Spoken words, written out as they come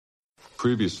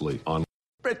Previously on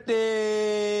Pretty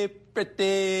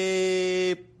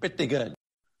good.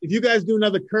 If you guys do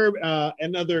another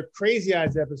another Crazy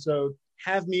Eyes episode,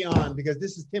 have me on because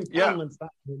this is Tim Conlon's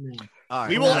style right now. All right,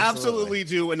 we will absolutely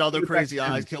do another Crazy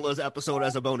Eyes Killers episode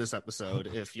as a bonus episode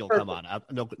if you'll come on.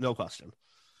 No question.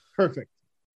 Perfect.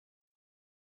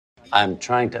 I'm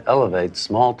trying to elevate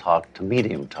small talk to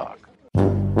medium talk.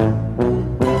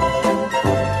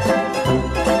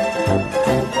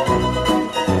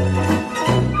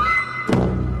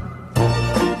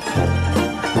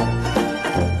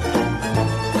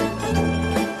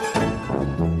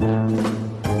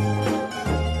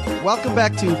 Welcome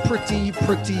back to Pretty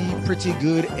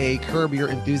Good, a Curb Your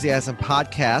Enthusiasm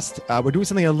podcast. We're doing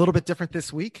something a little bit different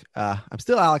this week. I'm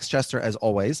still Alex Chester, as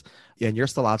always, and you're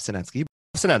still Av Sinensky.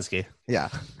 Yeah.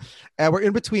 And we're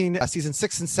in between season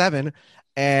 6 and 7,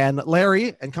 and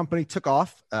Larry and company took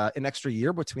off an extra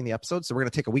year between the episodes, so we're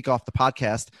going to take a week off the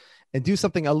podcast and do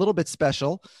something a little bit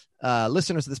special.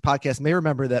 Listeners of this podcast may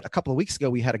remember that a couple of weeks ago,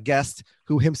 we had a guest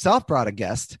who himself brought a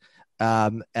guest.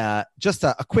 Just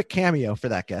a quick cameo for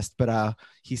that guest, but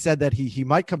he said that he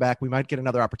might come back. We might get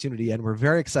another opportunity, and we're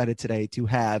very excited today to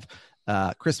have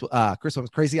Chris Williams,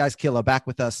 Crazy Eyes Killer, back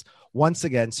with us once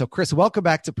again. So, Chris, welcome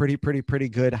back to Pretty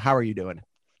Good. How are you doing?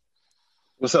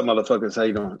 What's up, motherfuckers? How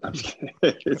you doing? I'm just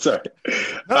kidding. Sorry.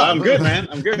 I'm good, man.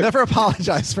 I'm good. Never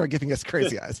apologize for giving us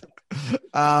crazy eyes.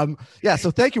 So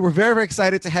thank you. We're very, very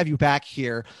excited to have you back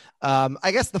here.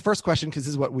 I guess the first question, because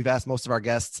this is what we've asked most of our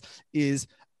guests, is,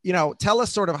 tell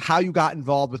us sort of how you got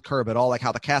involved with Curb at all, like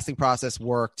how the casting process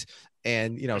worked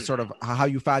and, sort of how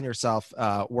you found yourself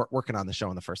working on the show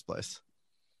in the first place.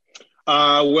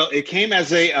 Well, it came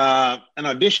as an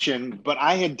audition, but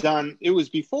I had done, it was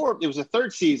the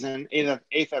third season,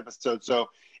 eighth episode. So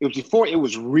it was before it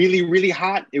was really, really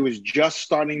hot. It was just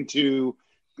starting to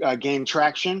gain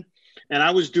traction. And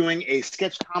I was doing a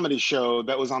sketch comedy show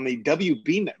that was on the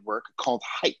WB network called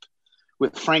Hype,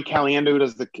 with Frank Caliendo, who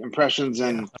does the impressions, so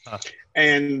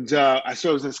it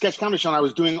was a sketch comedy show, and I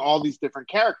was doing all these different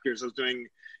characters. I was doing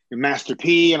Master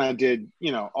P, and I did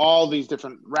all these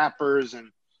different rappers,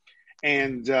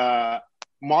 and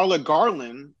Marla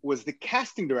Garland was the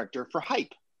casting director for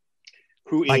Hype,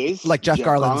 who is Jeff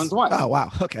Garland's wife. Oh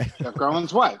wow, okay. Jeff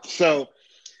Garland's wife. So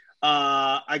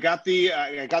I got the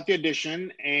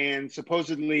audition, and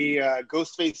supposedly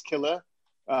Ghostface Killah,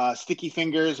 Sticky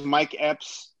Fingers, Mike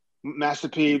Epps, Master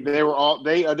P, they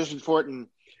auditioned for it, and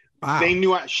wow.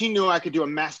 She knew I could do a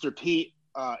Master P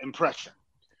impression,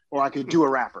 or I could do a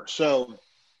rapper. So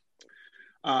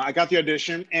I got the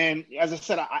audition, and as I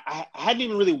said, I hadn't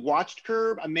even really watched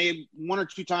Curb. I made one or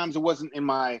two times. It wasn't in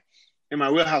my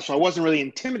wheelhouse, so I wasn't really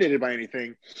intimidated by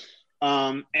anything.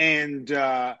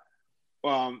 The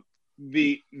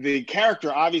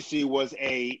character obviously was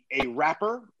a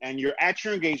rapper, and you're at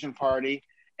your engagement party,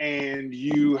 and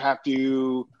you have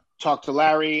to talk to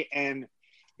Larry, and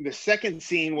the second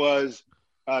scene was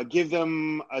give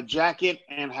them a jacket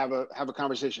and have a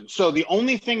conversation. So the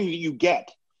only thing that you get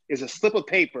is a slip of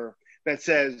paper that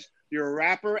says you're a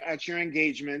rapper at your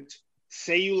engagement.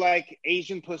 Say you like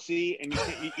Asian pussy, and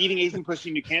you're eating Asian pussy,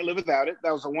 and you can't live without it.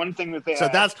 That was the one thing that they. So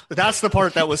had. that's the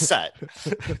part that was set.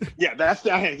 Yeah, that's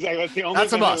the only.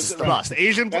 That's a must. A must.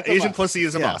 Asian pussy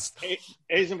is a must.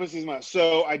 Asian pussy is a must.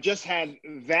 So I just had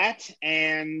that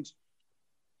and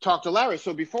talked to Larry.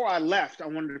 So before I left, I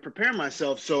wanted to prepare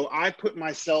myself. So I put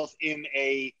myself in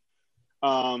a,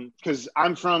 because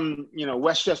I'm from,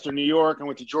 Westchester, New York. I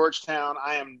went to Georgetown.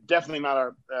 I am definitely not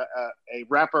a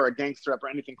rapper, a gangster rapper,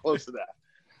 anything close to that.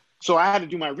 So I had to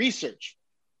do my research.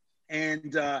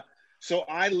 And so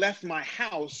I left my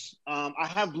house. I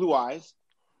have blue eyes.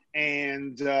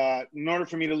 And in order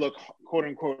for me to look, quote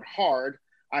unquote, hard,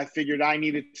 I figured I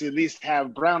needed to at least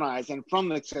have brown eyes. And from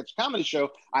the sketch comedy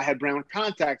show, I had brown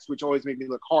contacts, which always made me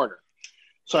look harder.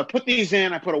 So I put these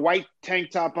in. I put a white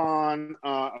tank top on,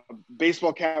 a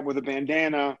baseball cap with a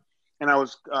bandana, and I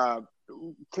was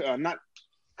not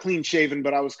clean shaven,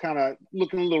 but I was kind of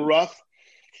looking a little rough.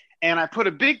 And I put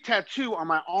a big tattoo on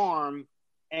my arm,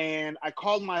 and I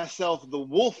called myself the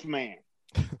Wolf Man.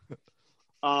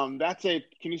 Can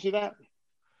you see that?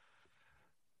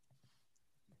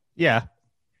 Yeah.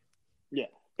 Yeah.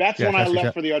 That's when I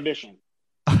left for the audition.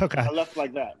 Okay. I left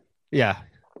like that. Yeah.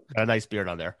 Got a nice beard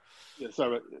on there. Yeah,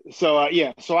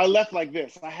 so I left like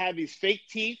this. I had these fake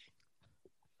teeth,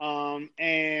 and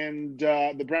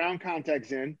the brown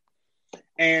contacts in,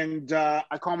 and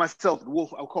I call myself the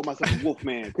Wolf. I call myself the Wolf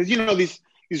Man, because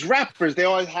these rappers, they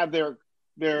always have their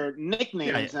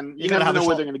nicknames, and you never know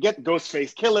where they're going to get.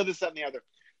 Ghostface Killah, this, that, and the other.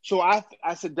 So I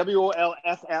said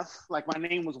WOLFF, like my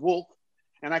name was Wolf,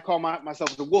 and I call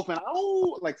myself the Wolfman.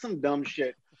 Oh, like some dumb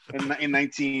shit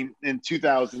in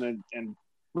 2000 and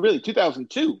really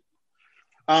 2002.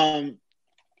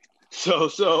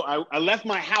 So I left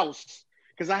my house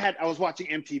because I was watching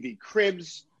MTV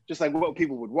Cribs, just like what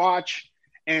people would watch.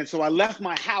 And so I left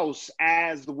my house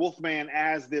as the Wolfman,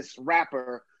 as this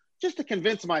rapper, just to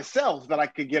convince myself that I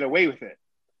could get away with it.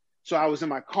 So I was in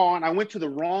my car and I went to the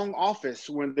wrong office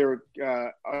when they were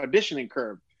auditioning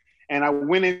Curb. And I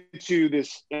went into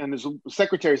this, and there's a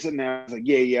secretary sitting there. I was like,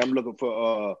 yeah, I'm looking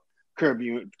for Curb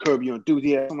Your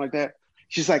Enthusiasm, something like that.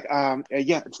 She's like,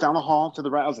 yeah, it's down the hall to the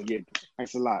right. I was like, yeah,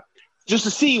 thanks a lot. Just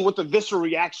to see what the visceral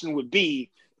reaction would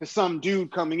be to some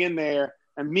dude coming in there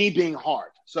and me being hard.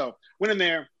 So went in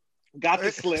there, got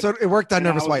the slip. So it worked on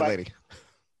Nervous White Lady.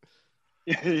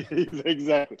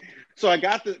 Exactly. So I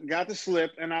got the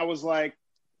slip, and I was like,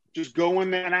 just go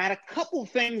in there. And I had a couple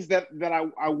things that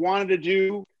I wanted to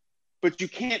do, but you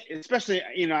can't, especially,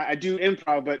 I do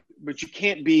improv, but you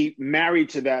can't be married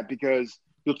to that because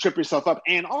you'll trip yourself up.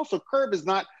 And also Curb is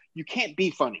not, you can't be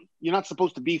funny. You're not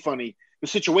supposed to be funny. The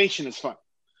situation is funny.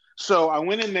 So I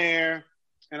went in there,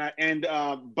 and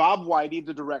Bob Whitey,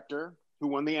 the director, who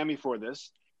won the Emmy for this,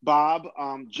 Bob,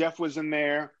 Jeff was in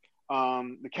there,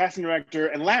 the casting director,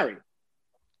 and Larry.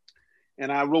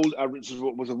 And I rolled,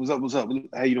 what's up?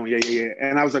 How you doing? Yeah.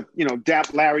 And I was like,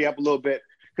 dap Larry up a little bit.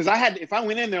 Because if I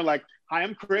went in there like, hi,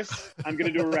 I'm Chris, I'm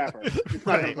going to do a rapper. It's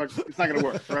not going to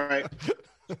work, right?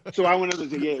 So I went in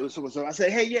there, yeah, so I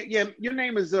said, hey, yeah, your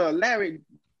name is Larry,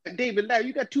 David Larry.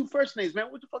 You got two first names, man.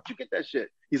 What the fuck you get that shit?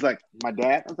 He's like, my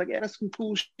dad. I was like, yeah, that's some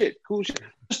cool shit.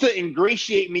 Just to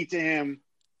ingratiate me to him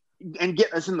and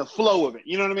get us in the flow of it.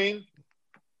 You know what I mean?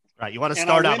 Right. You want to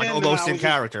start out like almost in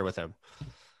character with him.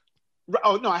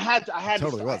 Oh no, I had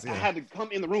to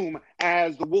come in the room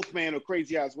as the Wolfman or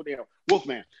Crazy Eyes,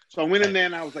 Wolfman. So I went in there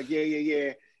and I was like,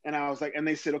 yeah. And I was like, and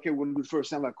they said, okay, we'll do it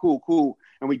first. And I'm like, cool.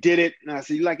 And we did it. And I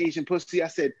said, you like Asian pussy? I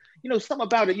said, something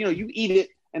about it, you eat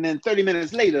it. And then 30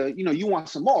 minutes later, you want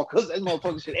some more because that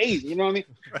motherfucker shit Asian. You know what I mean?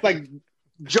 Right. Like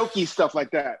jokey stuff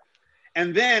like that.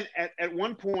 And then at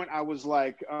one point I was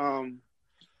like, I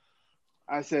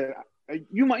said,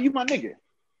 you my nigga.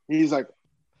 And he's like,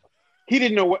 he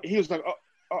didn't know what he was like.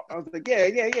 Oh, I was like, yeah,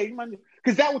 you my nigga.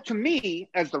 Because that would, to me,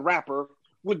 as the rapper,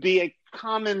 would be a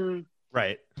common,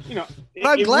 right?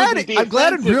 I'm glad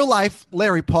in real life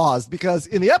Larry paused, because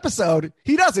in the episode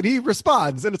he doesn't. He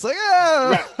responds, and it's like,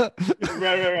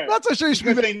 right. Not so sure you should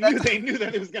be. They knew that he knew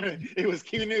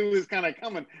it was kind of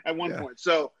coming at one point.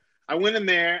 So I went in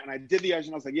there and I did the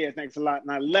audition. I was like, yeah, thanks a lot.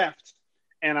 And I left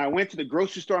and I went to the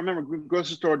grocery store. I remember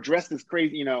grocery store dressed as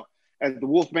crazy, as the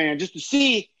Wolfman, just to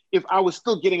see if I was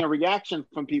still getting a reaction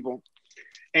from people.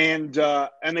 And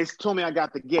they told me I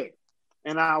got the gig.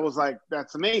 And I was like,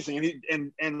 that's amazing.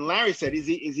 And Larry said, is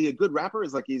he a good rapper?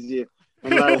 It's like,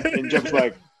 and Jeff's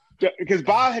like, because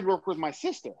Bob had worked with my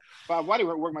sister. Bob Whitey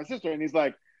worked with my sister. And he's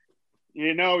like,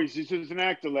 he's just an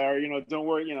actor, Larry, don't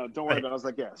worry about it. I was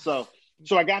like, yeah.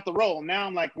 So I got the role. Now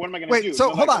I'm like, what am I going to do? Wait, so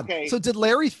hold on. Okay. So did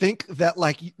Larry think that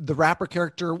like the rapper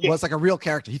character was like a real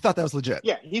character? He thought that was legit.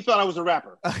 Yeah, he thought I was a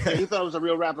rapper. Okay. Yeah, he thought I was a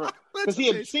real rapper because he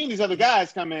had seen these other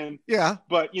guys come in. Yeah.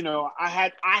 But I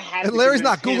had. And Larry's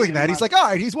not Googling that. He's like, all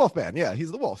right, he's Wolfman. Yeah,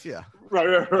 he's the wolf. Yeah.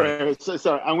 Right.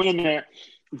 So I went in there,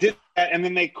 did that, and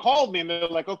then they called me and they're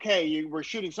like, okay, we're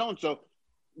shooting so and so.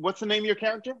 What's the name of your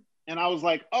character? And I was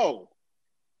like, oh.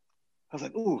 I was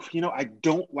like, ooh, I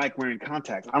don't like wearing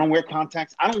contacts. I don't wear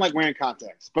contacts. I don't like wearing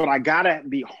contacts, but I gotta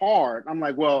be hard. I'm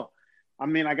like, well, I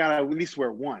gotta at least wear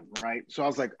one, right? So I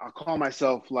was like, I'll call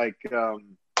myself like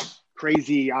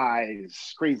Crazy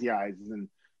Eyes, and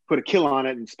put a kill on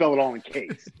it and spell it all in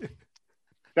K's.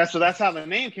 That's how the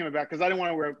name came about, because I didn't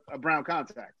want to wear a brown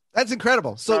contact. That's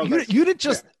incredible. So you didn't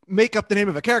just make up the name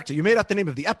of a character. You made up the name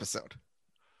of the episode.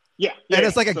 Yeah. And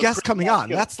it's like a guest coming on.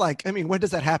 That's like, when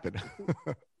does that happen?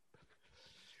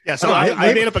 Yeah, so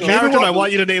I made up a character and I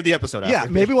want you to name the episode after. Yeah,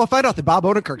 maybe we'll find out that Bob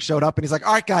Odenkirk showed up and he's like,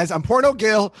 all right, guys, I'm Porno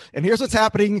Gil, and here's what's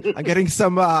happening. I'm getting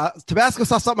some Tabasco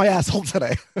sauce up my asshole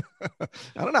today.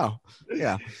 I don't know.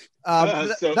 Yeah.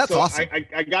 That's awesome.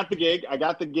 I got the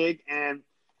gig. And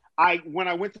when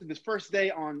I went to this first day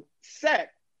on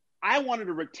set, I wanted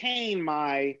to retain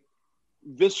my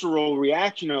visceral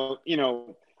reaction.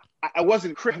 I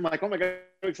wasn't I'm like, oh my God,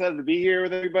 I'm excited to be here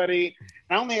with everybody.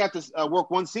 I only got to work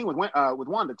one scene with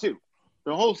Wanda too.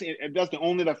 The whole scene,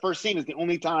 the first scene is the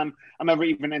only time I'm ever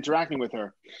even interacting with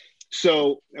her.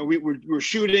 So we were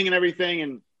shooting and everything,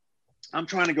 and I'm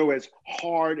trying to go as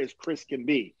hard as Chris can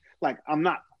be. Like, I'm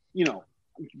not,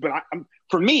 but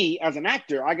for me as an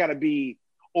actor, I got to be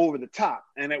over the top.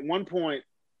 And at one point,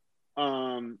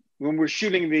 when we're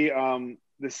shooting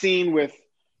the scene with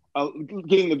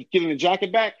getting the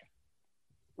jacket back,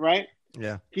 right?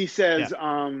 Yeah. He says,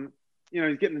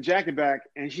 he's getting the jacket back,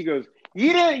 and she goes,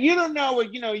 you don't know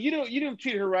what, you didn't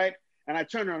treat her right. And I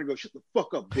turn around and go, shut the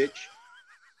fuck up, bitch.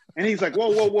 And he's like,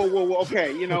 whoa,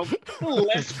 okay, a little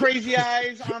less crazy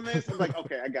eyes on this. I'm like,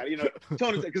 okay, I got it.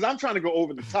 Tony, because I'm trying to go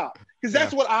over the top, because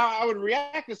that's what I would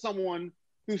react to someone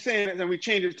who's saying it, and we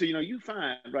change it to, you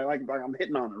fine, right? Like I'm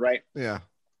hitting on it, right? Yeah.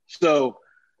 So,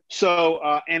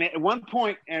 and at one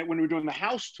point, and when we were doing the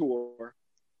house tour,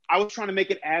 I was trying to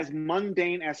make it as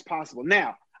mundane as possible.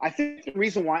 Now, I think the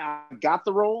reason why I got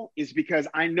the role is because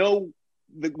I know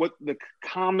what the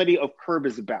comedy of Curb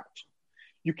is about.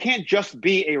 You can't just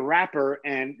be a rapper,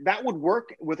 and that would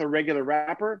work with a regular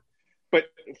rapper. But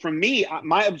for me,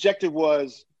 my objective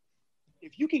was,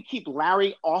 if you can keep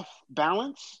Larry off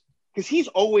balance, because he's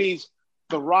always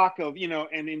the rock of,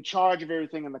 and in charge of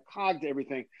everything and the cog to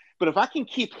everything. But if I can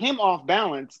keep him off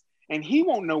balance and he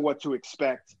won't know what to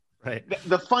expect, right,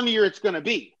 the funnier it's going to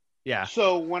be. Yeah.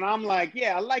 So when I'm like,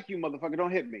 yeah, I like you, motherfucker,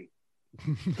 don't hit me.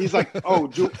 He's like, oh,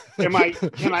 is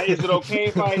it okay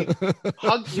if I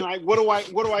hug you? What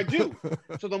do I do?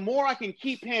 So the more I can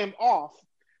keep him off.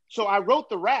 So I wrote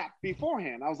the rap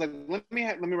beforehand. I was like, let me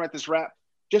write this rap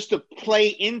just to play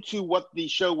into what the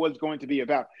show was going to be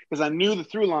about, because I knew the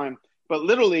through line. But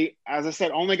literally, as I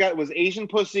said, was Asian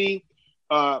pussy,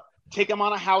 take him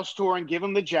on a house tour and give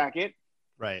him the jacket,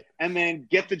 right, and then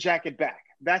get the jacket back.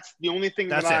 That's the only thing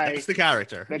that's the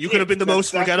character. You could have been the that's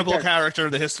most forgettable character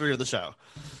in the history of the show.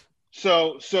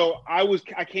 So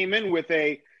I came in with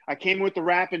the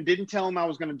rap and didn't tell him I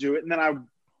was going to do it. And then I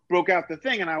broke out the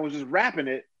thing and I was just rapping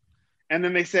it. And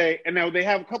then they say, and now they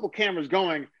have a couple cameras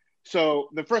going. So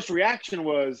the first reaction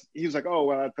was, he was like, oh,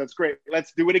 well, that's great.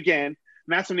 Let's do it again. And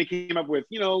that's when he came up with,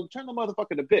 turn the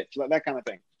motherfucker to bitch, like that kind of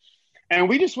thing. And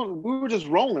we were just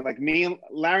rolling, like me and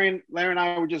Larry and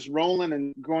I were just rolling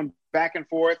and going back and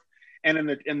forth. And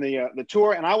in the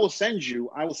tour, and I will send you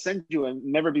and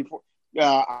never before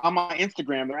on my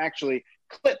Instagram, there are actually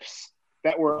clips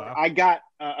that were, wow. I got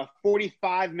a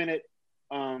 45-minute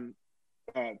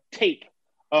tape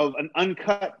of an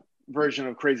uncut version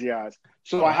of Crazy Eyes.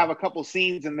 So I have a couple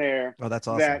scenes in there. Oh, that's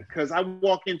awesome. Because I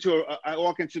walk into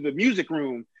the music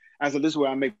room. I said, this is where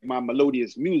I make my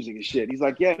melodious music and shit. He's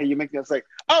like, yeah, you make that. I was like,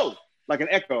 oh, like an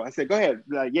echo. I said, go ahead,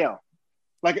 yell.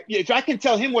 Like, if I can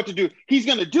tell him what to do, he's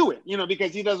going to do it,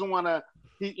 because he doesn't want to,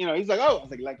 he's like, oh, I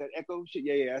was like that echo shit?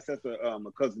 Yeah. That's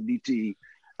my cousin DT.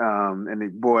 And they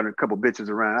brought a couple bitches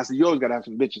around. I said, you always got to have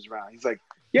some bitches around. He's like,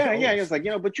 yeah. He was like,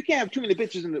 but you can't have too many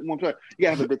bitches in one place. You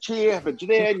got to have a bitch here, have a bitch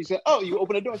there. And you say, oh, you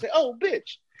open the door and say, oh,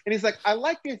 bitch. And he's like, I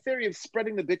like your theory of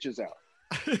spreading the bitches out.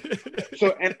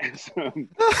 So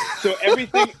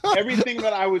everything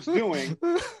that I was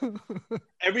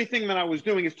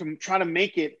doing is to try to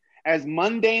make it as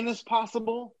mundane as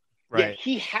possible. Right. Yet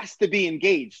he has to be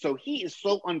engaged. So he is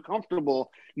so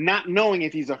uncomfortable not knowing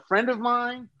if he's a friend of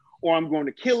mine or I'm going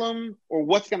to kill him or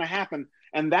what's going to happen.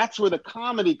 And that's where the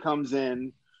comedy comes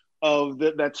in, of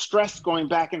that stress going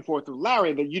back and forth with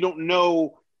Larry, that you don't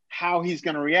know how he's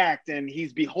going to react, and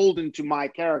he's beholden to my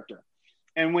character.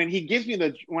 And when I give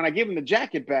him the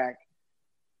jacket back,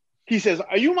 he says,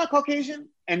 are you my Caucasian?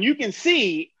 And you can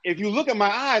see, if you look at my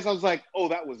eyes, I was like, oh,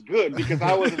 that was good, because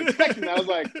I wasn't expecting that. I was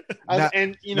like,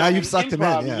 now you've sucked him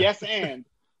in. Yeah.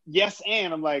 Yes,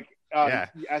 and I'm like, I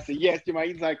said, yes,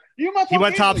 he's like, you my Caucasian? He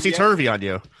went topsy-turvy on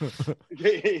you.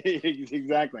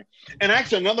 Exactly. And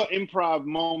actually, another improv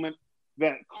moment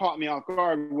that caught me off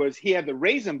guard was he had the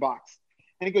raisin box.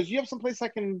 And he goes, you have someplace I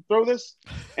can throw this?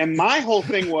 And my whole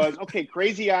thing was, okay,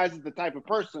 Crazy Eyes is the type of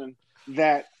person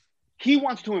that he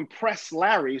wants to impress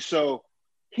Larry. So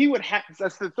he would have, I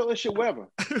said, throw this shit wherever.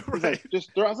 Right. He's like,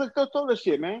 just throw. I was like, throw this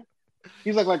shit, man.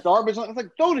 He's like garbage. I was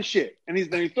like, throw the shit. And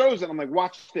then he throws it. I'm like,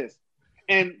 watch this.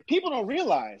 And people don't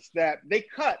realize that they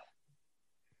cut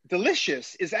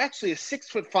Delicious is actually a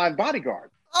 6'5"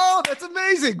 bodyguard. Oh, that's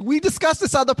amazing. We discussed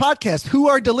this on the podcast. Who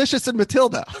are Delicious and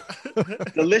Matilda?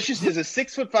 Delicious is a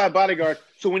 6'5" bodyguard.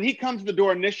 So when he comes to the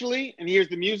door initially and hears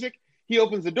the music, he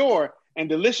opens the door and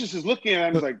Delicious is looking at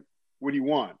him. He's like, what do you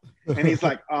want? And he's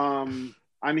like, I'm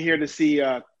here to see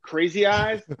Crazy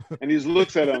Eyes. And he just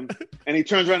looks at him and he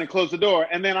turns around and closes the door.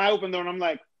 And then I open the door and I'm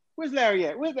like, where's Larry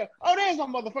at? Where's that? Oh, there's my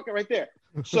motherfucker right there.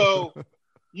 So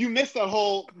you missed the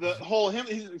whole him.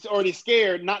 He's already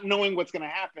scared, not knowing what's going to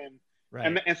happen.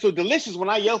 Right. And so Delicious, when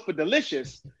I yell for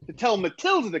Delicious to tell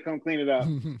Matilda to come clean it up,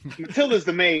 Matilda's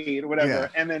the maid or whatever, yeah.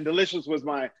 And then Delicious was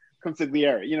my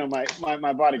consigliere,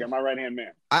 my bodyguard, my right-hand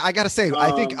man. I got to say,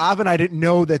 I think Av and I didn't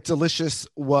know that Delicious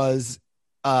was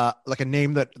like a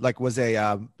name that like was a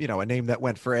a name that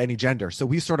went for any gender. So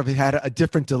we sort of had a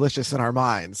different Delicious in our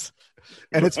minds.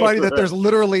 And it's funny that there's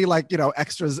literally like,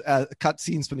 extras, cut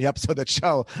scenes from the episode that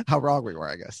show how wrong we were,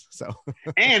 I guess. So,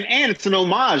 and it's an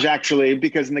homage actually,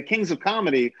 because in the Kings of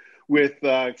Comedy with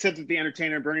Cedric the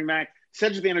Entertainer, Bernie Mac,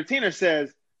 Cedric the Entertainer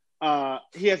says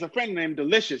he has a friend named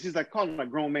Delicious. He's like calling a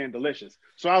grown man Delicious.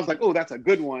 So I was like, oh, that's a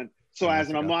good one. So as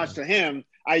an homage to him,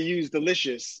 I used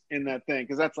Delicious in that thing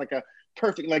because that's like a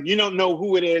perfect, like you don't know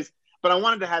who it is, but I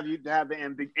wanted to have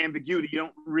the ambiguity. You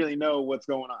don't really know what's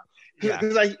going on.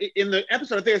 Because in the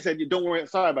episode, I think I said, "Don't worry,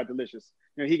 sorry about Delicious."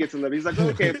 He gets a live. He's like,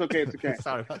 "Okay, it's okay, it's okay."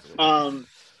 Sorry about Delicious.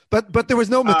 But there was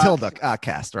no Matilda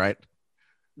cast, right?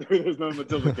 There's no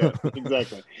Matilda cast,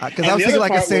 exactly. Because I was thinking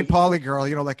like a St. Pauli girl,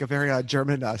 like a very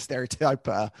German stereotype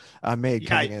maid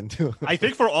coming in too. I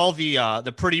think for all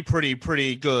the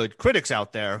pretty good critics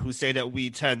out there who say that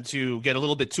we tend to get a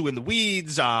little bit too in the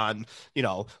weeds on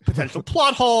potential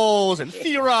plot holes and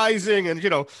theorizing and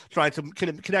trying to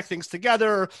connect things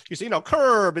together. You say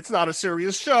Curb, it's not a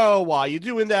serious show. Why are you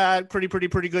doing that?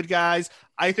 Pretty good guys.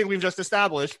 I think we've just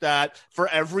established that for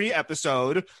every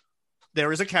episode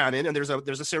there is a canon and there's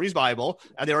a series Bible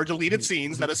and there are deleted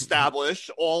scenes that establish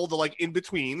all the like in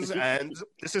betweens, and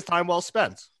this is time well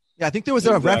spent. Yeah, I think there was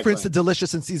a reference to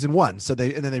Delicious in season 1, so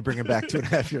then they bring it back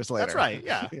 2.5 years later. That's right.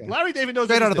 Yeah. Larry David knows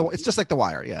straight out of it's just like The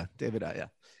Wire. Yeah, David. Yeah.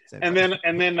 And then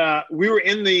we were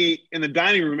in the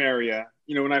dining room area.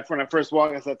 When I first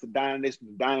walked, I said to dining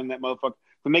that motherfucker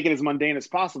to make it as mundane as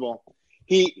possible.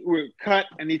 We cut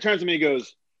and he turns to me and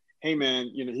goes, "Hey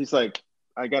man, he's like,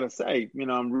 I gotta say,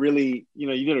 I'm really,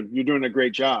 you're doing a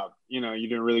great job. You're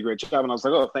doing a really great job." And I was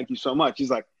like, "Oh, thank you so much." He's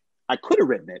like, "I could have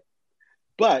written it,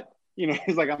 but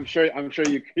he's like, I'm sure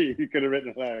you could have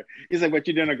written it, Larry." He's like, "But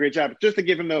you're doing a great job," just to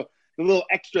give him the little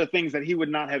extra things that he would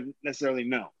not have necessarily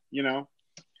known,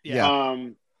 Yeah.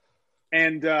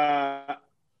 And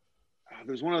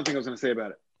there's one other thing I was going to say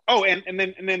about it. Oh, and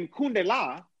then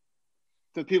Kundela.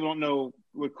 So people don't know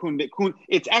what Kun.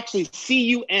 It's actually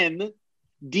CUNDEL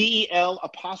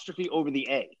apostrophe over the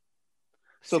A.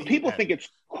 So people think it's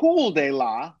Cool de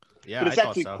la, but it's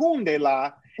actually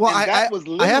Kundela. Well, I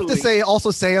have to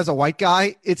say as a white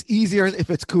guy, it's easier if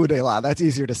it's Kundela. That's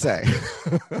easier to say.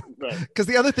 Because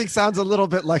the other thing sounds a little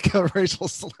bit like a racial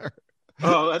slur.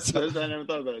 Oh, I never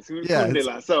thought about it. It's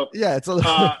a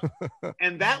little...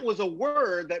 and that was a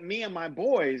word that me and my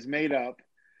boys made up.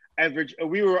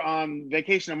 We were on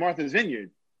vacation at Martha's Vineyard,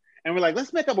 and we're like,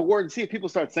 let's make up a word and see if people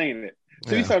start saying it.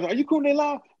 So we started, "Are you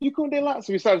Kundela? You Kundela?"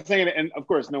 So we started saying it, and of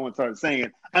course, no one started saying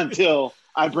it until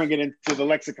I bring it into the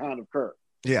lexicon of Curb.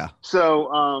 Yeah.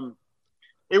 So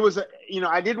it was,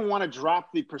 I didn't want to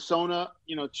drop the persona,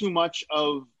 too much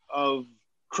of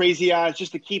Crazy Eyes,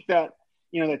 just to keep that,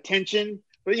 the tension.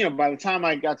 But by the time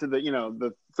I got to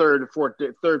the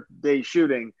third day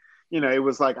shooting, it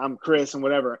was like I'm Chris and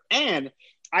whatever. And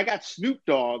I got Snoop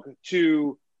Dogg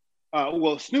to,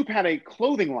 Snoop had a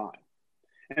clothing line,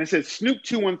 and it said Snoop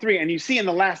 213. And you see in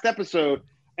the last episode,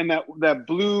 and that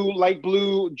light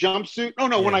blue jumpsuit. Oh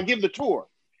no, when I give the tour,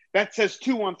 that says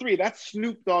 213. That's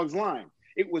Snoop Dogg's line.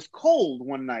 It was cold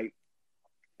one night,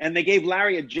 and they gave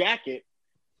Larry a jacket,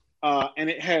 and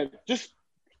it had just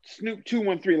Snoop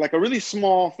 213, like a really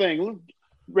small thing,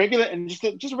 regular, and just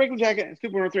a regular jacket and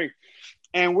Snoop 213.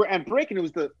 And we're at break, and it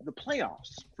was the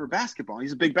playoffs for basketball.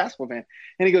 He's a big basketball fan,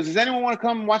 and he goes, "Does anyone want to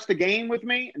come watch the game with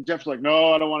me?" And Jeff's like,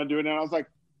 "No, I don't want to do it." And I was like,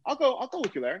 I'll go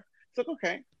with you, Larry." It's like,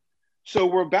 okay. So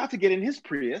we're about to get in his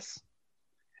Prius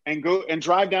and go and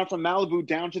drive down from Malibu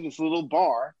down to this little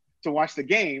bar to watch the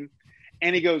game.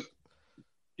 And he goes,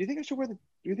 Do you think I should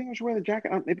wear the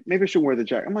jacket? Maybe I should wear the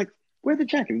jacket. I'm like, "Wear the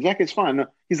jacket. The jacket's fine." No.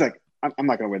 He's like, I'm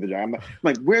not going to wear the jacket. I'm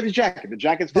like, "Wear the jacket. The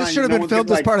jacket's fine." This should have been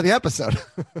filmed as part of the episode.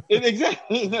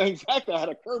 Exactly. I had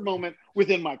a Curb moment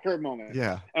within my Curb moment.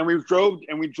 Yeah. And we drove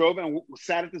and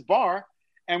sat at this bar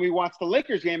and we watched the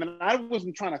Lakers game. And I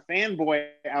wasn't trying to fanboy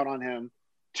out on him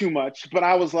too much, but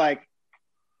I was like,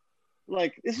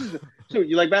 so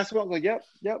you like basketball? I was like, yep.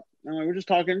 And we're just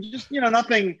talking, just,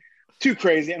 nothing too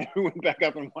crazy. And we went back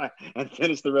up and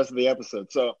finished the rest of the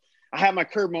episode. So I had my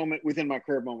Curb moment within my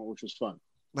Curb moment, which was fun.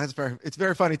 It's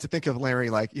very funny to think of Larry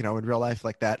like, in real life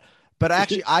like that. But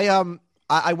actually,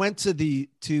 I went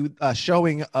to a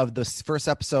showing of the first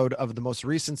episode of the most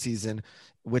recent season,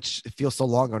 which feels so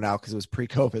long ago now because it was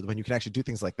pre-COVID when you can actually do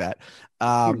things like that.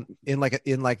 In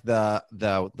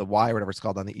the Y or whatever it's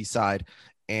called on the East Side,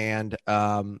 and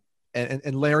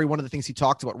Larry, one of the things he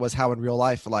talked about was how in real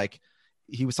life, like,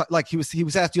 he was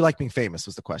asked, do you like being famous,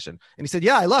 was the question. And he said,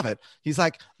 yeah, I love it. He's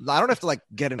like, I don't have to like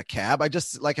get in a cab. I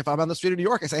just like, if I'm on the street of New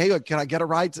York, I say, hey, can I get a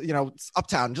ride to,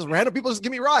 uptown? Just random people just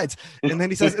give me rides. And then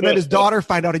he says, and then his daughter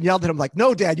found out and yelled at him like,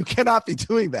 no, Dad, you cannot be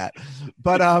doing that.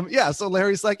 But so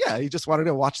Larry's like, yeah, he just wanted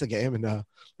to watch the game, and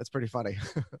that's pretty funny.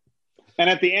 And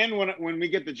at the end, when we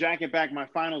get the jacket back, my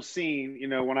final scene,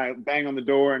 when I bang on the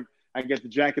door and I get the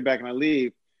jacket back and I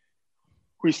leave,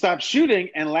 we stopped shooting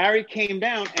and Larry came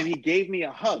down and he gave me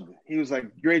a hug. He was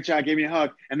like, great job, gave me a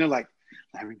hug. And they're like,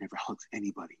 Larry never hugs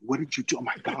anybody. What did you do? Oh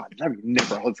my God, Larry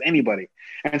never hugs anybody.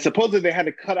 And supposedly they had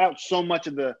to cut out so much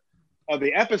of the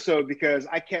episode because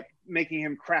I kept making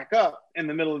him crack up in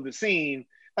the middle of the scene.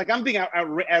 Like I'm being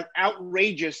as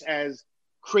outrageous as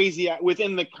crazy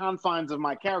within the confines of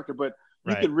my character, but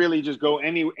you could really just go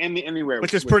anywhere.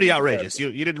 Which is pretty outrageous.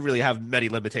 You didn't really have many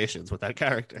limitations with that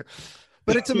character.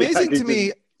 But it's amazing to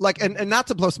me, like, and not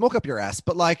to blow smoke up your ass,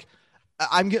 but like,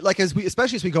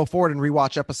 especially as we go forward and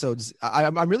rewatch episodes,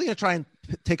 I'm really going to try and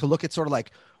take a look at sort of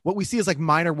like what we see as like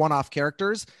minor one-off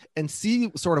characters and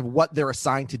see sort of what they're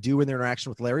assigned to do in their interaction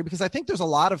with Larry, because I think there's a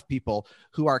lot of people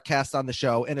who are cast on the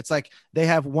show and it's like they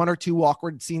have one or two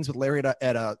awkward scenes with Larry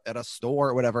at a store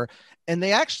or whatever, and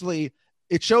they actually,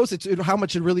 it shows how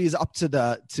much it really is up to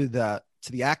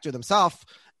the actor themselves,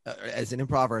 as an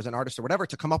improver, as an artist or whatever,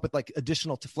 to come up with like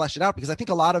additional to flesh it out. Because I think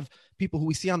a lot of people who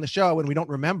we see on the show and we don't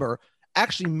remember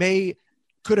actually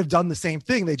could have done the same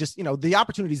thing. They just, the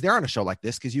opportunities there on a show like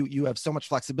this, because you have so much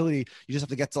flexibility. You just have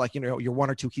to get to like, your one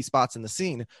or two key spots in the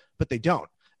scene, but they don't.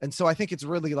 And so I think it's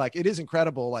really like, it is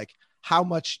incredible, like how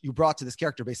much you brought to this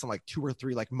character based on like two or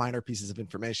three like minor pieces of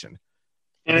information.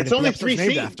 And it's only 3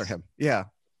 named scenes after him. Yeah.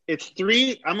 It's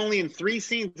 3. I'm only in 3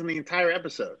 scenes in the entire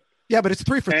episode. Yeah, but it's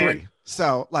 3 for 3.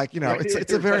 So like,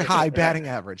 it's a very high batting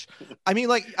average. I mean,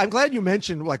 like, I'm glad you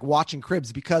mentioned like watching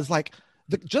Cribs, because like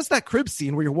just that Cribs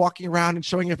scene where you're walking around and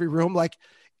showing every room, like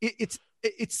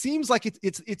it seems like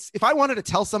it's if I wanted to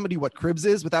tell somebody what Cribs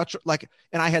is without like,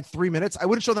 and I had 3 minutes, I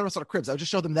wouldn't show them a sort of Cribs. I would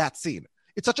just show them that scene.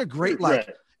 It's such a great,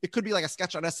 like, it could be like a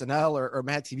sketch on SNL or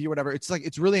Mad TV or whatever. It's like,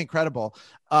 it's really incredible.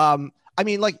 I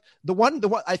mean, like the one,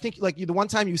 I think like the one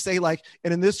time you say like,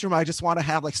 and in this room, I just want to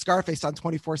have like Scarface on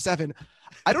 24/7.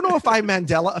 I don't know if I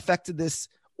Mandela affected this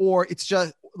or it's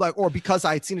just like, or because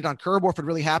I had seen it on Curb or if it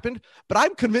really happened, but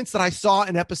I'm convinced that I saw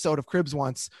an episode of Cribs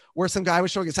once where some guy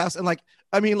was showing his house and like,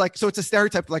 I mean, like, so it's a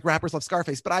stereotype like rappers love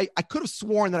Scarface, but I could have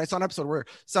sworn that I saw an episode where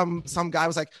some guy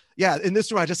was like, yeah, in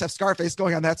this room, I just have Scarface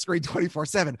going on that screen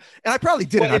 24/7. And I probably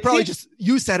didn't. Well, I probably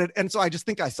you said it. And so I just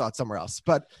think I saw it somewhere else,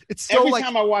 but it's so every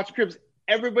time I watch Cribs,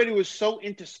 everybody was so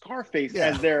into Scarface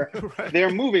as their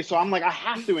movie. So I'm like, I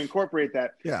have to incorporate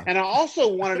that. Yeah. And I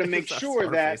also wanted to make sure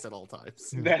that at all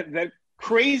times. that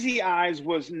Crazy Eyes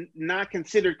was not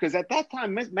considered, because at that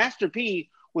time, Master P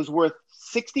was worth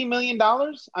 $60 million.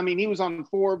 I mean, he was on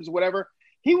Forbes, whatever.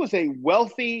 He was a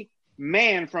wealthy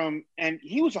man and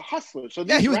he was a hustler. So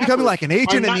he was becoming like an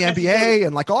agent in the NBA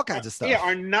and like all kinds of stuff. Yeah,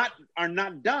 are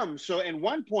not dumb. So at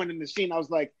one point in the scene, I was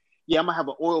like, yeah, I'm gonna have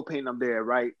an oil painting up there,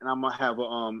 right? And I'm gonna have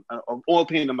an oil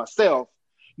painting of myself,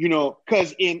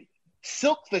 because in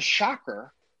Silk the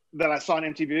Shocker that I saw on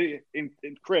MTV in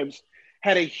Cribs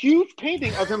had a huge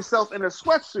painting of himself in a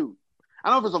sweatsuit. I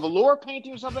don't know if it was a velour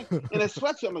painting or something in a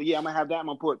sweatsuit. I'm like, yeah, I'm gonna have that. I'm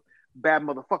gonna put bad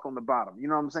motherfucker on the bottom. You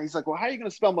know what I'm saying? He's like, well, how are you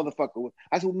gonna spell motherfucker?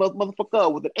 I said,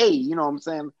 motherfucker with an A. You know what I'm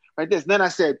saying? Right this. And then I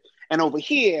said, and over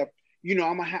here,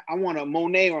 I want a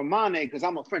Monet or a Manet because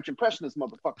I'm a French Impressionist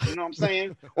motherfucker. You know what I'm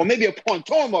saying? Or maybe a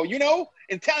Pontormo,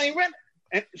 Italian rent.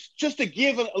 And just to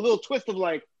give a little twist of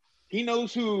like, he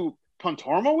knows who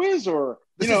Pontormo is, or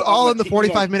this is all in the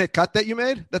 45-minute cut that you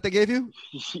made that they gave you.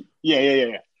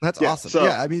 Yeah. That's awesome. So,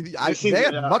 yeah, I mean, they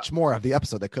had much more of the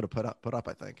episode they could have put up.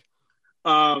 I think.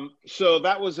 So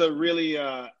that was a really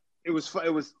it was,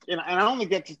 and I only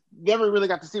never really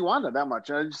got to see Wanda that much.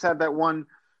 I just had that one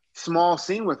small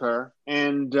scene with her,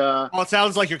 and well, it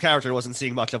sounds like your character wasn't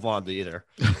seeing much of Wanda either.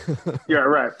 Yeah,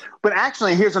 right. But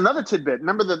actually, here's another tidbit.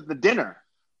 Remember the dinner,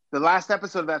 the last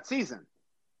episode of that season,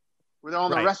 where they're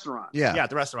all in the restaurant. Yeah,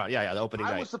 the restaurant. Yeah, the opening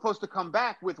night. I was supposed to come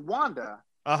back with Wanda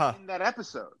in that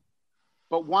episode,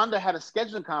 but Wanda had a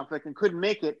scheduling conflict and couldn't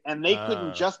make it, and they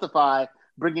couldn't justify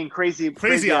bringing Crazy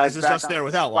Eyes is just there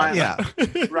without Wanda.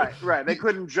 Yeah, right. They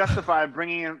couldn't justify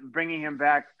bringing him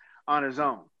back on his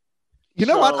own. You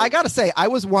know what? I got to say, I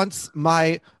was once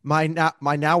my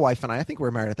now wife and I think we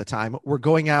were married at the time. We're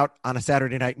going out on a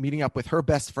Saturday night, meeting up with her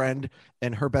best friend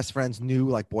and her best friend's new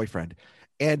like boyfriend.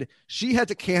 And she had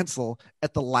to cancel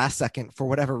at the last second for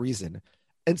whatever reason.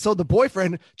 And so the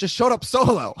boyfriend just showed up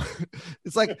solo.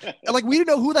 It's like we didn't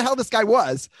know who the hell this guy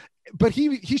was. but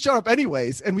he showed up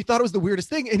anyways, and we thought it was the weirdest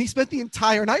thing. And he spent the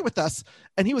entire night with us,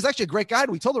 and he was actually a great guy.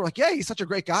 And we told her, like, yeah, he's such a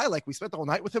great guy. Like, we spent the whole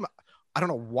night with him. I don't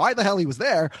know why the hell he was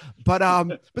there, but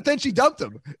then she dumped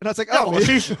him, and I was like, oh, well,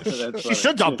 she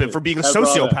should dump him for being a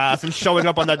sociopath and showing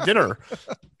up on that dinner.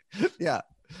 Yeah,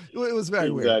 it was very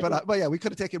weird, but yeah, we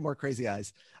could have taken more Crazy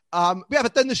Eyes. Yeah,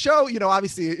 but then the show,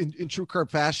 obviously in true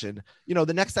Curb fashion,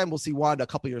 the next time we'll see Wanda a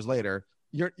couple years later,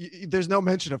 there's no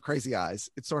mention of Crazy Eyes.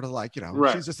 It's sort of like,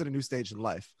 right. She's just at a new stage in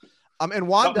life. And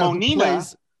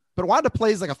Wanda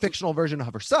plays like a fictional version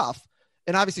of herself.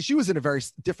 And obviously she was in a very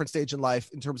different stage in life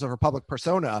in terms of her public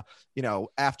persona,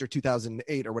 after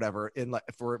 2008 or whatever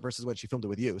versus when she filmed it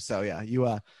with you. So yeah,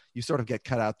 you sort of get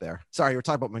cut out there. Sorry, you were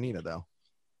talking about Monina though.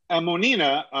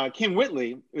 Monina, Kim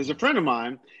Whitley, is a friend of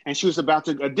mine, and she was about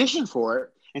to audition for it.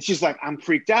 And she's like, I'm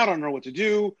freaked out. I don't know what to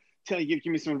do. Give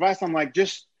me some advice. I'm like,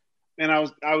 and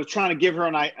I was trying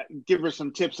to give her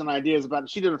some tips and ideas about it.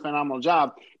 She did a phenomenal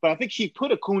job, but I think she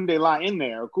put a Cool De La in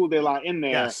there.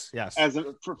 Yes.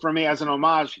 For me as an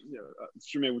homage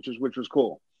to me, which was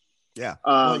cool. Yeah.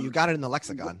 Well, you got it in the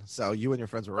lexicon, so you and your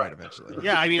friends were right eventually.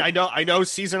 Yeah, I mean, I know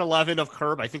season 11 of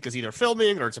Curb, I think, is either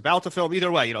filming or it's about to film. Either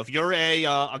way, if you're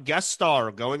a guest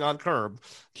star going on Curb,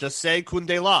 just say Kun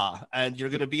De La, and you're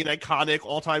going to be an iconic,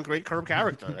 all-time great Curb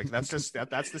character. Like that's just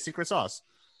that's the secret sauce.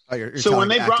 Oh, you're so when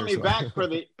they brought me back for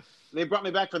the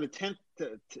 10th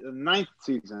to 9th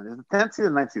season, 10th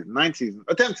season, 9th season, 9th season,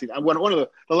 or 10th season, one of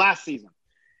the last season,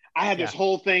 I had this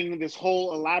whole thing, this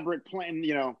whole elaborate plan.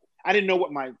 I didn't know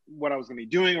what I was going to be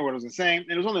doing or what I was going to say, and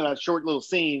it was only that short little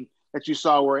scene that you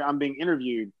saw where I'm being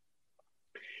interviewed,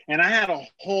 and I had a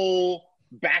whole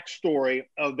backstory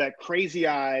of that Crazy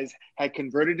Eyes had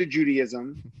converted to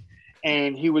Judaism,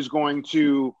 and he was going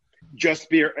to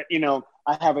just be,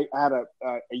 I had a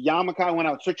yarmulke. I went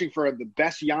out searching for the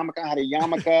best yarmulke. I had a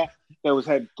yarmulke that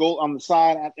had gold on the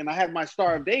side, and I had my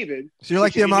Star of David. So you're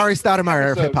like the Amari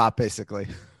Stoudemire of hip hop, basically.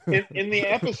 in the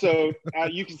episode,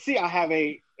 you can see I have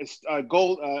a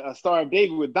gold Star of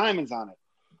David with diamonds on it.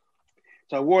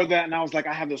 So I wore that, and I was like,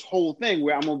 I have this whole thing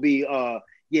where I'm gonna be, I'm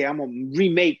gonna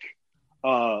remake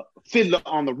Fiddler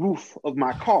on the Roof of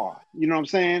my car. You know what I'm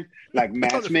saying? Like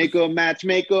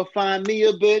matchmaker, find me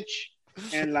a bitch,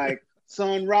 and like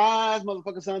sunrise,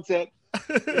 motherfucker, sunset.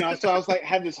 So I was like,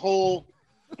 had this whole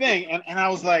thing, and I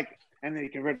was like, and then he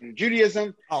converted to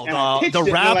Judaism. Oh,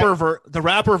 the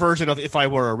rapper version of "If I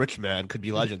Were a Rich Man" could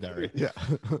be legendary. Yeah.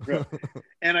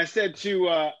 And I said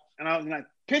and I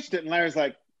pitched it, and Larry's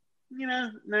like,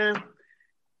 nah,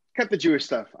 cut the Jewish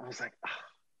stuff. I was like,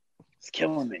 it's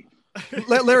killing me.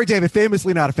 Larry David,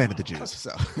 famously not a fan of the Jews.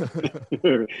 So,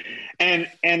 and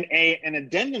an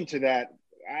addendum to that,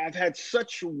 I've had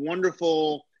such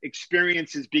wonderful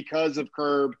experiences because of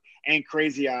Curb and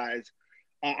Crazy Eyes.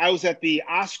 I was at the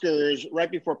Oscars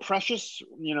right before Precious,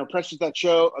 Precious, that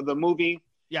show, the movie.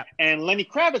 Yeah. And Lenny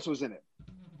Kravitz was in it.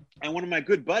 And one of my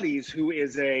good buddies who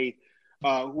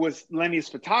was Lenny's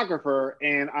photographer,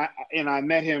 and I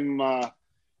met him, and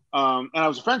I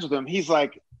was friends with him. He's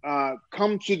like,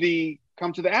 come to the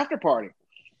after party.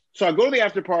 So I go to the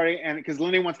after party, and because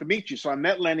Lenny wants to meet you. So I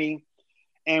met Lenny,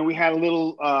 and we had a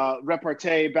little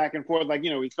repartee back and forth. Like,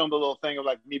 we filmed a little thing of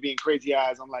like me being Crazy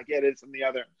Eyes. I'm like, yeah, this and the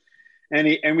other.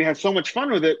 And we had so much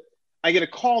fun with it. I get a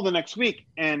call the next week,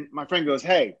 and my friend goes,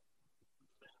 hey,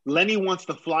 Lenny wants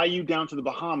to fly you down to the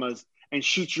Bahamas and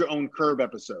shoot your own Curb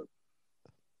episode.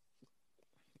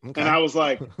 Okay. And I was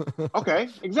like, okay,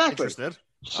 exactly. Interested.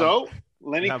 So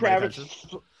Lenny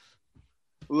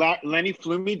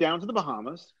flew me down to the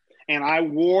Bahamas, and I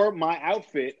wore my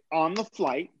outfit on the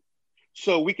flight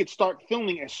so we could start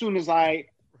filming as soon as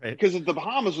because the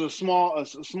Bahamas was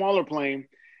a smaller plane.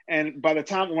 And by the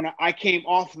time when I came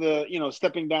off the,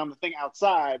 stepping down the thing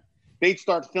outside, they'd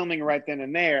start filming right then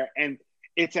and there. And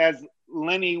it's as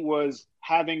Lenny was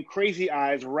having Crazy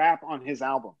Eyes rap on his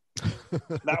album.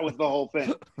 That was the whole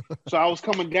thing. So I was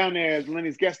coming down there as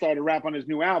Lenny's guest star to rap on his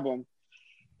new album.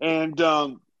 And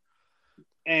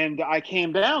I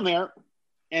came down there,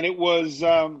 and it was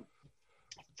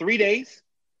 3 days.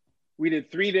 We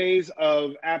did 3 days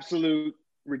of absolute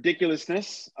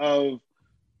ridiculousness of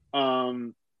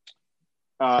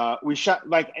we shot,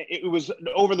 like, it was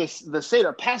over the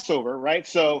Seder Passover, right?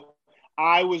 So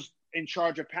I was in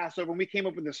charge of Passover, and we came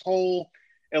up with this whole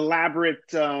elaborate,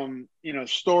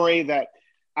 story that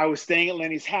I was staying at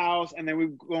Lenny's house, and then we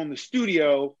go in the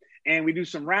studio and we do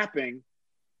some rapping,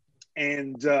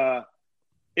 and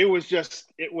it was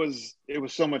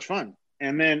so much fun.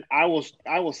 And then I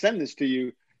will send this to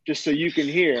you just so you can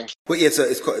hear. Well, yeah,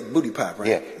 it's called booty pop, right?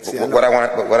 Yeah. See, what I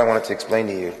wanted to explain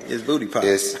to you is booty pop.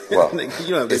 Is you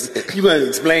gonna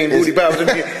explain booty pop to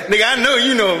me, nigga? I know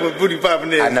you know what booty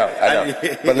popping is. I know.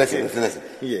 But listen.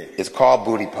 Yeah. It's called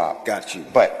booty pop. Got you.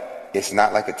 But it's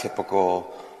not like a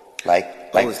typical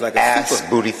it's like a ass super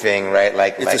booty thing, right?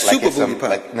 It's a super booty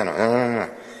pop. No.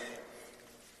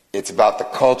 It's about the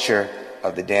culture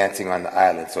of the dancing on the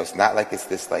island. So it's not like it's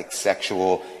this like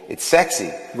sexual. It's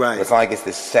sexy, right? But it's not like it's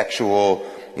this sexual,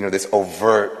 this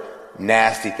overt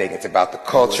nasty thing. It's about the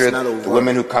culture, the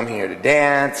women who come here to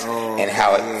dance, and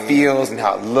how it feels and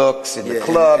how it looks in the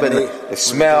club, and the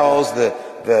smells,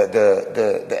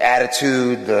 the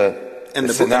attitude, the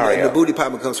scenario. And the booty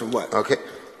popping comes from what? Okay.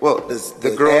 Well,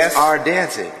 the girls are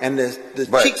dancing, and the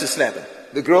cheeks are slapping.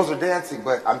 The girls are dancing,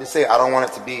 but I'm just saying I don't want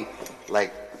it to be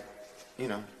like,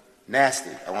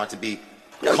 nasty. I want it to be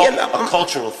a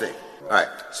cultural thing. All right,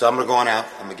 so I'm gonna go on out.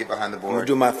 I'm gonna get behind the board. I'm gonna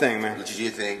do my thing, man. Let you do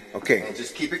your thing. Okay. And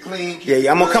just keep it clean.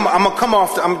 I'm just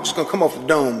gonna come off the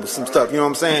dome with some stuff. You know what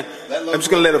I'm saying? I'm just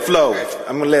gonna let it flow.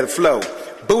 I'm gonna let it flow.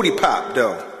 Booty pop,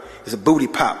 though. It's a booty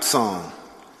pop song.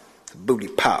 It's a booty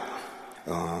pop.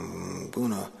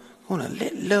 Gonna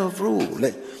let love rule.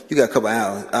 You got a couple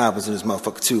albums in this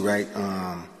motherfucker too, right?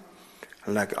 I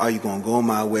like, Are You Gonna Go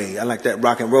My Way? I like that.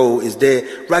 Rock and Roll Is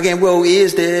Dead. Rock and Roll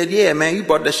Is Dead. Yeah, man, you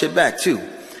brought that shit back too.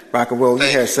 Rock and roll.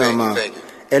 You had some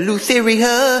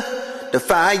Eleutheria, The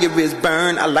Fire Is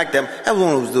Burned. I like that. That was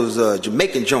one of those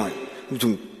Jamaican joint.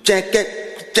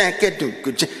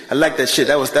 I like that shit.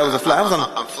 That was a fly.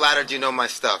 I'm flattered you know my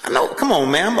stuff. I know. Come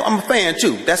on, man. I'm a fan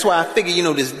too. That's why I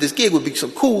figured, this gig would be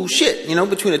some cool shit.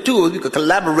 Between the two of us, we could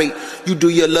collaborate. You do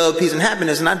your love, peace, and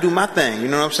happiness, and I do my thing. You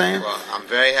know what I'm saying? Well, I'm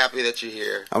very happy that you're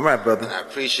here. All right, brother. And I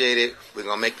appreciate it. We're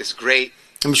gonna make this great.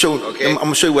 I'm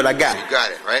gonna show you what I got. You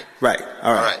got it, right? Right.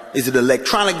 All right. Is it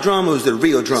electronic drum or is it a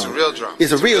real drum? It's a real drum.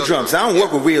 It's a real drum. So I don't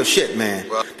work with real shit, man.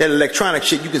 Well, that electronic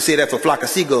shit, you can say that for Flock of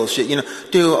Seagulls shit.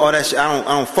 Dude, all that shit. I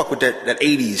don't fuck with that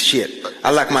 80s shit.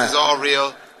 I like this is all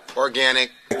real,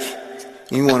 organic.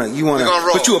 You wanna,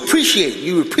 but you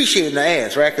appreciate the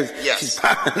ass, right? Cause she's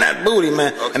popping that booty,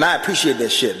 man. Okay. And I appreciate that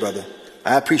shit, brother.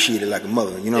 I appreciate it like a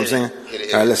mother. You know what I'm saying?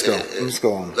 All right, let's go. Let's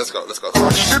go on. Let's go.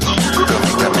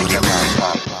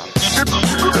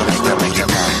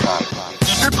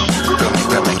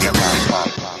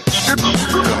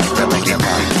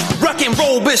 Rock and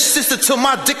roll, bitch, sister, till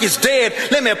my dick is dead.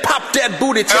 Let me pop that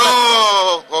booty till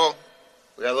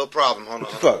we got a little problem. Hold on.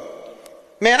 What the fuck?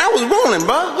 Man, I was rolling,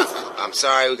 bro. I'm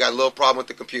sorry, we got a little problem with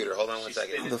the computer. Hold on one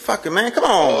second. Motherfucker, man, come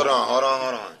on. Hold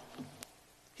on.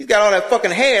 He's got all that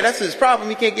fucking hair. That's his problem.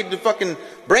 He can't get the fucking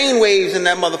brain waves in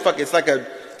that motherfucker. It's like a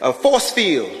force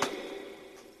field.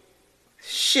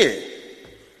 Shit.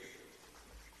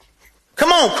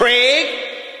 Come on, Craig.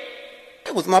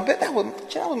 That was my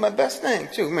best thing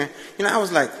too, man. I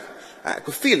was like, I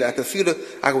could feel it.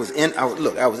 I was in the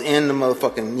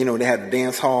motherfucking. They had the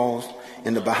dance halls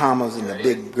in the Bahamas, and the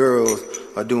big girls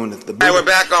are doing the. Hey, we're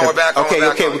back on. Okay,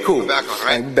 we're cool. We're back on,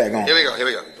 right? We're back on. Here we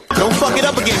go. Don't fuck it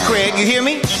up again, Craig. You hear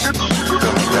me?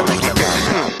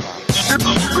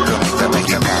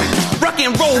 Rock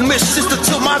and roll, miss sister,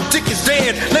 till my dick is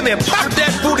dead. Let me pop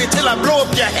that booty till I blow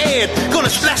up your head.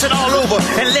 Gonna splash it all over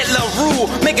and let love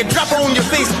rule. Make it drop on your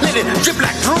face, let it drip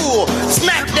like drool.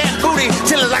 Smack that booty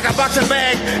till it's like a boxing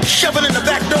bag. Shove it in the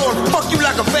back door and fuck you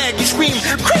like a fag. You scream,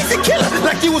 crazy killer,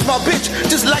 like you was my bitch.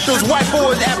 Just like those white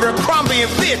boys, Abercrombie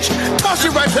and Fitch. Toss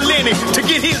you right to Lenny to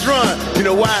get his run. You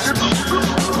know why?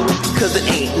 Cause it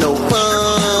ain't no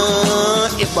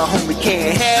fun if my homie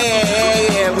can't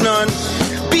have none.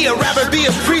 Be a rapper, be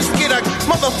a priest, get a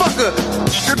motherfucker.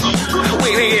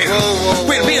 Wait,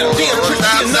 be a priest,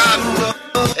 get a nun.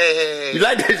 Hey. You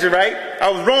like that shit, right?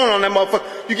 I was rolling on that motherfucker.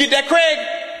 You get that, Craig?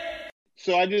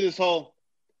 So I do this whole.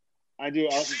 I'll give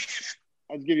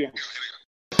you.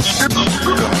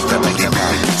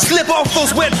 Slip off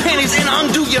those wet panties and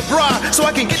undo your bra so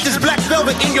I can get this black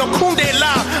velvet in your kunde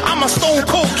la. I'm a stone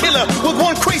cold killer with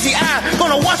one crazy eye.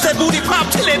 Gonna watch that booty pop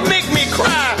till it make me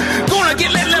cry. Gonna get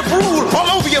let left rule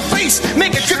all over your face.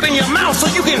 Make it trip in your mouth so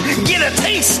you can get a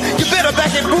taste. You better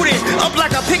back that booty up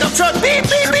like a pickup truck. Beep,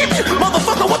 beep, beep, beep.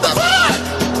 Motherfucker, what the fuck?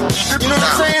 You know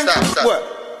what I'm saying? Stop. What?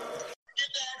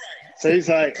 So he's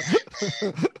like...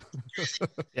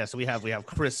 Yeah, so we have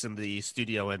Chris in the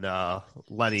studio and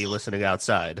Lenny listening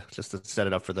outside, just to set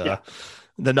it up for the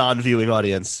non-viewing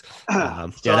audience.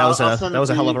 That was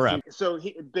a hell of a rap. So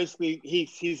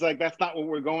he's like, that's not what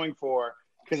we're going for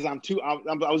because I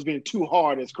was being too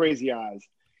hard as Crazy Eyes.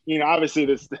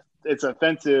 Obviously it's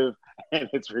offensive and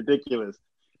it's ridiculous.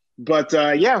 But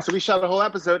so we shot the whole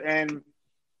episode and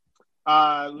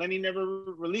Lenny never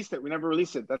released it. We never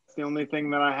released it. That's the only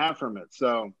thing that I have from it.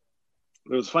 So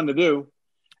it was fun to do.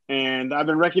 And I've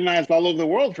been recognized all over the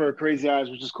world for Crazy Eyes,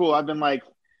 which is cool. I've been like,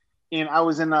 I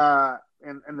was in the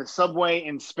subway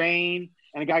in Spain,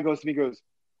 and a guy goes to me, goes,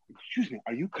 "Excuse me,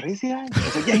 are you Crazy Eyes?" I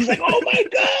was like, "Yeah." He's like, "Oh my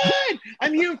God,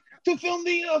 I'm here to film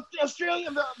the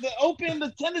Australian, the Open,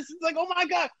 the tennis." It's like, "Oh my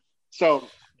God!" So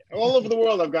all over the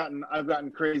world, I've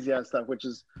gotten Crazy Eyes stuff, which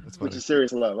is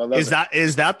serious love. I love it.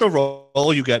 Is that the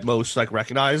role you get most like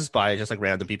recognized by just like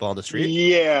random people on the street?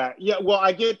 Yeah. Well,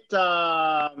 I get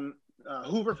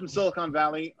Hoover from Silicon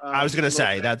Valley. I was gonna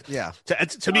say that. Yeah.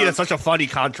 To me, that's such a funny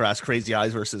contrast. Crazy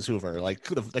Eyes versus Hoover, like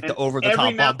the over the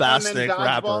top bombastic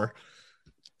rapper.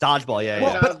 Dodgeball, yeah.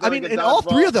 Well, but I mean, in all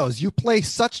three of those, you play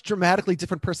such dramatically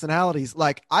different personalities.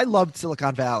 Like, I loved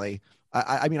Silicon Valley.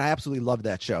 I mean, I absolutely loved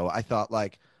that show. I thought,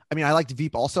 like, I mean, I liked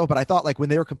Veep also, but I thought, like, when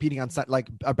they were competing on like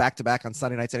back to back on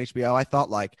Sunday nights on HBO, I thought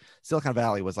like Silicon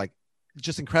Valley was like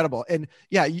just incredible. And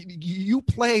yeah, you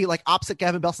play like opposite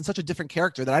Gavin Belson, such a different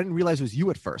character that I didn't realize was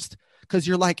you at first, because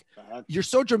you're like, you're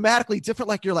so dramatically different.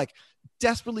 Like, you're like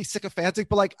desperately sycophantic,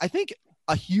 but like I think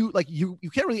you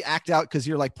can't really act out because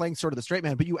you're like playing sort of the straight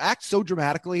man, but you act so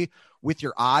dramatically with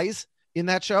your eyes in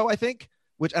that show, I think.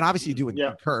 And obviously you do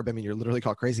in Curb. I mean, you're literally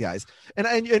called Crazy Eyes. And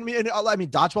I mean,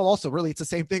 Dodgeball also, really, it's the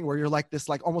same thing where you're like this,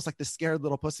 like almost like this scared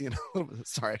little pussy. And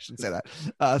sorry, I shouldn't say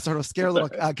that. Sort of scared little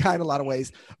guy in a lot of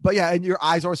ways. But yeah, and your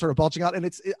eyes are sort of bulging out.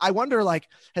 And I wonder, like,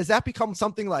 has that become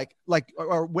something like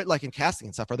in casting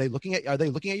and stuff? Are they looking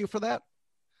at you for that?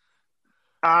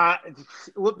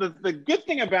 Well, the good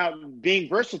thing about being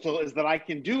versatile is that I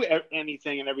can do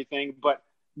anything and everything. But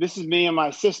this is me and my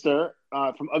sister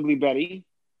from Ugly Betty.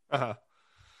 Uh-huh.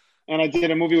 And I did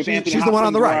a movie with Anthony She's Hopkins, the one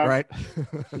on the right, right?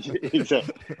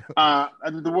 Exactly. I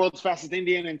did The World's Fastest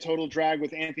Indian and Total Drag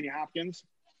with Anthony Hopkins.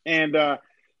 And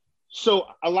so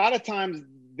a lot of times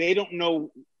they don't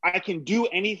know, I can do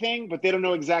anything, but they don't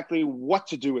know exactly what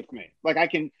to do with me. Like,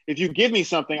 if you give me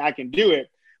something, I can do it.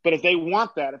 But if they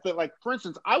want that, like, for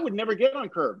instance, I would never get on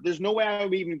Curb. There's no way I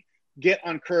would even get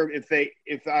on Curb if I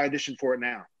auditioned for it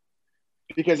now.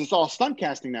 Because it's all stunt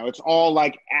casting now. It's all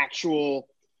like actual,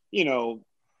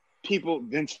 people,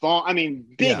 Vince Vaughn. I mean,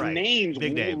 big names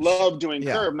love doing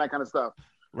Curb and that kind of stuff.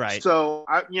 Right. So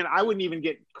I wouldn't even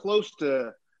get close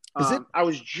to. I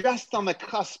was just on the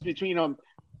cusp between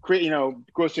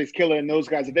Ghostface Killer and those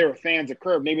guys. If they were fans of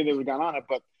Curb, maybe they would have gone on it.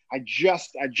 But I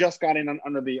just got in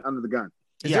under the gun.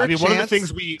 I mean, one of the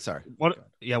things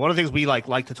we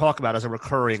like to talk about as a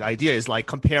recurring idea is like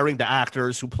comparing the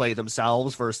actors who play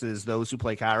themselves versus those who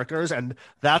play characters, and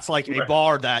that's like a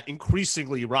bar that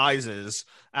increasingly rises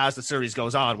as the series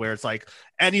goes on, where it's like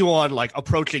anyone like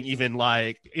approaching even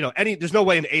like there's no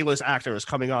way an A-list actor is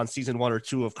coming on season 1 or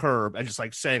 2 of Curb and just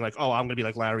like saying like, oh, I'm gonna be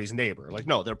like Larry's neighbor. Like,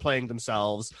 no, they're playing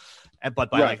themselves.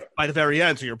 But by the very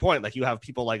end, to your point, like you have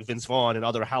people like Vince Vaughn and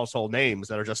other household names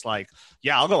that are just like,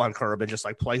 yeah, I'll go on Curb and just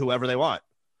like play whoever they want.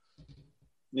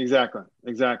 Exactly.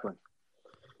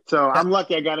 So I'm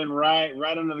lucky I got in right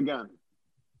under the gun.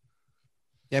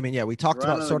 Yeah, I mean, yeah, we talked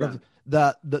about sort of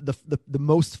the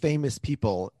most famous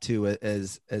people to,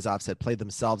 as I've said, play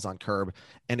themselves on Curb,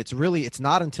 and it's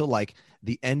not until like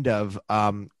the end of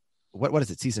what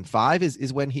is it? Season 5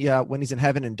 is when he's in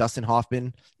heaven and Dustin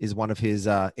Hoffman is one of his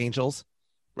angels.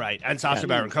 Right. And Sacha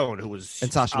Baron Cohen, who was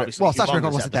Sacha Baron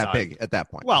Cohen wasn't that big at that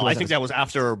point. Well, I think that was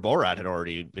after Borat had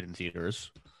already been in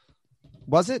theaters.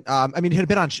 Was it? I mean, it had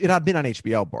been on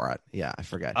HBO, Borat. Yeah, I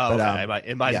forget. Oh, but, okay.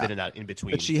 It might have been in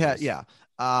between. But she had, yeah.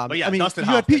 But yeah, I mean, Dustin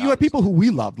you had people who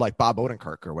we loved, like Bob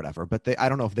Odenkirk or whatever, but I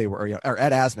don't know if they were, or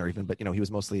Ed Asner even, but he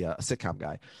was mostly a sitcom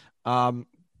guy.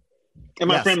 And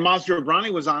my friend Maz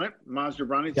Jobrani was on it. Maz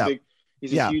Jobrani's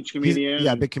he's a huge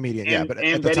comedian. Big comedian. And, but and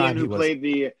at the Betty, time who played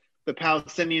the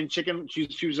Palestinian chicken,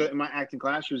 she was in my acting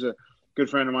class. She was a good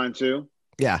friend of mine too.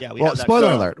 Yeah. Well,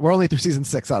 spoiler alert. We're only through season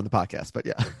 6 on the podcast, but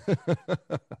yeah,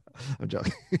 I'm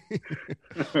joking.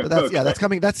 But that's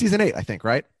coming. That's season 8, I think,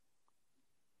 right?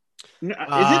 No, is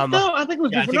it though? I think it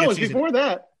was before. No, it was before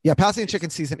that. Yeah, Palestinian Chicken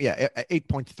season. Yeah,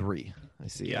 8.3. I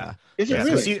see. Yeah. Is it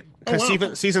really?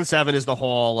 Because season 7 is the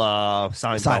whole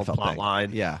Seinfeld plot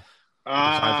line. Yeah.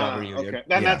 Okay.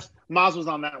 That's Maz was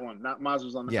on that one. Maz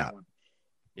was on that one.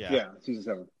 Yeah. Season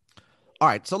 7. All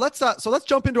right, so let's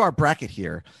jump into our bracket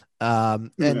here.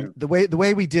 And the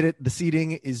way we did it, the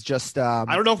seating is just. I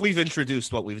don't know if we've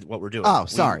introduced what we're doing. Oh,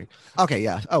 sorry. Okay,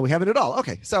 yeah. Oh, we haven't at all.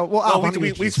 Okay, so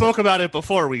we spoke about it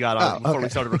before we got on we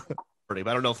started recording. But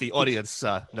I don't know if the audience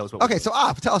knows what. Okay, so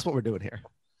tell us what we're doing here.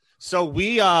 So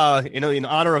we, in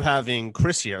honor of having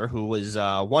Chris here, who was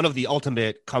one of the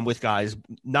ultimate come with guys,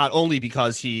 not only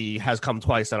because he has come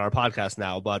twice on our podcast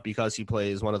now, but because he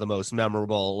plays one of the most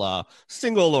memorable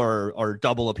single or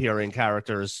double appearing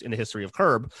characters in the history of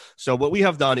Curb. So what we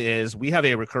have done is we have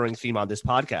a recurring theme on this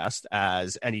podcast,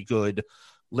 as any good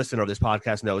listener of this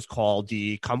podcast knows, called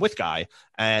the Come With Guy.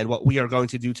 And what we are going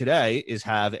to do today is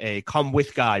have a Come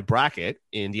With Guy bracket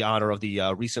in the honor of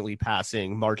the recently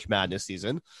passing March Madness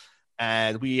season.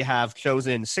 And we have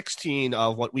chosen 16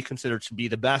 of what we consider to be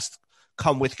the best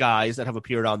Come With guys that have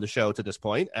appeared on the show to this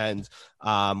point. And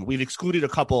we've excluded a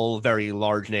couple very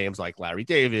large names like Larry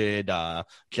David,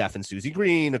 Jeff and Susie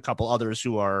Green, a couple others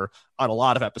who are on a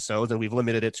lot of episodes, and we've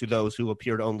limited it to those who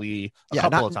appeared only a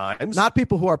couple of times. Not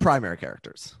people who are primary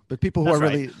characters, but people who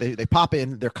really, they pop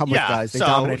in, they're Come With guys, they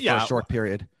dominate for a short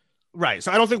period. Right.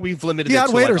 So I don't think we've limited the it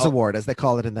Odd Waiters Award, as they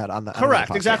call it in that on the correct.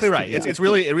 On the exactly right. Yeah. It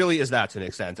really is that to an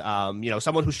extent.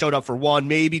 Someone who showed up for one,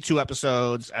 maybe two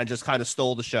episodes and just kind of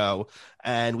stole the show.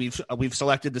 And we've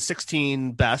selected the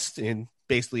 16 best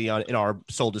basically in our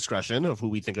sole discretion of who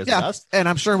we think is the best. And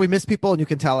I'm sure we miss people, and you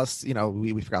can tell us,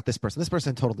 we forgot this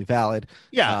person, totally valid.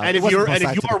 Yeah. And if you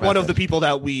are one of the people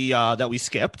that we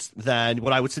skipped, then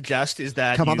what I would suggest is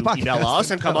that you email us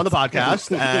and come on the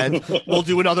podcast, and we'll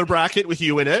do another bracket with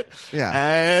you in it. Yeah.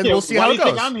 And we'll see how it goes.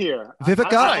 Think I'm here.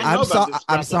 Vivica,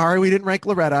 I'm sorry we didn't rank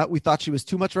Loretta. We thought she was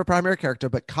too much of a primary character,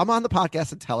 but come on the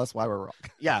podcast and tell us why we're wrong.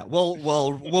 Yeah, we'll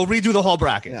redo the whole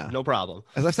bracket. Yeah. No problem.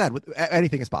 As I've said,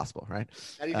 anything is possible, right?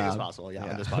 Anything is possible,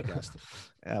 on this podcast.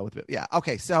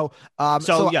 Okay, so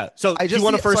do you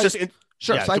want to first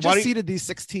Sure. Yeah, so I just seeded these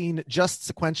 16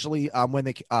 just sequentially when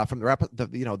they from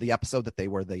the episode that they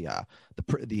were the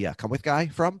Come With guy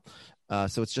from.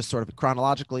 So it's just sort of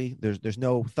chronologically. There's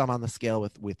no thumb on the scale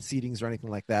with seedings or anything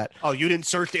like that. Oh, you didn't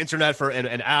search the internet for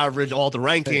an average, all the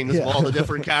rankings of all the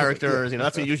different characters.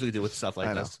 That's what you usually do with stuff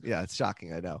like this. Yeah, it's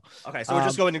shocking. I know. Okay, so we're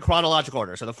just going in chronological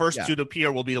order. So the first two to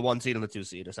appear will be the 1 seed and the 2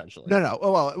 seed, essentially. No.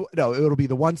 Oh, well, no, it'll be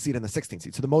the 1 seed and the 16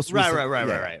 seed. So the most recent.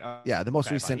 Right. Yeah, the most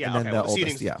recent and then the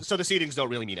oldest. Seedings, so the seedings don't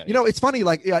really mean anything. It's funny.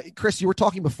 Chris, you were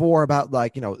talking before about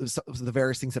the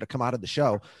various things that have come out of the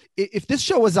show. If this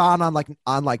show was on a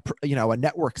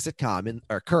network sitcom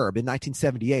or Curb in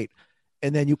 1978,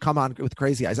 and then you come on with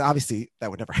Crazy Eyes, obviously that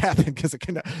would never happen because it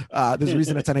can. There's a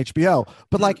reason it's on HBO.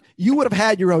 But you would have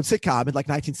had your own sitcom in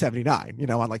 1979,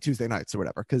 on Tuesday nights or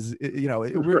whatever, because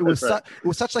it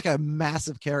was such a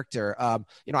massive character.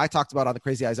 I talked about on the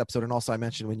Crazy Eyes episode, and also I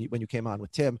mentioned when you came on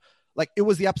with Tim, it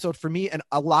was the episode for me and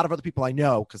a lot of other people I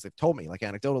know, because they've told me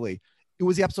anecdotally. It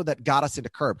was the episode that got us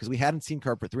into Curb, because we hadn't seen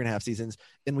Curb for 3.5 seasons.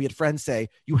 And we had friends say,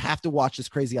 you have to watch this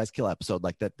Crazy Eyes Kill episode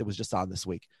that was just on this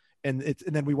week. And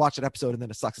then we watch an episode, and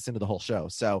then it sucks us into the whole show.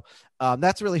 So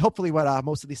that's really hopefully what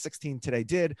most of these 16 today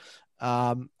did.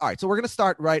 All right. So we're going to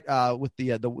start with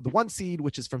the 1 seed,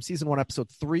 which is from season 1, episode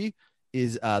 3,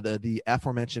 is the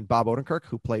aforementioned Bob Odenkirk,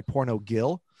 who played Porno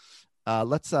Gil.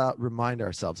 Let's remind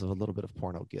ourselves of a little bit of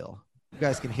Porno Gil. You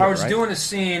guys can hear. I was doing a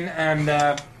scene, and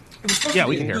it was supposed to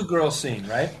be a two-girl scene,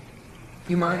 right?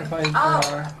 You mind if I?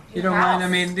 You don't mind? I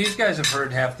mean, these guys have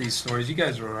heard half these stories. You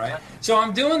guys are all right. So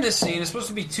I'm doing this scene. It's supposed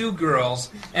to be 2 girls,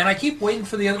 and we keep waiting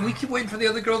for the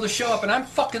other girl to show up, and I'm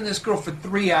fucking this girl for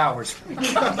 3 hours.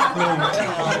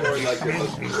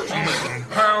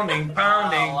 pounding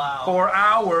for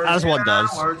hours. As one does.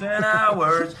 Hours and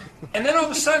hours. And then all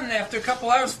of a sudden, after a couple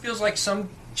hours, it feels like some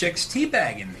chick's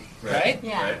teabagging me. Right?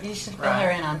 Yeah, you should fill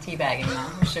her in on teabagging,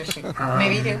 though. I'm sure she.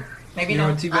 Maybe you do. Maybe you don't.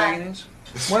 Know what teabagging is?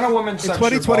 When a woman sucks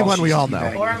in 2021, her balls, we all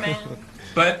know. Or a man.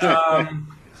 But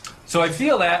so I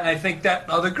feel that, and I think that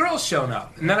other girl's shown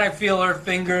up, and then I feel her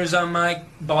fingers on my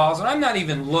balls, and I'm not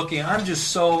even looking. I'm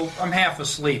half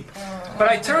asleep. But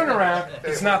I turn around.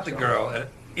 It's not the girl.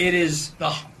 It is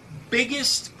the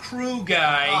biggest crew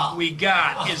guy we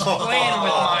got is playing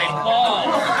with my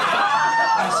balls.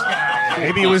 This guy.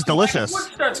 Maybe it was delicious.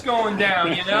 What starts going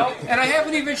down, and I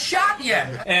haven't even shot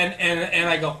yet. And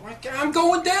I go, I'm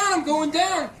going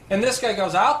down. And this guy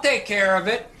goes, I'll take care of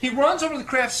it. He runs over to the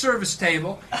craft service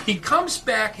table. He comes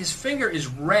back. His finger is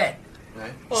red.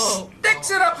 Right.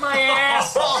 Sticks it up my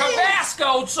ass.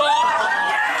 Tabasco sauce.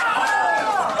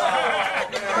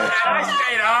 I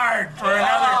stayed hard for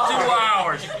another 2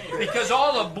 hours because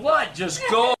all the blood just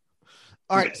goes.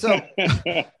 All right, so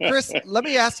Chris, let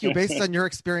me ask you, based on your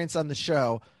experience on the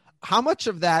show, how much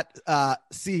of that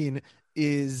scene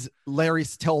is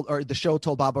the show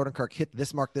told Bob Odenkirk hit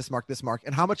this mark,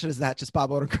 and how much is that just Bob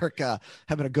Odenkirk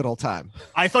having a good old time?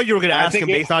 I thought you were going to ask him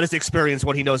based on his experience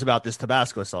what he knows about this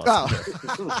Tabasco sauce.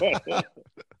 Oh.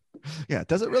 Yeah,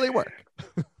 does it really work?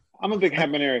 I'm a big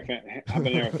Habanero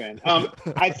fan.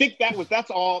 I think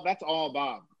that's all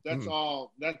Bob. That's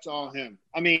all him.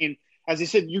 I mean, as he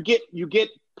said, you get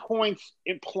points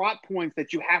in plot points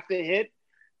that you have to hit,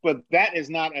 but that is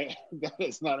not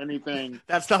anything.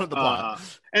 That's not the plot.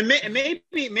 And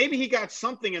maybe he got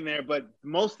something in there, but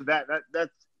most of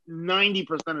that's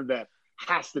 90% of that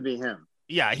has to be him.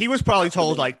 Yeah, he was probably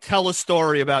told like tell a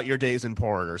story about your days in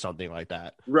porn or something like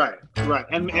that. Right,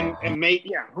 and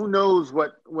who knows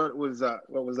what was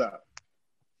up?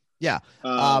 Yeah,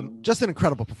 just an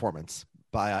incredible performance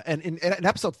by and in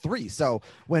episode 3. So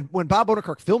when Bob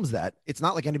Odenkirk films that, it's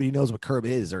not like anybody knows what Curb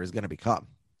is or is going to become.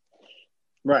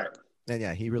 Right. And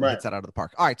yeah, he really hits that out of the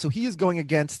park. All right, so he is going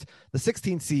against the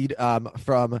 16 seed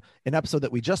from an episode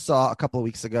that we just saw a couple of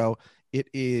weeks ago. It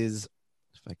is,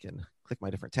 if I can click my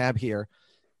different tab here,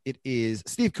 it is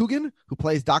Steve Coogan, who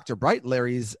plays Dr. Bright,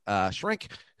 Larry's shrink,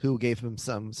 who gave him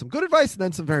some good advice and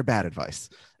then some very bad advice.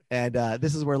 And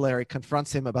this is where Larry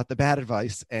confronts him about the bad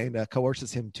advice and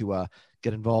coerces him to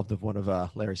get involved with one of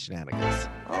Larry's shenanigans.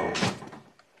 Oh.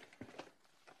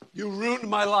 You ruined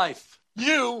my life.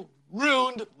 You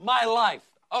ruined my life.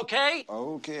 Okay?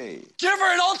 Okay. Give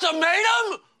her an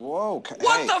ultimatum? Whoa.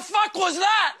 What the fuck was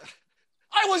that?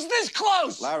 I was this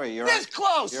close. Larry, you're this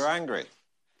close. You're angry.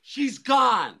 She's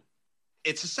gone.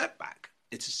 It's a setback.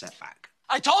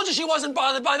 I told you she wasn't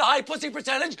bothered by the high pussy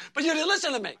percentage, but you didn't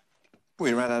listen to me.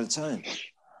 We ran out of time.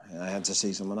 I had to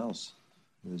see someone else.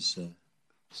 It was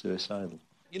suicidal.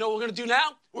 You know what we're going to do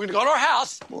now? We're going to go to her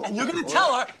house, and you're going to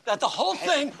tell her that the whole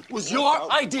thing was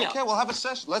your idea. Okay, we'll have a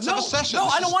session. Let's have a session. No,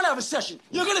 I don't want to have a session.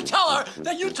 You're going to tell her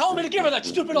that you told me to give her that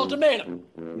stupid ultimatum.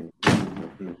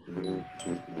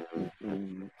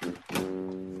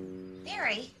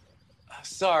 Barry?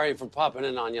 Sorry for popping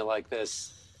in on you like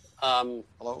this.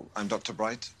 Hello, I'm Dr.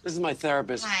 Bright. This is my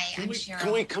therapist. Hi, I'm Cheryl.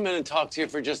 Can we come in and talk to you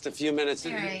for just a few minutes?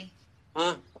 Barry.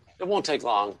 Huh? It won't take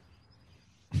long.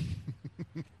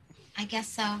 I guess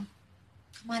so. Come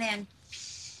on in.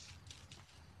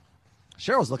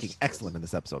 Cheryl's looking excellent in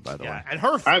this episode, by the way. And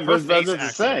her I was about face to acting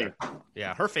say.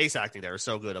 Yeah, her face acting there is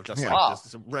so good of just Yeah. like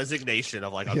this resignation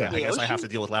of like, okay, I guess I have to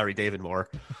deal with Larry David more.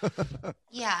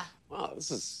 Yeah. Wow,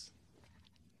 these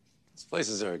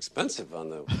places are expensive on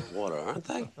the water, aren't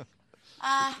they?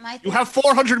 You have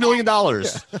 $400 million.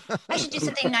 I should do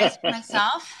something nice for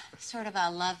myself, sort of a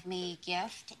love me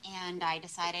gift. And I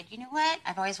decided, you know what?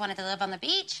 I've always wanted to live on the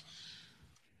beach.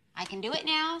 I can do it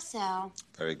now, so.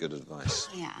 Very good advice.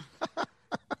 Yeah.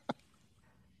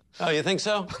 Oh, you think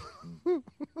so?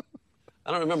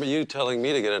 I don't remember you telling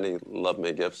me to get any love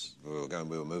me gifts. We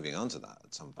were moving on to that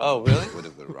at some point. Oh, really? We would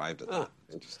have arrived at that.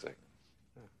 Interesting.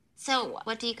 So,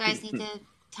 what do you guys need to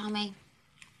tell me?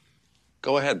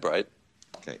 Go ahead, Bright.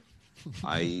 Okay.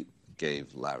 I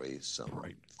gave Larry some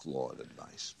flawed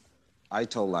advice. I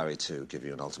told Larry to give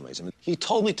you an ultimatum. He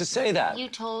told me to say that. You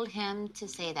told him to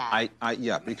say that.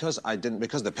 Because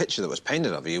the picture that was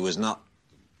painted of you was not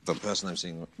the person I'm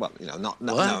seeing. Well, no.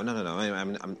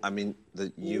 I mean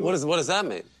that you. What does that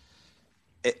mean?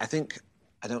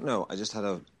 I don't know. I just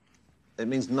had it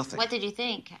means nothing. What did you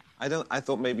think? I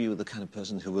thought maybe you were the kind of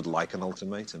person who would like an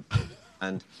ultimatum.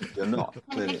 And you're not. What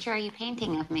kind of picture are you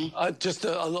painting of me? Just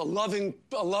a loving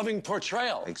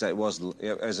portrayal. Exactly,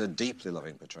 it was a deeply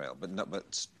loving portrayal,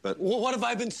 but. Well, what have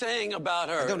I been saying about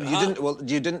her?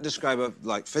 You didn't describe her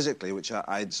like physically, so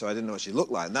I didn't know what she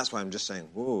looked like, and that's why I'm just saying,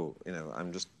 whoa,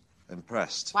 I'm just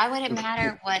impressed. Why would it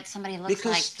matter what somebody looks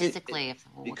like physically?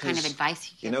 What kind of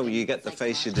advice you give? You get the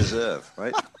face you deserve,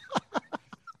 right?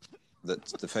 That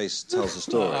the face tells a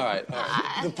story. All right.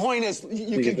 The point is,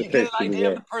 you get an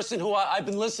idea of the person who I've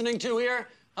been listening to here?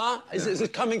 Huh? Is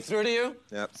it coming through to you?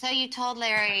 Yep. So you told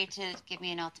Larry to give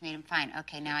me an ultimatum. Fine.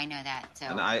 Okay, now I know that. So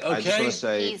and I just want to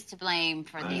say he's to blame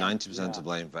for I'm 90% to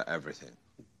blame for everything.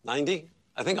 90?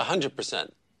 I think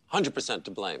 100%. 100%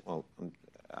 to blame. Well,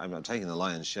 I'm not taking the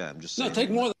lion's share. I'm just saying. No,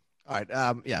 take more than. All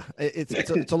right. Yeah,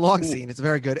 it's a long scene. It's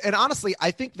very good. And honestly,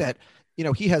 I think that,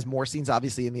 he has more scenes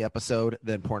obviously in the episode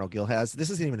than Porno Gil has.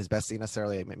 This isn't even his best scene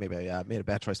necessarily. Maybe I made a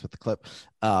bad choice with the clip.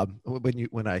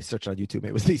 When I searched on YouTube,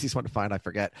 it was the easiest one to find. I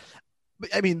forget. But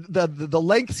I mean, the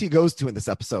lengths he goes to in this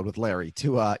episode with Larry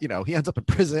to, he ends up in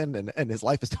prison and his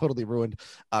life is totally ruined.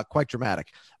 Quite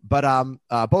dramatic. But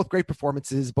both great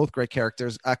performances, both great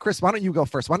characters. Chris, why don't you go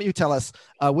first? Why don't you tell us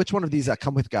which one of these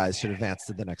Come With guys should advance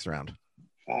to the next round?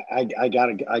 I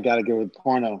gotta go with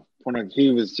Porno. He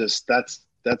was just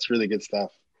that's really good stuff.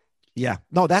 Yeah,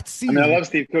 no, that scene. I love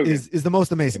Steve Coogan. Is the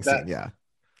most amazing scene. Yeah,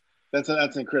 that's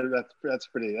incredible. That's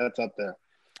pretty. That's up there.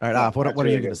 All right, what are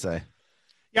you going to say?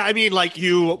 Yeah, I mean, like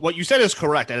what you said is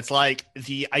correct, and it's like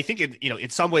I think in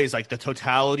some ways like the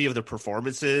totality of the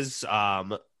performances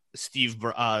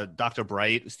Dr.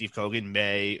 Bright, Steve Coogan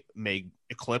may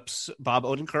eclipse Bob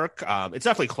Odenkirk. It's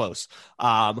definitely close.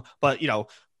 But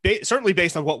certainly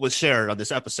based on what was shared on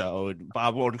this episode,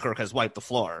 Bob Odenkirk has wiped the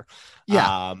floor.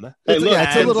 Yeah. It's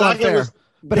a little unfair.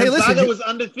 But hey, listen, Gonzaga was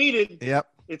undefeated. Yep.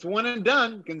 It's one and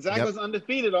done. Gonzaga was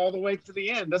undefeated all the way to the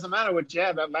end. Doesn't matter what you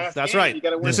have that last. That's game, right. You got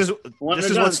to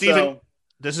win.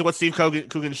 This is what Steve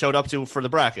Coogan showed up to for the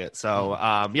bracket. So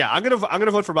I'm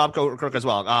gonna vote for Bob Odenkirk as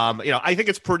well. I think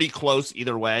it's pretty close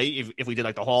either way if we did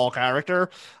like the whole character.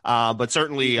 But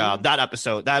certainly that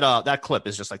episode, that clip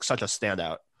is just like such a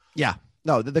standout. Yeah.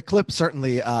 No, the clip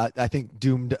certainly I think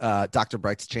doomed Dr.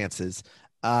 Bright's chances.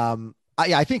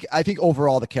 I think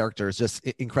overall the character is just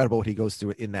incredible what he goes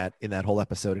through in that whole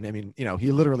episode. And I mean,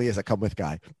 he literally is a come with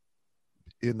guy.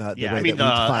 In the way that we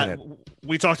define it.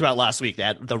 We talked about last week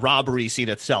that the robbery scene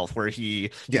itself, where he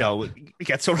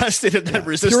gets arrested and then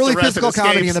resists purely arrest physical and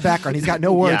comedy in the background. He's got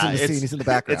no words in the scene. He's in the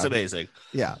background. It's amazing.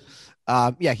 Yeah,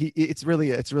 it's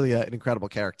really an incredible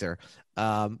character.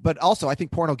 But also I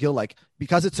think Porno Gil, like,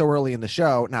 because it's so early in the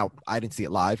show. Now I didn't see it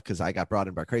live because I got brought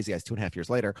in by Crazy Eyes 2.5 years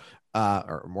later,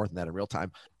 or more than that in real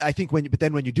time. I think when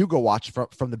you do go watch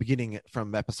from the beginning,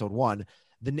 from episode 1.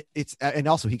 And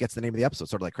also he gets the name of the episode,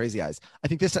 sort of like Crazy Eyes. I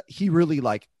think he really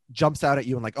like jumps out at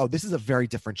you and like, oh, this is a very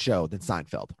different show than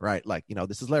Seinfeld, right? Like,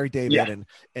 this is Larry David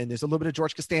and there's a little bit of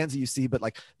George Costanza you see, but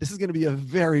like this is going to be a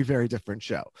very, very different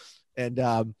show. And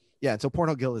and so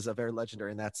Porno Gil is a very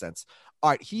legendary in that sense. All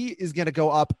right, he is going to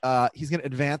go up. He's going to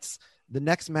advance. The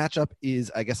next matchup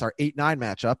is, I guess, our 8-9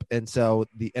 matchup. And so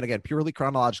and again, purely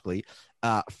chronologically,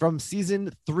 from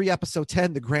season 3, episode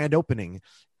 10, the grand opening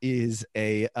is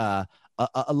a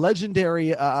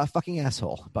legendary fucking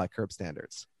asshole by Curb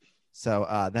standards. So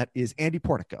that is Andy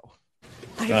Portico.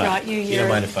 I brought you your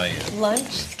lunch.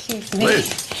 Excuse me.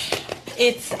 Liz.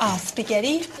 It's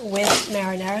spaghetti with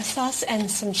marinara sauce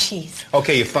and some cheese.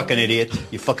 Okay, you fucking idiot.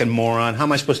 You fucking moron. How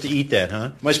am I supposed to eat that,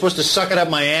 huh? Am I supposed to suck it up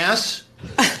my ass?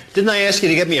 Didn't I ask you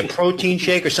to get me a protein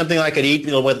shake or something I could eat,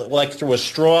 like through a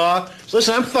straw? So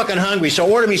listen, I'm fucking hungry, so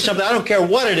order me something. I don't care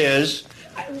what it is.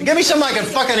 Give me something I can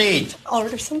fucking eat. I'll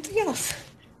order something else.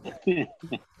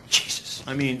 Jesus.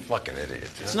 I mean, fucking idiot.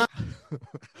 It's not.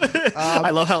 I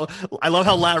love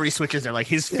how Larry switches there. Like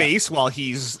his face while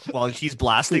he's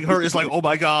blasting her is like, oh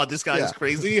my god, this guy is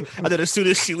crazy. And then as soon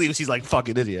as she leaves, he's like,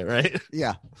 fucking idiot, right?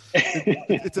 Yeah,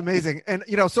 it's amazing. And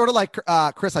sort of like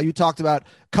Chris, how you talked about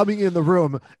coming in the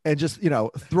room and just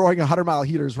throwing 100-mile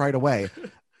heaters right away.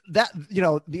 That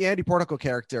the Andy Portico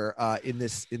character in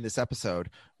this episode,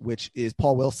 which is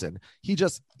Paul Wilson, he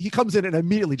comes in and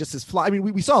immediately just is fly. I mean,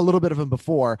 we saw a little bit of him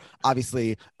before,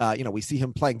 obviously. We see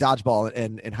him playing dodgeball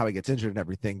and how he gets injured and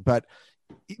everything, but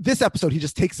this episode he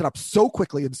just takes it up so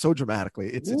quickly and so dramatically.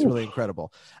 It's really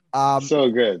incredible. So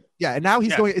good. Yeah, and now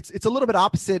he's going. It's a little bit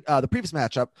opposite the previous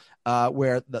matchup,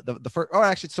 where the first, or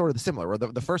actually it's sort of similar. Where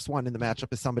the first one in the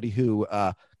matchup is somebody who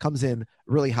comes in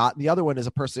really hot, and the other one is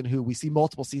a person who we see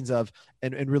multiple scenes of,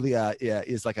 and really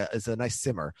is a nice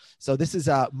simmer. So this is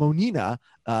Monina,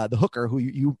 the hooker who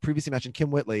you previously mentioned,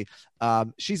 Kim Whitley.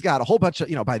 She's got a whole bunch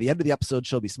of by the end of the episode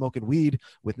she'll be smoking weed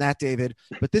with Nat David.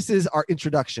 But this is our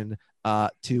introduction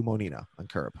to Monina on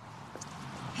Curb.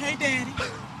 Hey, Daddy,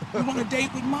 you want a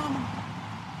date with Mama?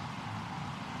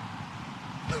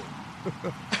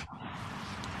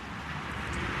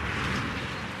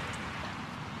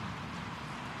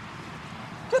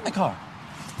 Get in the car.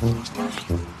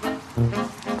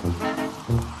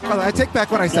 I take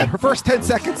back what I said. Her first 10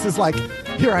 seconds is like,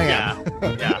 here I am.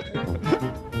 Yeah.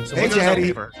 So hey,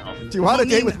 Daddy, do you want a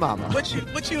date with Mama?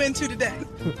 What you into today?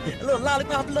 A little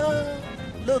lollipop love?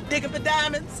 A little digging for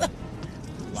diamonds?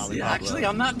 See, actually,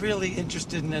 I'm not really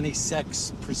interested in any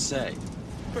sex per se.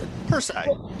 Per se.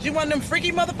 You one of them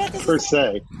freaky motherfuckers? Per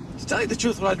se. To tell you the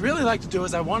truth, what I'd really like to do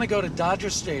is I want to go to Dodger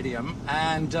Stadium,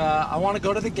 and I want to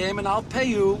go to the game, and I'll pay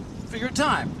you for your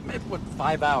time. Maybe,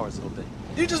 5 hours it'll be.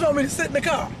 You just want me to sit in the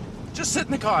car? Just sit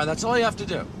in the car. That's all you have to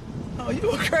do. Oh,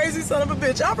 you a crazy son of a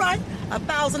bitch. All right,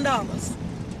 $1,000.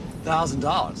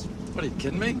 $1,000? What, are you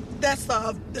kidding me? That's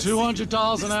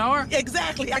 $200 an hour?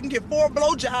 Exactly. I can get 4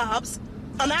 blowjobs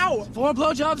an hour. 4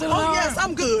 blowjobs in an hour? Oh, yes,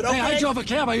 I'm good, okay? Hey, I drove a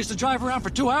cab. I used to drive around for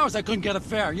 2 hours. I couldn't get a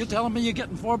fare. You telling me you're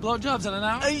getting 4 blowjobs in an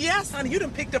hour? Yes, honey. You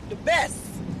done picked up the best.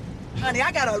 Honey,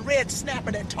 I got a red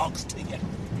snapper that talks to you.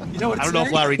 You know what I don't know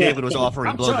if Larry David was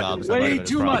offering blowjobs. Way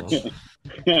too much.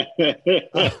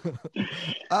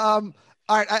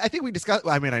 All right, I think we discussed.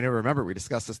 I mean, I never remember we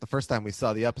discussed this the first time we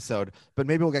saw the episode, but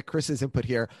maybe we'll get Chris's input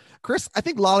here. Chris, I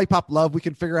think Lollipop Love, we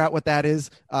can figure out what that is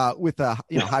with a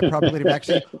high probability of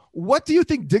action. What do you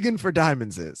think Digging for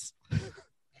Diamonds is?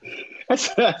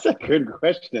 That's a good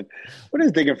question. What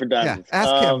is digging for diamonds? Yeah,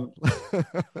 ask him.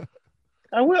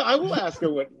 I will ask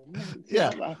her what. Yeah,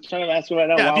 I'm trying to ask her right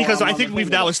now. Yeah, because I think we've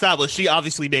now established she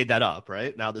obviously made that up,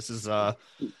 right? Now this is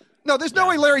No, there's no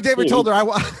way Larry David told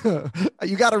her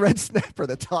you got a red snapper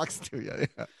that talks to you.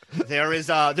 Yeah. There's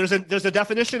a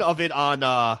definition of it on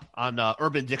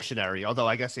Urban Dictionary, although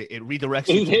I guess it redirects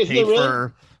you to pay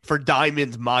for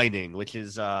diamond mining, which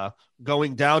is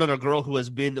going down on a girl who has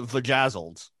been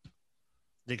vajazzled.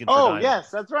 Oh, yes,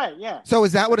 that's right. Yeah. So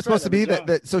is that what it's supposed to be?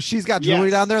 That so she's got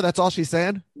jewelry down there? That's all she's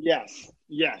saying? Yes.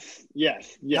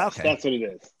 Okay. That's what it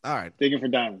is. All right. Digging for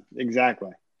diamonds.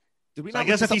 Exactly. Did we I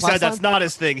guess if he said that's not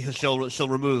his thing, she'll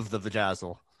remove the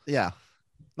vajazzle. Yeah.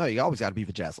 No, you always got to be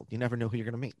vajazzled. You never know who you're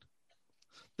going to meet.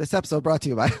 This episode brought to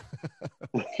you by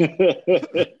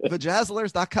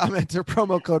vajazzlers.com. Enter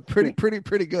promo code pretty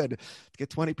good to get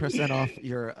 20% off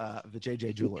your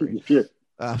VJJ jewelry.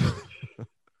 All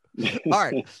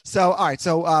right. So why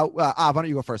don't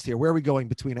you go first here? Where are we going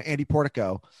between Andy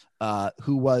Portico,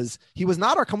 who was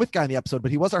not our come with guy in the episode,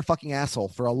 but he was our fucking asshole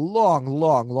for a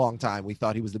long time. We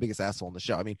thought he was the biggest asshole in the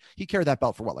show. I mean, he carried that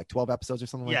belt for what, like 12 episodes or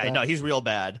something like that? Yeah, no, he's real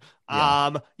bad.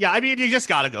 Yeah. I mean, you just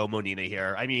got to go Monina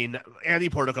here. I mean, Andy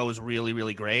Portico was really,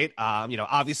 really great.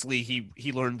 Obviously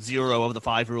he learned 0 of the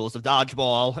 5 rules of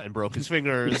dodgeball and broke his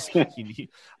fingers.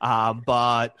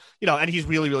 But, and he's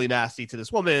really, really nasty to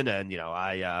this woman. And,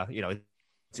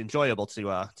 it's enjoyable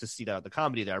to see the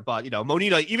comedy there. But,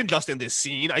 Monina, even just in this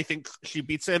scene, I think she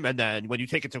beats him. And then when you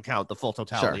take into account the full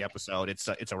totality of the episode, it's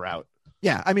a rout.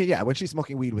 Yeah, I mean, when she's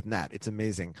smoking weed with Nat, it's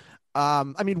amazing.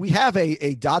 We have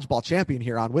a dodgeball champion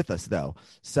here on with us, though.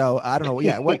 So I don't know.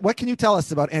 Yeah, what can you tell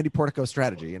us about Andy Portico's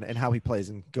strategy and how he plays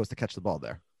and goes to catch the ball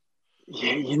there?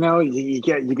 Yeah, you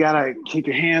gotta keep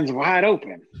your hands wide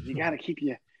open. You gotta keep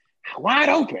you wide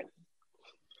open.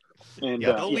 And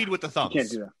don't lead with the thumbs. You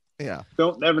can't do that. Yeah,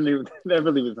 don't never leave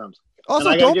with thumbs.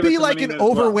 Also, don't be like an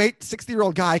overweight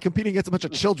 60-year-old guy competing against a bunch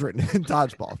of children in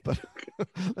dodgeball. But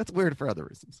that's weird for other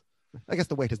reasons. I guess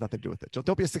the weight has nothing to do with it.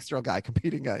 Don't be a 60-year-old guy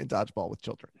competing in dodgeball with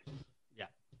children. Yeah,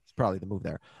 it's probably the move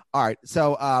there. All right,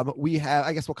 so we have.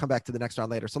 I guess we'll come back to the next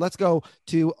round later. So let's go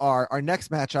to our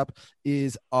next matchup.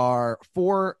 Is our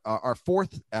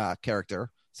fourth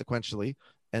character sequentially,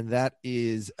 and that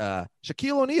is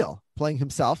Shaquille O'Neal playing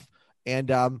himself.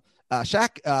 And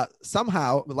Shaq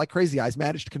somehow, like Crazy Eyes,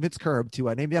 managed to convince Curb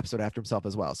to name the episode after himself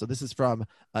as well. So this is from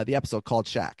the episode called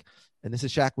Shaq. And this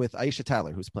is Shaq with Aisha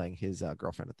Tyler, who's playing his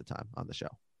girlfriend at the time on the show.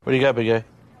 What do you got, big guy?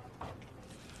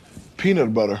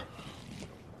 Peanut butter.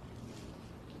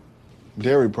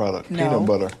 Dairy product. No. Peanut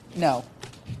butter. No.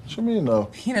 What you mean no?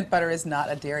 Peanut butter is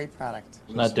not a dairy product.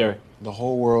 It's not dairy. The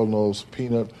whole world knows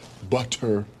peanut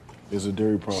butter is a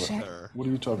dairy product. Shaq. What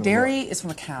are you talking Dairy is from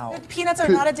a cow. Peanuts are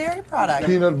not a dairy product.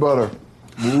 Peanut butter.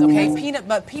 Okay,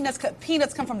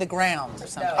 peanuts come from the ground or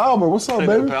something. Albert, what's up, Hey,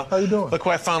 baby? big pal. How you doing? Look who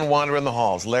I found wandering in the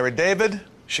halls. Larry David,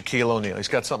 Shaquille O'Neal. He's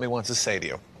got something he wants to say to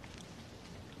you.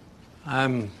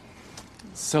 I'm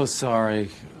so sorry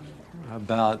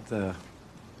about the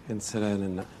incident,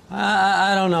 and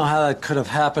I don't know how that could have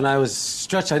happened. I was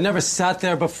stretched. I never sat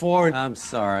there before. I'm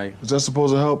sorry. Is that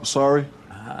supposed to help? Sorry?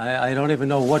 I don't even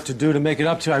know what to do to make it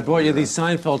up to you. I brought you these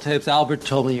Seinfeld tapes. Albert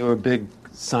told me you were a big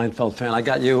Seinfeld fan. I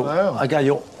got you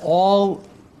all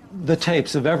the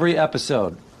tapes of every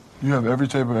episode. You have every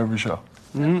tape of every show.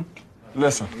 Mm-hmm.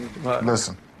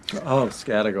 Listen. Oh,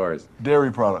 categories.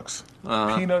 Dairy products.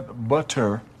 Peanut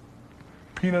butter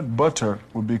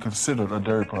would be considered a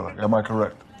dairy product. Am I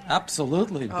correct?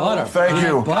 Absolutely. Butter. Thank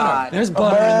you. Butter. There's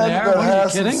butter in there. Are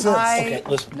you kidding? Okay,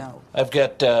 listen. No. I've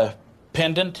got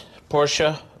Pendant,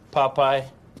 Porsche, Popeye,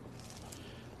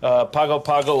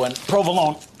 Pago, and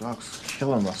Provolone. Doc's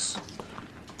killing us.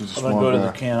 I'm going to go to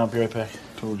the can. I'll be right back.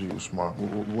 Told you he was smart.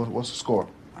 What's the score?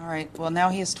 All right. Well, now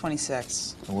he has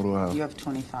 26. And what do I have? You have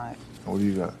 25. What do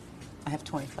you got? I have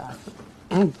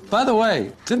 25. By the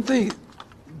way, didn't the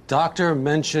doctor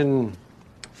mention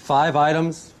 5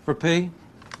 items for P?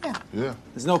 Yeah.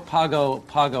 There's no Pago,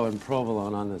 and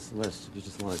Provolone on this list. If you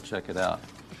just want to check it out.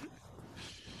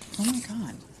 Oh my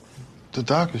God. The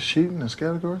doc is cheating in his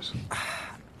categories?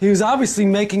 He was obviously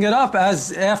making it up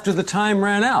as after the time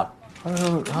ran out.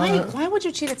 Why would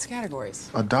you cheat at categories?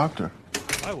 A doctor.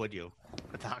 Why would you?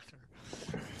 A doctor.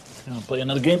 You want to play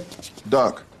another game?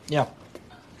 Doc. Yeah.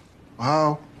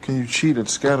 How can you cheat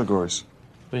at categories?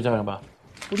 What are you talking about?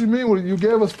 What do you mean? Well, you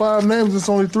gave us 5 names. It's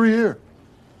only 3 here.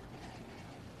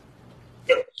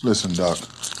 Listen, Doc.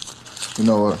 You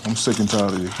know what? I'm sick and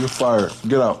tired of you. You're fired.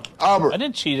 Get out. Albert. I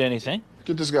didn't cheat anything.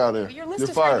 Get this guy out of here. Your list You're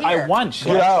is fired. right here. I want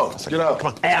you. Get out. Get out.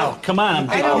 Come on. Al, come on.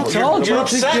 I told you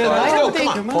to get out.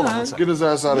 Come on. Get his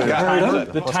ass out of here.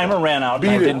 The timer ran out. Beat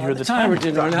I it. didn't hear the timer.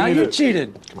 Didn't run out. You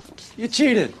cheated. You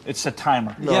cheated. It's a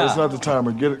timer. No, it's not the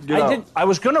timer. Get out. I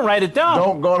was going to write it down.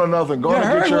 Don't go to nothing. Go You on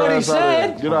and heard get your what he ass out of said.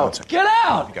 here. Get out. Get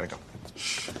out. You gotta go.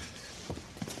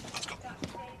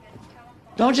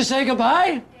 Don't you say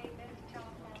goodbye?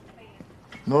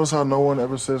 Notice how no one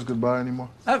ever says goodbye anymore?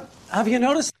 Have you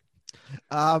noticed?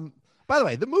 By the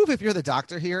way, the move, if you're the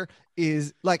doctor here,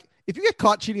 is like, if you get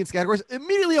caught cheating in categories,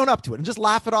 immediately own up to it and just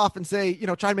laugh it off and say,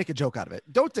 try and make a joke out of it.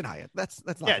 Don't deny it. That's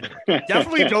not. Yeah,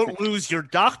 definitely don't lose your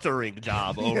doctoring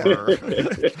job over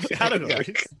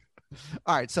categories.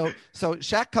 All right, so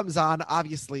Shaq comes on,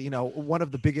 obviously, one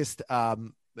of the biggest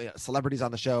celebrities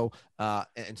on the show,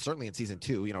 and certainly in season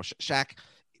 2. Shaq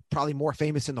probably more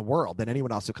famous in the world than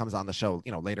anyone else who comes on the show.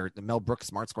 Later, Mel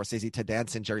Brooks, Martin Scorsese, Ted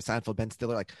Danson, Jerry Seinfeld, Ben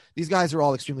Stiller. Like, these guys are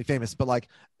all extremely famous, but like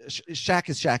Shaq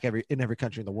is Shaq in every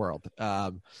country in the world.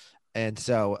 And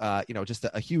so, just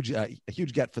a huge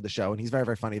get for the show. And he's very,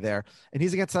 very funny there. And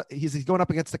he's going up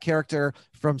against the character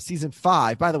from season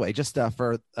 5. By the way, just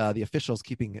for the officials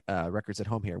keeping records at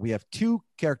home here, we have 2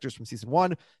 characters from season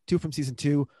 1, 2 from season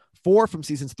 2, 4 from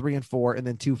seasons 3 and 4, and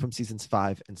then 2 from seasons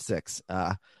 5 and 6.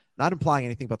 Not implying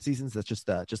anything about seasons. That's just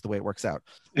the way it works out.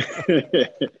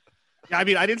 Yeah, I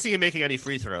mean, I didn't see him making any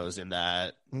free throws in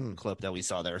that clip that we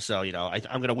saw there. So, I'm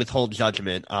going to withhold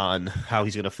judgment on how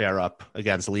he's going to fare up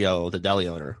against Leo, the deli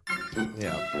owner.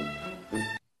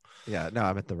 Yeah, no,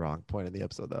 I'm at the wrong point in the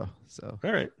episode, though. So,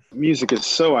 all right. Music is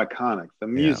so iconic. The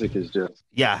music is just.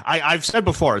 Yeah, I've said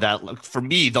before that for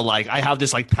me, I have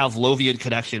this Pavlovian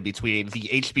connection between the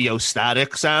HBO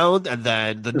static sound and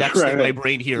then the next thing my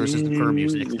brain hears is the Curb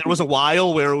music. There was a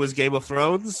while where it was Game of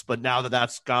Thrones, but now that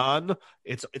that's gone,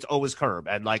 it's always Curb.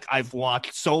 And I've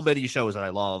watched so many shows that I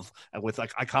love, and with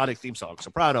iconic theme songs,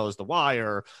 Sopranos, The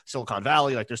Wire, Silicon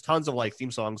Valley. There's tons of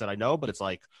theme songs that I know, but it's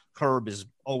Curb is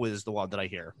always the one that I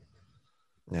hear.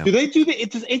 Yeah. Do they do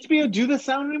does HBO do the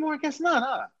sound anymore? I guess not,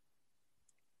 huh?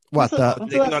 What I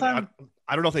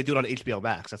don't know if they do it on HBO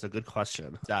Max. That's a good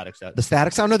question. The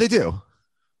static sound? No, they do.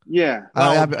 Yeah.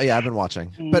 I've been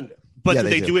watching, but do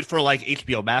they do it for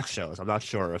HBO Max shows? I'm not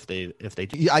sure if they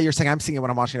do. Yeah, you're saying I'm seeing it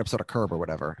when I'm watching an episode of Curb or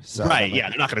whatever. So right? Yeah,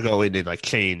 they're not going to go in and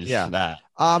change that.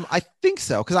 I think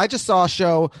so, because I just saw a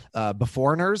show,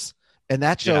 Beforeigners, and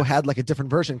that show had a different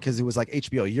version because it was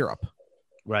HBO Europe.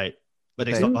 Right, but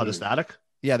they still had the static.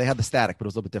 Yeah, they had the static, but it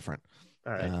was a little bit different.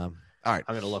 All right. All right.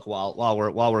 I'm gonna look while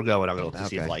we're going. I'm gonna look to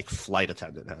see if Flight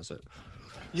Attendant has it.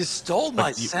 You stole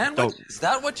my sandwich? Is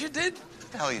that what you did?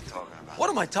 What the hell are you talking about? What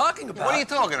am I talking about? What are you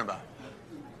talking about?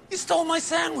 You stole my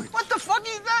sandwich. What the fuck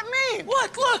does that mean?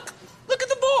 What? Look at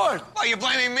the board. Are you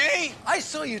blaming me? I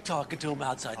saw you talking to him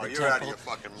outside the temple. You're out of your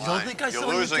fucking mind. You don't think I You're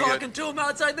saw you losing talking to him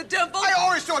outside the temple? I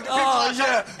always talk to people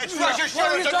outside. It's Russia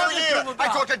What are you Show. talking to him about?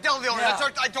 I talk to Del Deal.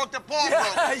 I talk to Paul.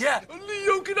 Yeah.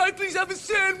 Leo, can I please have a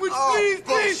sandwich, please?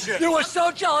 Bullshit. You were so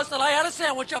jealous that I had a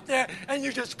sandwich up there, and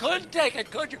you just couldn't take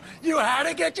it, could you? You had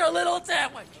to get your little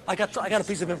sandwich. I got a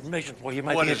piece of information for you. You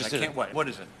might be interested. I can't wait. What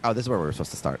is it? Oh, this is where we were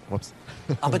supposed to start. Whoops.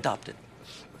 I'm adopted.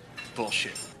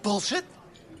 Bullshit. Bullshit?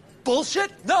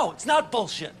 Bullshit? No, it's not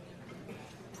bullshit.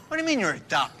 What do you mean you're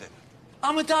adopted?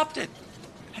 I'm adopted.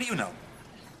 How do you know?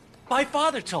 My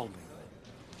father told me.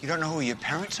 You don't know who your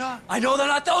parents are? I know they're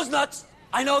not those nuts.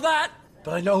 I know that.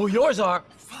 But I know who yours are.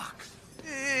 Fuck.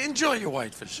 Enjoy your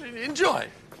whitefish. Enjoy.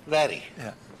 Larry.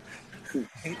 Yeah.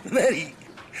 Larry,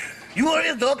 you are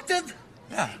adopted?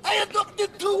 Yeah. I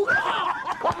adopted too.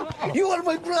 You are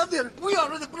my brother. We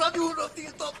are the brotherhood of the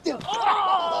adopted.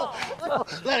 Oh!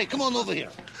 Larry, come on over here.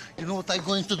 You know what I'm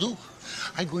going to do?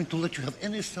 I'm going to let you have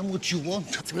any sandwich you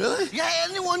want. Really? Yeah,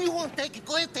 anyone you want. Take it.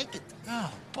 Go ahead, take it. Oh,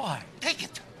 boy. Take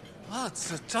it. Well,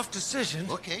 it's a tough decision.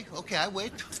 Okay, I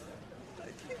wait. I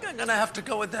think I'm going to have to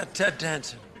go with that Ted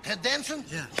Danson. Ted Danson?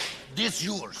 Yeah. This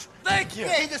yours. Thank you.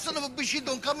 Hey, the son of a bitch, he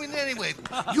don't come in anyway.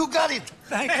 You got it.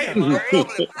 Thank you.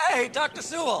 Hey, Dr.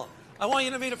 Sewell. I want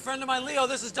you to meet a friend of mine, Leo.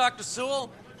 This is Dr. Sewell.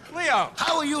 Leo.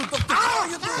 How are you, Dr. How are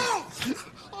you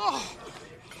doing?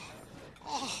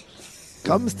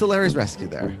 Comes to Larry's rescue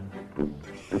there.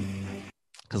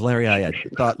 Because Larry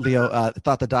thought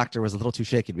the doctor was a little too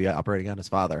shaky to be operating on his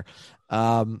father.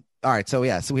 All right, so we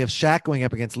have Shaq going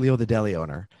up against Leo, the deli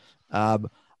owner. I'll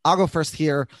go first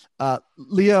here.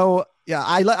 Leo,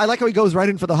 I like how he goes right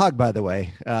in for the hug, by the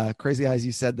way. Crazy Eyes,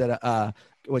 you said that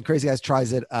when Crazy Eyes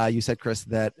tries it, you said, Chris,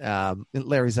 that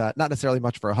Larry's not necessarily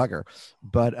much for a hugger.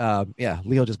 But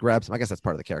Leo just grabs him. I guess that's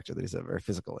part of the character, that he's very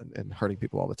physical and hurting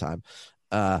people all the time.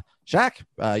 Shaq,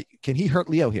 can he hurt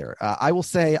Leo here? I will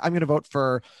say I'm going to vote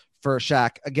for for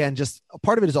Shaq. Again, just a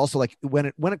part of it is also like when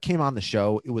it came on the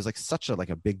show, it was like such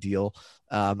a big deal.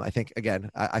 I think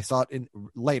again, I saw it in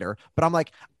later, but I'm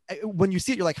like, when you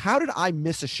see it, you're like, how did I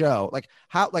miss a show? Like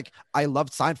I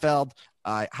loved Seinfeld.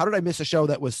 How did I miss a show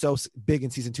that was so big in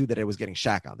season 2 that it was getting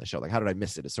Shaq on the show? Like, how did I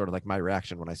miss it? It's sort of like my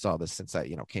reaction when I saw this, since I,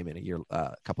 came in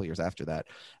a couple of years after that.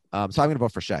 So I'm going to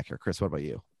vote for Shaq here. Chris, what about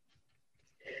you?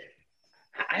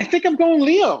 I think I'm going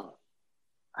Leo.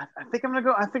 I think I'm going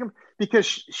to go.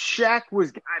 Because Shaq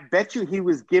I bet you he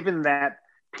was given that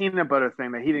peanut butter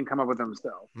thing that he didn't come up with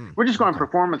himself. We're just going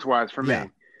performance wise for me.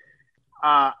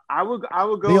 I will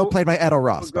go. Leo, played by Ed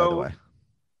O'Ross, by the way.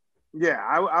 Yeah,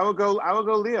 I will go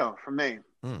Leo for me.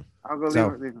 I'll go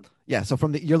Leo. Yeah, so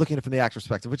you're looking at it from the actor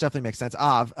perspective, which definitely makes sense.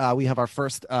 We have our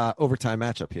first overtime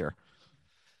matchup here.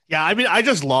 Yeah, I mean, I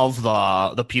just love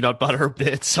the peanut butter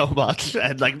bit so much,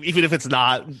 and like even if it's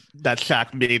not that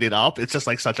Shaq made it up, it's just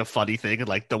like such a funny thing, and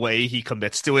like the way he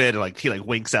commits to it, and like he like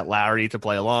winks at Larry to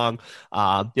play along.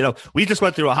 We just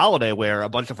went through a holiday where a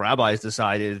bunch of rabbis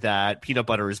decided that peanut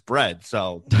butter is bread,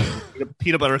 so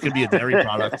peanut butter can be a dairy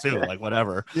product too, like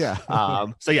whatever. Yeah.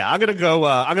 So yeah, I'm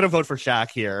gonna vote for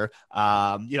Shaq here.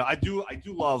 I do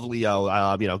love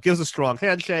Leo. Gives a strong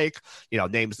handshake.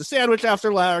 Names the sandwich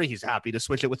after Larry. He's happy to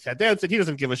switch it with Ted Danson. He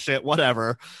doesn't give a shit,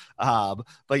 whatever.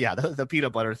 But yeah, the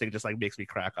peanut butter thing just like makes me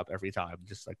crack up every time.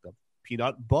 Just like the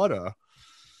peanut butter.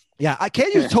 Yeah,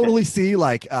 can't you totally see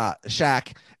like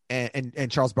Shaq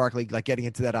and Charles Barkley like getting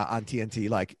into that on TNT,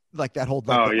 like that whole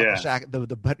Shaq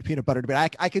the peanut butter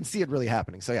debate. I can see it really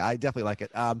happening. So yeah, I definitely like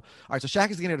it. All right, so Shaq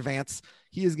is going to advance.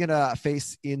 He is going to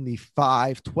face in the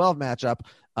 5-12 matchup.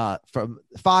 From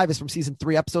 5 is from season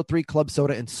 3, episode 3, Club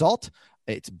Soda and Salt.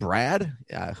 It's Brad,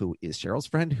 who is Cheryl's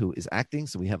friend, who is acting.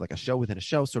 So we have like a show within a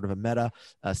show, sort of a meta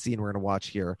scene we're going to watch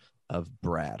here of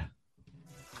Brad.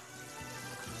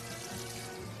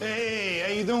 Hey,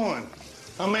 how you doing?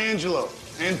 I'm Angelo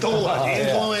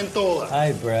Antola.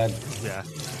 Hi, Brad. Yeah,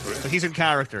 so he's in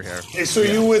character here. Hey, so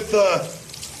you with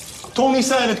Tony's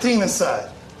side or Tina's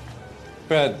side?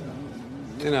 Brad,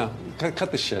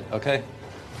 cut the shit, okay?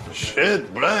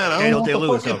 Shit, Brad, I don't know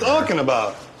what the fuck you're talking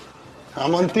about.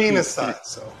 I'm on Tina's side,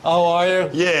 so. Oh, are you?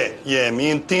 Yeah, me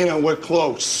and Tina, we're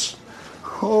close.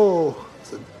 Oh,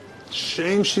 it's a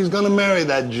shame she's gonna marry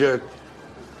that jerk.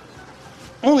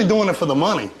 Only doing it for the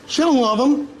money. She don't love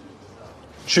him.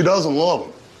 She doesn't love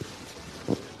him.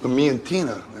 But me and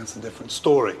Tina, that's a different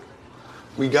story.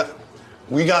 We got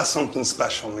something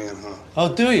special, me and her.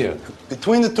 Oh, do you?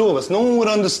 Between the two of us, no one would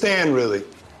understand, really.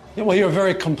 Yeah, well, you're a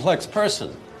very complex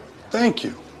person. Thank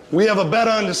you. We have a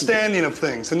better understanding of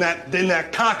things than that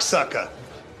cocksucker.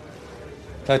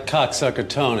 That cocksucker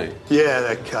Tony. Yeah,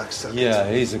 that cocksucker.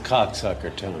 Yeah, he's a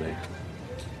cocksucker, Tony.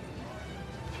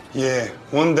 Yeah,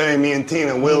 one day me and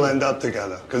Tina will end up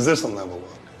together, because this'll never work.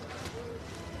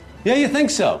 Yeah, you think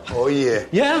so? Oh, yeah.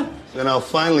 Yeah? Then I'll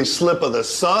finally slip her the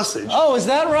sausage. Oh, is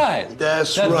that right?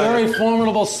 That's that right. That very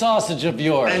formidable sausage of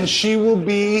yours. And she will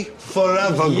be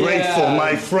forever grateful,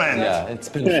 my friend. Yeah, it's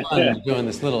been fun doing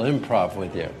this little improv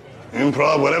with you.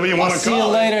 Improv, whatever you want to call it. I'll see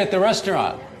you later at the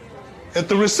restaurant. At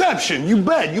the reception, you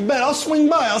bet. I'll swing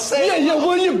by. I'll say. Yeah,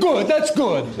 well, you're good. That's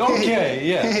good. Okay,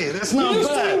 yeah. Hey, that's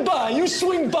not bad. You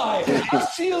swing by. I'll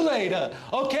see you later.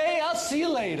 Okay, I'll see you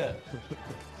later.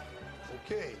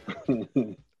 Okay.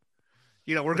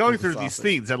 We're going through these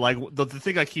things, and like the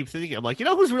thing I keep thinking, I'm like,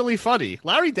 who's really funny?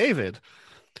 Larry David.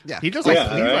 Yeah, he just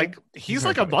he's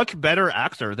like a much better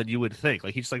actor than you would think.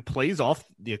 Like he just like plays off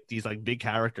these like big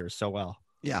characters so well.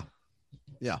 Yeah.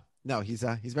 No, he's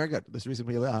very good. There's a reason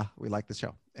we like this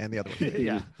show and the other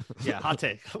one. yeah. Hot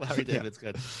take. Larry David's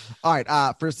good. All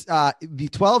right. First, the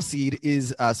 12 seed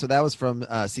is so that was from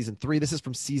season 3. This is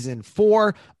from season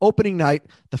 4, opening night,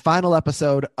 the final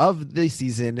episode of the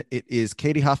season. It is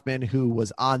Katie Huffman, who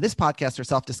was on this podcast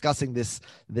herself, discussing this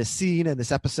scene and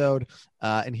this episode.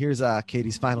 And here's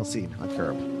Katie's final scene on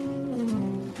Curb,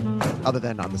 other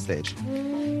than on the stage.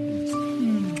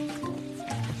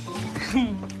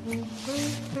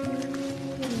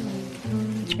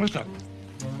 What's that?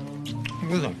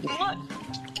 What's that? What?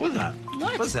 What's that?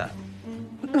 What? What's that?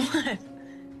 What?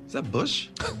 Is that Bush?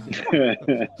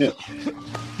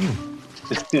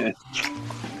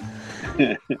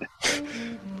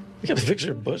 You got a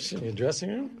picture of Bush in your dressing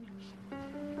room?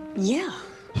 Yeah.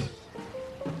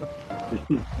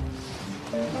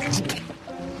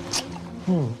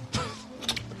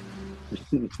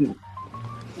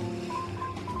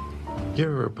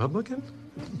 You're a Republican?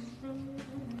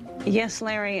 Yes,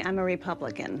 Larry, I'm a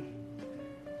Republican.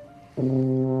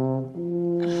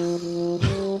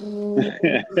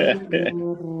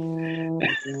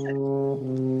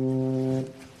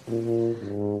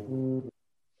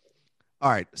 All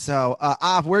right. So,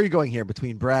 Av, where are you going here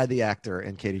between Brad the actor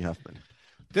and Katie Huffman?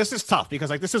 This is tough because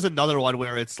like this is another one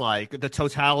where it's like the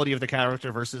totality of the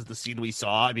character versus the scene we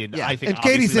saw. I mean, I think and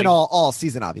Katie's in all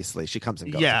season. Obviously, she comes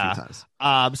and goes a few times.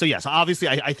 So obviously,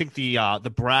 I think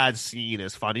the Brad scene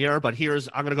is funnier. But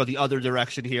I'm gonna go the other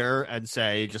direction here and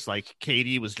say just like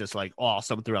Katie was just like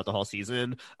awesome throughout the whole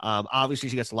season. Obviously,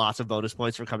 she gets lots of bonus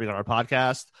points for coming on our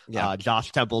podcast. Yeah.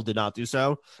 Josh Temple did not do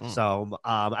so. So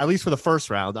at least for the first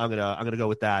round, I'm gonna go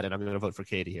with that, and I'm gonna vote for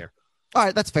Katie here. All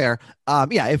right, that's fair.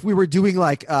 If we were doing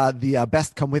like the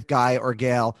best come with guy or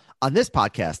gal on this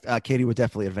podcast, Katie would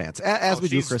definitely advance, as we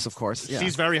do Chris, of course. Yeah.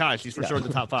 She's very high. She's for sure in the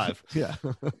top 5. Yeah.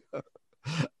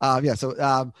 But I'm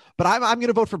going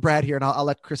to vote for Brad here, and I'll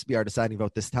let Chris be our deciding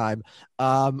vote this time.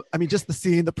 Just the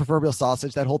scene, the proverbial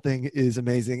sausage, that whole thing is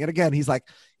amazing. And again, he's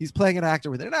playing an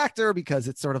actor within an actor because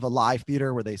it's sort of a live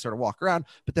theater where they sort of walk around.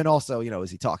 But then also,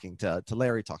 is he talking to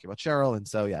Larry, talking about Cheryl? And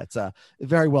so, it's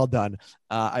very well done.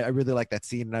 I really like that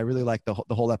scene, and I really like the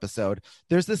whole episode.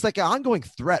 There's this like ongoing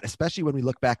threat, especially when we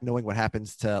look back knowing what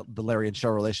happens to the Larry and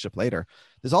Cheryl relationship later.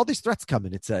 There's all these threats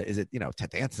coming. It's is it Ted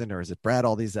Danson, or is it Brad?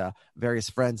 All these various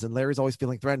friends, and Larry's always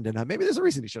feeling threatened, and maybe there's a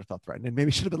reason he should have felt threatened, and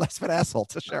maybe he should have been less of an asshole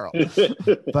to Cheryl.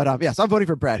 But so I'm voting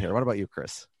for Brad here. What about you,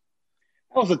 Chris?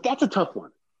 That's a tough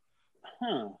one.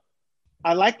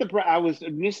 I like the Brad. I was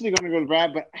initially going to go with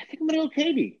Brad, but I think I'm going to go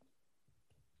Katie.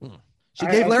 She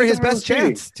gave Larry his best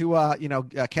chance to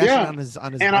cash in on his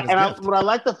gift. What I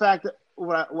like the fact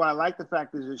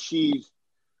is that she's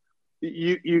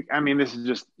you. I mean, this is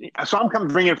just so I'm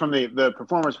bringing it from the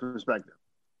performer's perspective.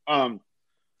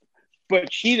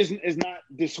 But she is not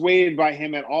dissuaded by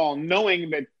him at all, knowing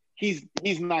that he's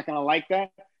not going to like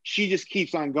that. She just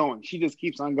keeps on going.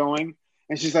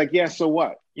 And she's like, yeah, so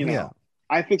what?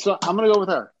 I think so. I'm going to go with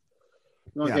her.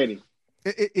 Katie.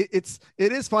 It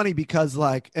is funny because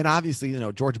and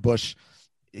obviously, George Bush,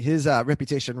 his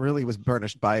reputation really was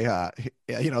burnished by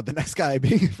the next guy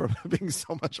being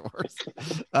so much worse.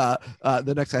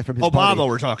 The next guy from his Obama party.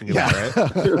 we're talking about, right?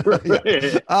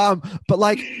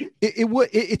 But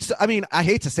it's I mean, I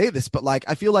hate to say this, but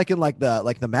I feel like in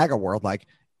the MAGA world,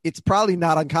 it's probably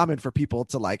not uncommon for people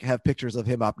to have pictures of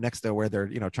him up next to where they're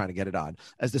trying to get it on,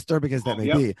 as disturbing as that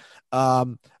may be.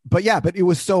 But it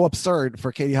was so absurd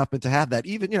for Katie Huffman to have that,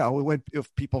 even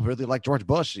if people really like George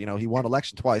Bush, he won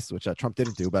election twice, which Trump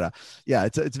didn't do, but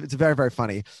it's very, very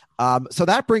funny. So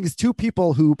that brings two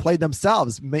people who played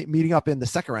themselves meeting up in the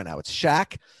second round now. It's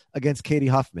Shaq against Katie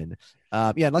Huffman.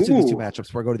 And let's do these two matchups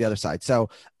before I go to the other side. So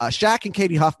Shaq and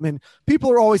Katie Huffman,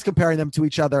 people are always comparing them to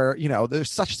each other. They're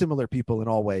such similar people in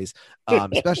all ways,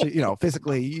 especially,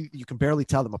 physically, you can barely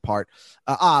tell them apart.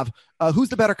 Av, who's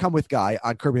the better come with guy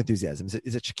on Curb Your Enthusiasm?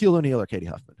 Is it Shaquille O'Neal or Katie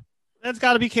Huffman? That's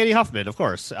got to be Katie Huffman, of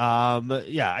course. I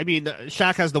mean,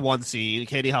 Shaq has the one scene.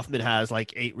 Katie Huffman has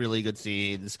 8 really good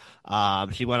scenes.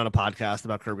 She went on a podcast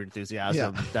about Curb Your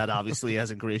Enthusiasm. Yeah. That obviously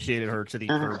has ingratiated her to the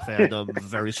Curb fandom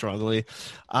very strongly.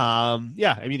 I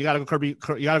mean, you got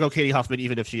to go Katie Huffman,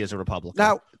 even if she is a Republican.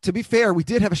 Now, to be fair, we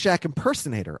did have a Shaq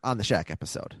impersonator on the Shaq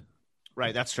episode.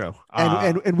 Right, that's true.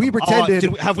 And we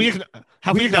pretended. Have we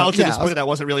acknowledged at this point that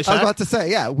wasn't really Shaq? I was about to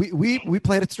say, we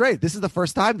played it straight. This is the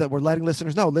first time that we're letting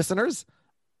listeners know. Listeners,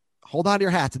 hold on to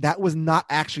your hats. That was not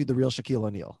actually the real Shaquille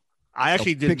O'Neal. I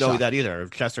actually didn't know that either.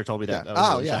 Chester told me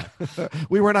that.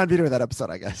 We weren't on video in that episode,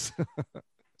 I guess.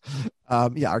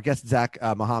 Our guest Zach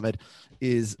Muhammad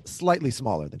is slightly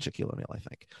smaller than Shaquille O'Neal, I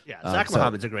think. Yeah, Zach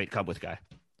Muhammad's a great come with guy.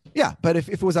 Yeah, but if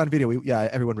it was on video,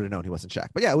 everyone would have known he wasn't Shaq.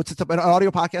 But it's an audio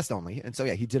podcast only. And so,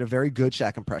 he did a very good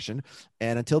Shaq impression.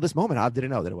 And until this moment, I didn't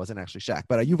know that it wasn't actually Shaq.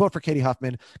 But you vote for Katie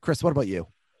Huffman. Chris, what about you?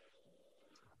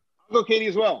 I'll go Katie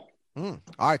as well. All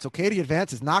right, so Katie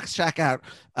advances, knocks Shaq out.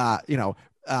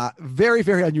 Very,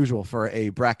 very unusual for a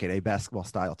bracket, a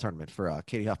basketball-style tournament for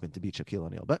Katie Huffman to beat Shaquille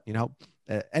O'Neal. But,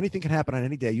 anything can happen on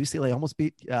any day. UCLA almost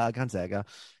beat Gonzaga,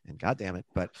 and God damn it.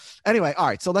 But anyway, all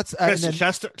right. So let's.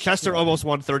 Chester almost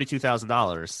won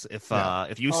 $32,000 if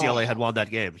UCLA had won that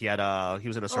game. He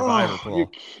was in a survivor pool. You're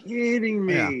kidding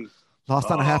me. Yeah.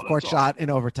 Lost on a half-court shot in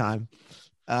overtime.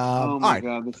 Oh my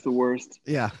God, that's the worst.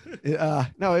 Yeah.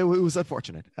 No, it was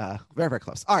unfortunate. Very, very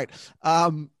close. All right.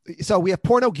 So we have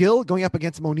Porno Gil going up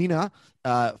against Monina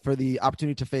for the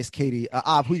opportunity to face Katie. Who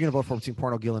are you going to vote for between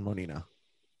Porno Gil and Monina?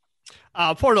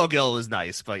 Porno Gil is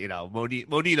nice, but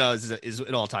Monina is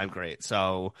an all-time great.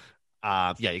 So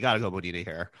you got to go Monina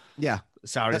here. Yeah.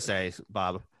 Sorry to say,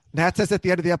 Bob. Nat says at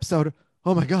the end of the episode,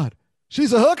 "Oh my God,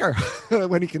 she's a hooker,"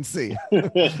 when he can see.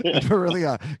 And we're really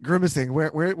grimacing.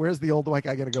 Where's the old white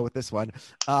guy going to go with this one?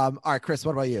 All right, Chris,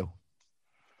 what about you?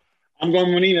 I'm going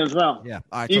Monina as well. Yeah.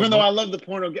 All right, even though I love the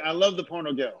porno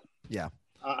Gil. Yeah.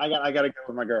 I got to go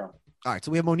with my girl. All right,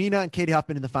 so we have Monina and Katie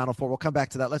Huffman in the final four. We'll come back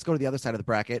to that. Let's go to the other side of the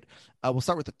bracket. We'll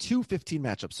start with the 2-15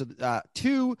 matchup. So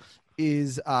 2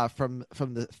 is from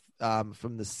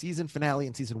the season finale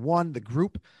in season 1, the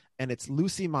group, and it's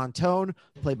Lucy Montone,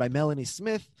 played by Melanie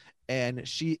Smith, and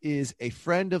she is a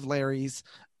friend of Larry's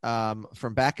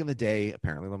from back in the day.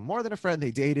 Apparently, a little more than a friend.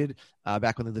 They dated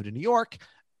back when they lived in New York,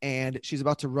 and she's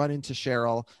about to run into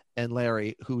Cheryl and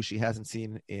Larry, who she hasn't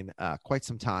seen in quite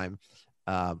some time.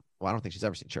 Well, I don't think she's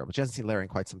ever seen Cheryl, but she hasn't seen Larry in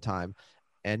quite some time.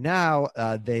 And now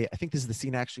I think this is the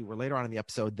scene actually where later on in the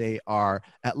episode, they are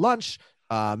at lunch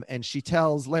and she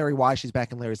tells Larry why she's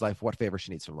back in Larry's life, what favor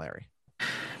she needs from Larry.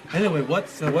 Anyway,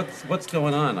 what's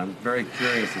going on? I'm very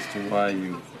curious as to why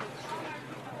you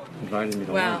invited me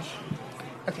to lunch.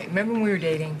 Okay, remember when we were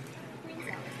dating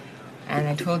and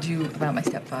I told you about my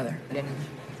stepfather and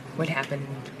what happened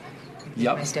with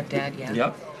my stepdad? Yeah.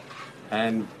 Yep.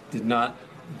 And did not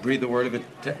breathe a word of it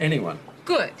to anyone.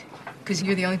 Good, because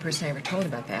you're the only person I ever told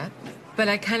about that. But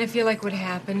I kind of feel like what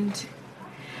happened,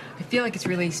 I feel like it's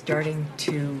really starting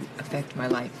to affect my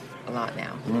life a lot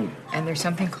now. And there's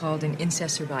something called an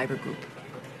incest survivor group.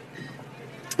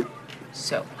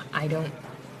 So I don't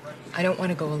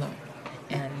want to go alone.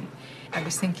 And I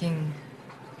was thinking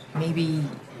maybe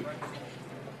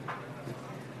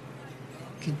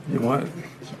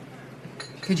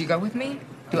could you go with me?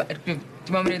 Do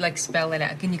you want me to spell it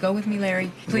out? Can you go with me,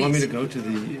 Larry? Please. You want me to go to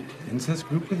the incest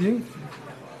group with you?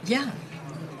 Yeah.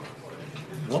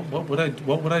 What would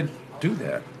I do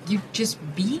there? You just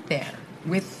be there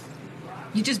with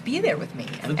me.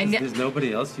 And there's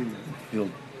nobody else you feel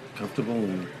comfortable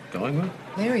in going with?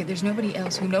 Larry, there's nobody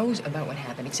else who knows about what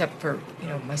happened except for,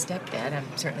 my stepdad. I'm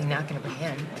certainly not going to be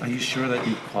him. Are you sure that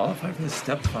you qualify for the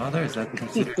stepfather? Is that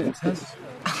considered incest?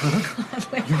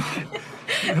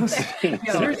 No,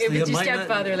 if it's your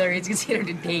stepfather, Larry, it's considered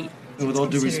a date. With all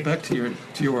due respect to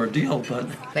your ordeal, but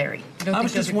Larry, I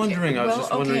was just wondering.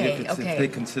 If they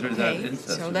consider that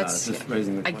incest. So or that's not. Just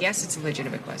raising the I guess it's a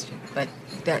legitimate question, but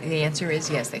the answer is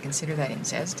yes. They consider that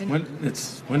incest. And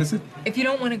when is it? If you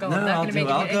don't want to go, I'm not going to make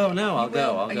it. I'll go. No, I'll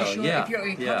go. Are you sure? Yeah. Are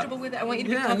you comfortable with it? I want you to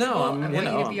be Yeah, comfortable. no, I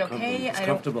want you to be okay. It's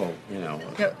comfortable.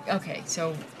 Okay,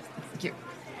 so.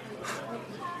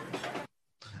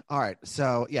 All right.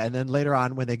 So, yeah. And then later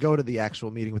on, when they go to the actual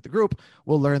meeting with the group,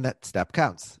 we'll learn that step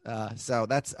counts. So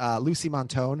that's Lucy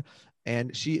Montone,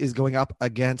 and she is going up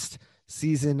against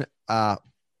season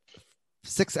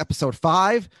 6, episode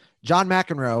 5, John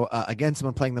McEnroe, again,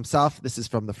 someone playing themselves. This is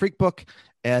from the Freak Book,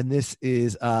 and this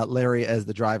is Larry as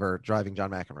the driver driving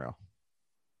John McEnroe.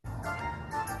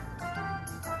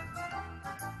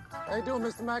 How you doing,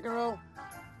 Mr. McEnroe?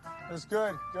 It's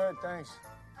good. Good, thanks.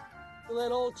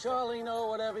 Let old Charlie know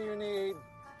whatever you need.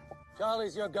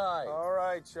 Charlie's your guy. All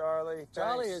right, Charlie.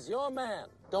 Charlie Thanks. is your man.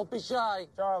 Don't be shy.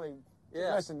 Charlie,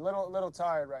 Yeah. listen, little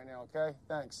tired right now, okay?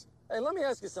 Thanks. Hey, let me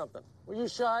ask you something. Were you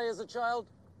shy as a child?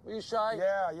 Were you shy?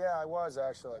 Yeah, I was,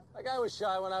 actually. Like, I was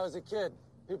shy when I was a kid.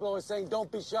 People always saying, don't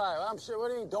be shy. I'm sure. What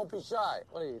do you mean, don't be shy?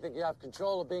 What do you think you have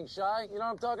control of being shy? You know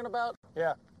what I'm talking about?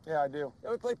 Yeah, I do. You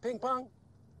ever play ping pong?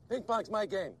 Ping pong's my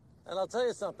game. And I'll tell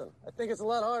you something. I think it's a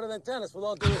lot harder than tennis, with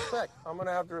all due respect. I'm going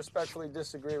to have to respectfully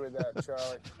disagree with that,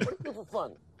 Charlie. What do you do for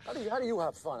fun? How do you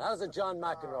have fun? How does a John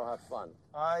McEnroe have fun?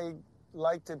 I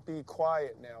like to be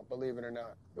quiet now, believe it or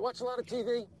not. You watch a lot of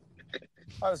TV?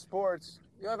 A lot of sports.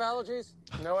 You have allergies?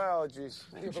 No allergies.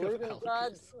 Do you believe in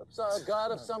God? A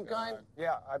God of some kind?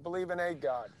 Yeah, I believe in a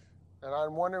God. And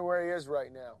I'm wondering where he is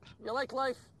right now. You like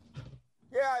life?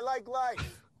 Yeah, I like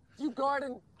life. Do you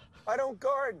garden? I don't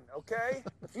garden, okay?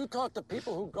 If you talk to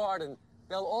people who garden,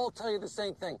 they'll all tell you the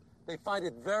same thing. They find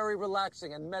it very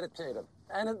relaxing and meditative.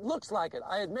 And it looks like it.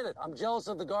 I admit it. I'm jealous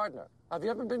of the gardener. Have you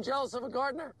ever been jealous of a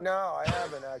gardener? No, I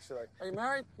haven't, actually. Are you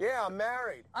married? Yeah, I'm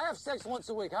married. I have sex once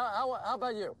a week. How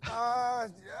about you?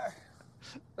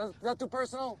 Is that too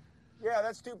personal? Yeah,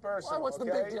 that's too personal. What's the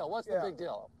big deal? What's the big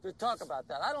deal? To talk about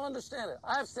that. I don't understand it.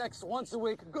 I have sex once a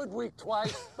week, a good week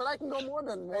twice, but I can go more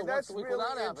than once a week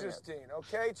without having it. That's really interesting,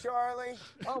 okay, Charlie?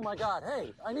 Oh my God!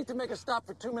 Hey, I need to make a stop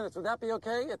for 2 minutes. Would that be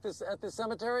okay at this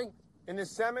cemetery? In the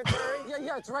cemetery?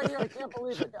 Yeah, it's right here. I can't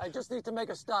believe it. I just need to make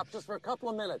a stop just for a couple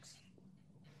of minutes.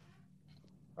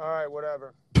 All right,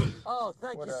 whatever. Oh,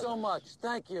 thank you so much.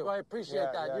 Thank you. I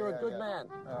appreciate that. You're a good man.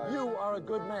 You are a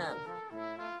good man.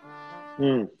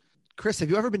 Chris, have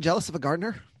you ever been jealous of a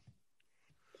gardener?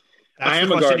 That's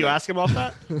the question you ask him off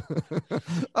that?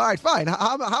 All right, fine.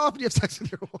 How often do you have sex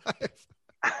with your wife?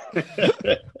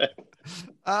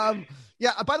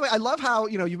 Yeah, by the way, I love how,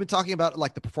 you've been talking about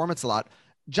like the performance a lot.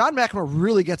 John McEnroe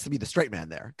really gets to be the straight man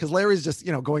there because Larry's just,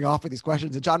 going off with these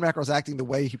questions and John McEnroe's acting the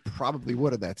way he probably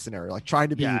would in that scenario, like trying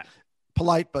to be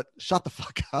polite, but shut the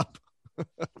fuck up.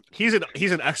 He's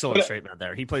an excellent straight man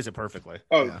there. He plays it perfectly.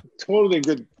 Oh, totally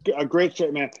a great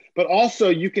straight man. But also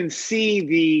you can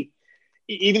see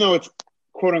even though it's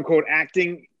quote unquote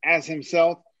acting as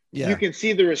himself, you can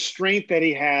see the restraint that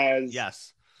he has.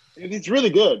 Yes. It's really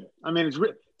good. I mean,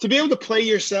 to be able to play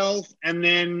yourself and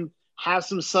then have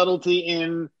some subtlety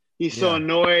in, he's so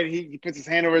annoyed. He puts his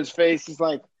hand over his face. He's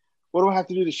like, what do I have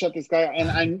to do to shut this guy up?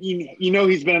 And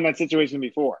he's been in that situation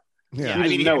before. Yeah, I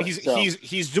mean,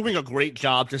 he's doing a great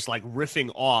job just like riffing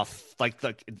off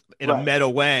in a meta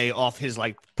way off his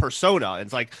like persona.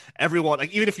 It's like everyone,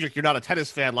 like even if you're not a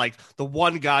tennis fan, like the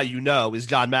one guy is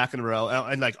John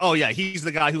McEnroe, and like, oh yeah, he's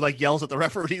the guy who like yells at the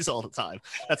referees all the time.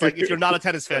 That's like if you're not a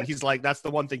tennis fan, he's like that's the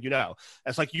one thing you know.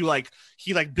 It's like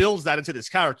he builds that into this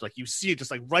character. Like you see it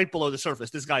just like right below the surface.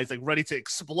 This guy is like ready to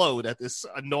explode at this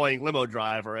annoying limo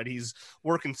driver, and he's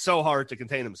working so hard to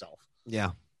contain himself. Yeah.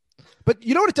 But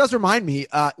you know what it does remind me,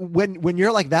 when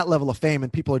you're like that level of fame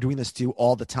and people are doing this to you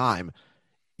all the time,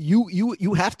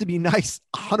 you have to be nice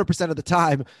 100% of the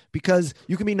time, because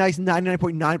you can be nice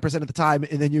 99.9% of the time,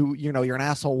 and then you're an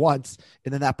asshole once,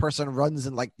 and then that person runs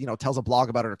and tells a blog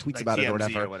about it or tweets like about TMZ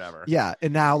it or whatever. Yeah,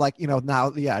 and now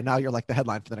now you're like the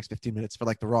headline for the next 15 minutes for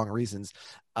like the wrong reasons.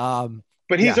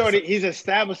 But he's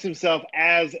established himself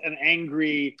as an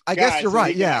angry guy. I guess you're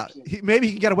right. Yeah. Maybe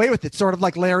he can get away with it. Sort of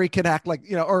like Larry can act like,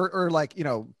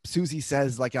 Susie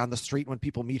says like on the street when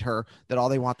people meet her that all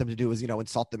they want them to do is,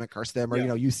 insult them and curse them. Or,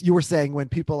 you were saying when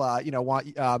people, want,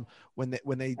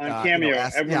 when they on Cameo,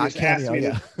 ask, everyone just asks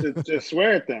me to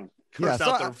swear at them. Curse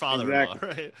out their father-in-law,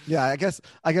 right? Yeah, I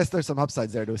guess there's some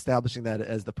upsides there to establishing that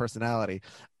as the personality.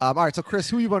 All right. So Chris,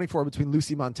 who are you voting for between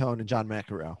Lucy Montone and John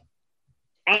McEnroe?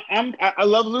 I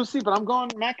love Lucy, but I'm going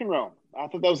McEnroe. I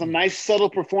thought that was a nice, subtle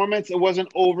performance. It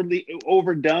wasn't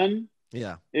overdone.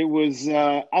 Yeah, it was.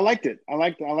 I liked it. I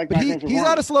liked. But he's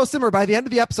not a slow simmer. By the end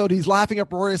of the episode, he's laughing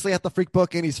uproariously at the freak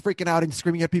book, and heing freaking out and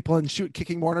screaming at people and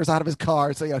kicking mourners out of his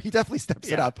car. So he definitely steps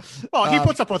it up. Well, he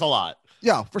puts up with a lot.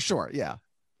 Yeah, for sure. Yeah,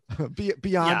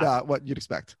 beyond what you'd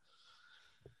expect.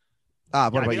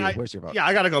 What about you? Where's your vote? Yeah,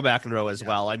 I got to go McEnroe as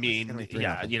well. I mean,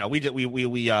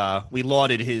 we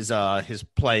lauded his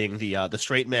playing the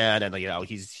straight man, and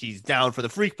he's down for the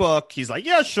freak book. He's like,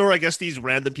 yeah, sure, I guess these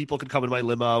random people can come in my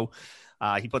limo.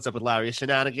 He puts up with Larry's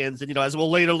shenanigans, and as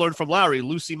we'll later learn from Larry,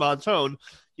 Lucy Montone,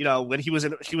 when she was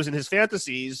in his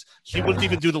fantasies, she wouldn't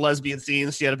even do the lesbian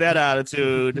scenes. She had a bad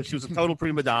attitude. She was a total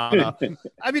prima donna.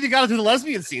 I mean, you got to do the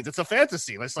lesbian scenes. It's a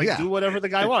fantasy. Let's do whatever the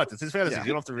guy wants. It's his fantasy.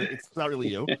 You don't have to. It's not really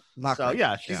you.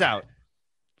 She's out.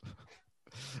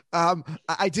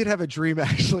 I did have a dream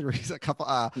actually a couple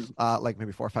like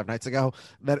maybe 4 or 5 nights ago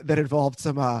that involved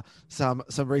some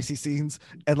racy scenes,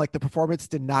 and like the performance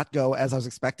did not go as I was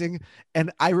expecting.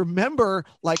 And I remember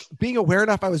like being aware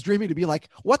enough I was dreaming to be like,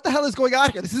 what the hell is going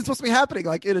on here? This isn't supposed to be happening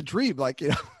like in a dream, like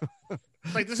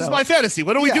Like, this is my fantasy.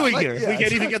 What are we doing here? We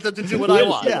can't even get them to do what I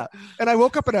want. Yeah. And I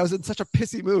woke up and I was in such a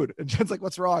pissy mood. And Jen's like,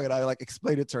 what's wrong? And I like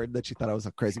explained it to her, and then she thought I was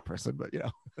a crazy person, but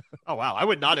Oh, wow. I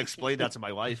would not explain that to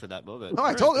my wife in that moment. No,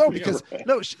 I told her because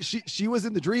she was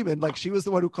in the dream, and like she was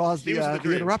the one who caused the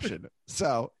interruption.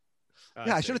 So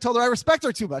I should have told her I respect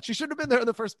her too much. She shouldn't have been there in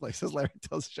the first place, as Larry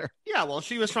tells her. Yeah, well,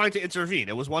 she was trying to intervene.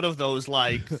 It was one of those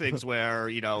like things where,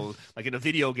 like in a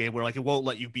video game where like it won't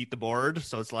let you beat the board.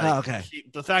 So it's like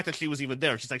the fact that she was even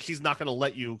there, she's not going to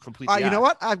let you completely. You know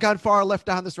what? I've gone far left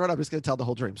down this road. I'm just going to tell the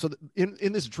whole dream. So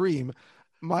in this dream,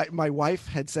 my wife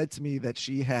had said to me that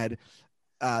she had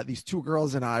these 2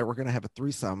 girls and I were going to have a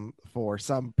threesome for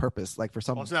some purpose, like for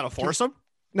some. Oh, it's not a foursome?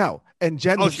 No, and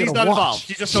Jen was she's not involved.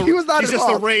 She's just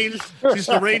arranged. She's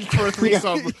arranged for a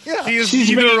threesome. She's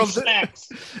neither of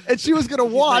snacks. And she was gonna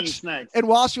watch. And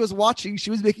while she was watching, she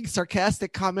was making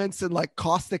sarcastic comments and like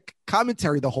caustic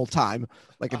commentary the whole time,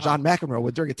 like a John McEnroe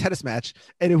would during a tennis match.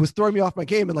 And it was throwing me off my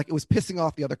game, and like it was pissing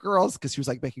off the other girls because she was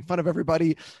like making fun of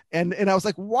everybody. And I was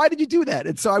like, why did you do that?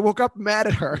 And so I woke up mad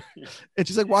at her, and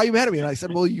she's like, why are you mad at me? And I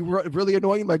said, well, you were really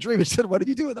annoying in my dream. And she said, what did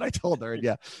you do? And then I told her,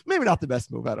 and maybe not the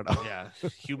best move. I don't know. Yeah,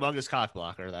 humongous cock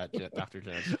blocker, that Dr.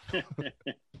 Jen.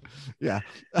 Yeah.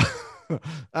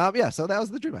 So that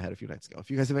was the dream I had a few nights ago. If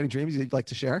you guys have any dreams you'd like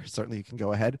to share, certainly you can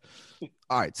go ahead.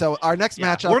 All right, so our next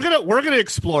matchup, we're gonna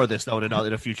explore this though in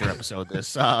a future episode.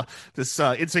 This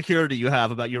insecurity you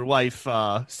have about your wife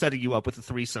setting you up with a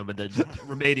threesome and then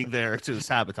remaining there to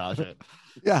sabotage it.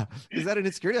 Yeah, is that an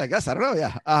insecurity? I guess I don't know.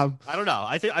 Yeah, I don't know.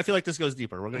 I feel like this goes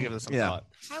deeper. We're gonna give this some thought.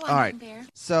 All right.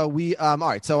 So all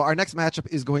right. So our next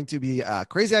matchup is going to be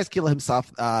Crazy Eyes Killa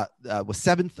himself was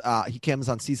 7th. He comes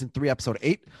on season 3, episode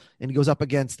 8, and he goes up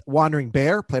against Wandering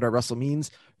Bear, played by Russell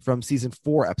Means, from season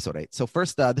 4, episode 8. So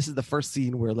first, this is the first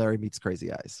scene where Larry meets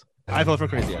Crazy Eyes. I vote for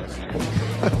Crazy Eyes.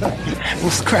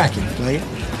 What's cracking, player?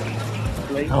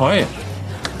 How are you?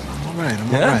 I'm all right.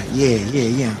 I'm Yeah? all right.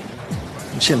 Yeah.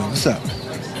 I'm chilling. What's up?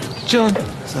 Chilling.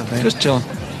 What's up, man? Just chilling.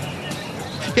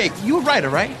 Hey, you a writer,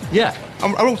 right? Yeah.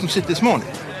 I wrote some shit this morning.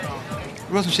 I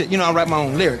wrote some shit. You know, I write my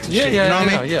own lyrics and Yeah, shit. yeah, You know what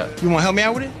I yeah, mean? yeah. You want to help me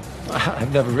out with it?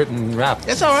 I've never written rap.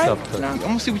 That's all right. Stuff, but... I'm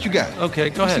going to see what you got. Okay,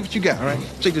 go Let's ahead. see what you got, all right?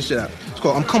 Check this shit out. It's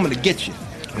called I'm Coming to Get You.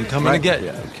 I'm coming Right? to get you.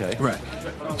 Okay. Right.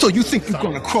 So you think you're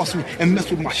going to cross me and mess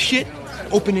with my shit?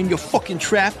 Opening your fucking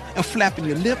trap and flapping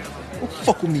your lip? Don't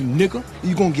fuck with me, nigga.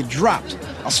 You're going to get dropped.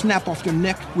 I'll snap off your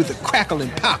neck with a crackle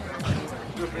and pop.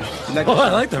 Oh,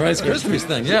 I like the Rice Krispies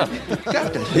thing, yeah.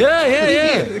 Got that shit.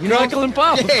 Yeah. You know? Crackle and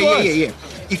pop, of course. Yeah.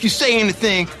 If you say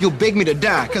anything, you'll beg me to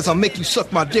die, because I'll make you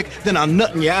suck my dick, then I'll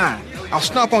nut in your eye. I'll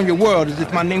stomp on your world as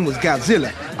if my name was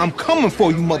Godzilla. I'm coming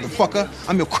for you, motherfucker.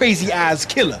 I'm your crazy eyes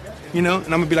killer. You know? And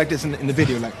I'm going to be like this in the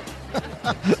video, like...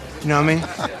 You know what I mean?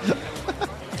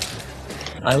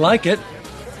 I like it.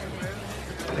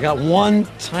 I got one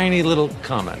tiny little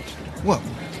comment. What?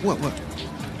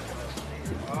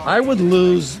 I would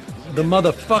lose the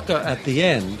motherfucker at the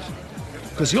end,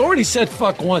 because you already said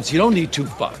fuck once. You don't need two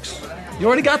fucks. You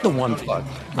already got the one fuck.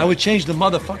 I would change the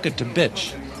motherfucker to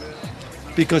bitch.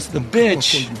 Because the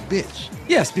bitch... bitch?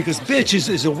 Yes, because bitch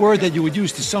is a word that you would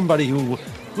use to somebody who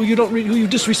you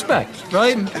disrespect,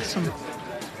 right?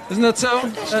 Isn't that so?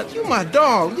 You my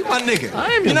dog. You my nigga. I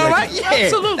am You your know nigga. right? Yeah.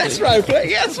 Absolutely. That's right, play.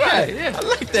 Yeah, that's right. Yeah. I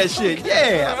like that shit.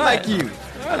 Yeah, I like you.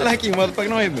 I like you, motherfucker.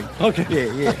 Don't hit me.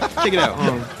 Okay. Yeah. Check it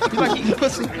out. You like eating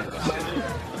pussy?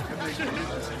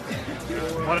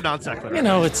 What a non sequitur. You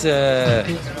know, it's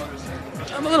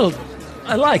I'm a little.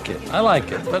 I like it,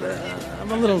 but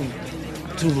I'm a little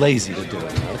too lazy to do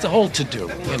it. It's a whole to do.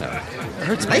 You know, it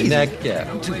hurts my Lazy? neck. Yeah,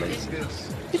 I'm too lazy.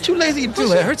 You're too lazy to eat Too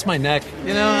pussy. It hurts my neck.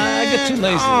 You know, I get too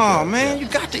lazy. Oh, man, you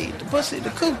got to eat the pussy, the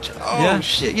cooch. Oh, Yeah?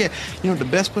 shit, yeah. You know what the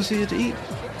best pussy is to eat?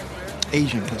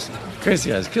 Asian pussy.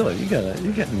 Crazy Eyes Killer, you're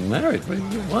getting married. What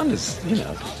you want is,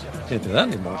 can't do that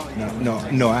anymore.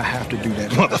 No, I have to do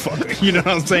that, motherfucker. You know what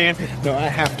I'm saying? No, I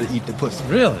have to eat the pussy.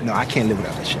 Really? No, I can't live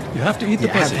without that shit. You have to eat the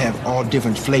I have pussy. to have all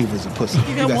different flavors of pussy.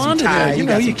 You got some Wanda Thai, there. You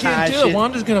got know, you some Thai can't do it. shit.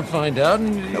 Wanda's gonna find out.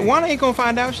 And No, Wanda ain't gonna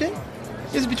find out shit.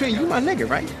 It's between you, my nigga,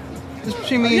 right? It's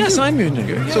between me and you. Yes, I'm your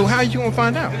nigga. So how you gonna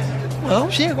find out? Well,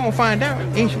 she ain't gonna find out,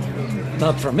 ain't she?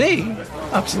 Not for me.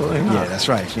 Absolutely not. Yeah, that's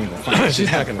right. She ain't gonna find out.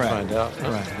 She's not gonna Right. find out.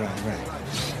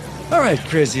 Right. All right,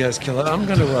 Crazy Eyes Killer. I'm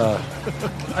gonna.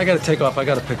 I gotta take off. I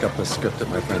gotta pick up a script at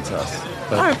my friend's house.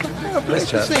 But All right, nice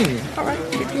chat. seeing you. All right,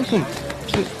 get some.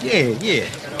 Yeah.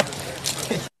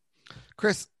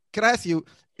 Chris, can I ask you,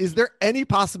 is there any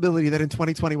possibility that in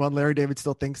 2021 Larry David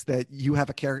still thinks that you have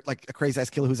a character like a Crazy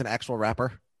Eyes Killer who's an actual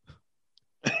rapper?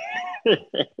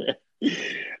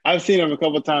 I've seen him a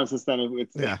couple of times since then. And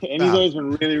he's always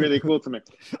been really, really cool to me.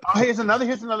 Oh, here's another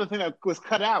thing that was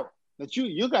cut out that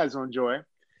you guys will enjoy.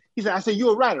 He said, I said,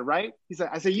 you're a writer, right? He said,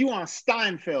 I said, you on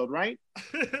Steinfeld, right?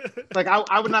 Like,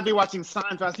 I would not be watching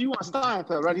Seinfeld. I said, you on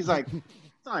Steinfeld, right? He's like,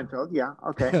 Seinfeld, yeah,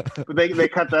 okay. But they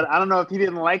cut that. I don't know if he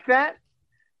didn't like that,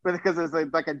 but because it's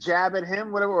like a jab at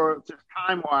him, whatever, or just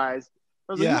time-wise.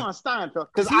 I was like, you on Steinfeld?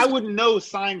 Because I wouldn't know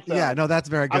Seinfeld. Yeah, no, that's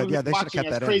very good. Yeah, they should have watching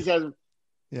kept that crazy in.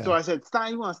 as So I said,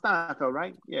 Stein, you want Steinfeld,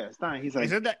 right? Yeah, Stein. He's like,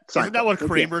 Isn't that Seinfeld. what Okay.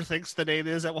 Kramer thinks the name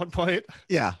is at one point?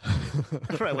 Yeah.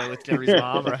 Right away with Jerry's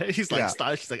mom, right? He's like, Yeah.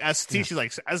 Stein. She's like, ST. She's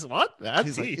like, as what?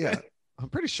 He's like, yeah, I'm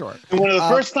pretty sure. And one of the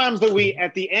first times that we,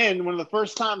 at the end, one of the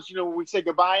first times, when we say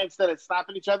goodbye instead of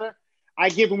snapping each other,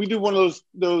 when we do one of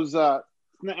those,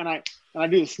 and I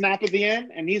do the snap at the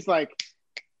end, and he's like,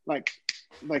 when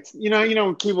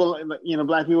people,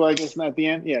 black people like this at the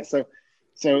end, yeah. So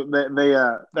they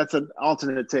that's an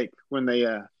alternate take when they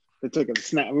took a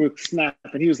snap,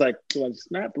 and he was like, "Do I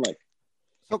snap?" Like,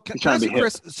 so can I ask you,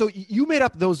 Chris? So you made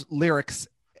up those lyrics,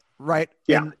 right?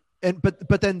 Yeah.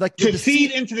 But then like to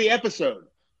feed into the episode.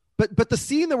 But the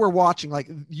scene that we're watching, like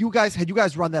had you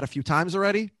guys run that a few times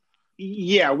already?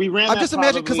 Yeah, we ran. I'm that just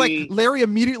imagining because probably- like Larry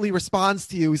immediately responds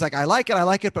to you. He's like, I like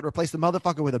it, but replace the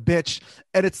motherfucker with a bitch.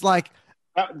 And it's like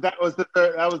that was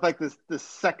like the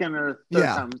second or third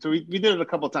Yeah. time. So we did it a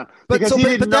couple of times. But Because so he but,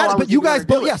 didn't but know I that was but you even guys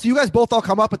gonna both do it. so you guys both all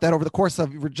come up with that over the course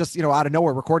of we're just out of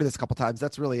nowhere recording this a couple times.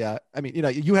 That's really I mean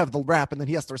you have the rap and then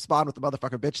he has to respond with the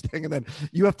motherfucker bitch thing and then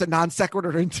you have to non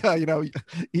sequitur into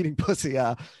eating pussy.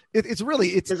 It's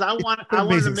really because I it's wanted an to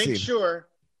amazing make scene. sure.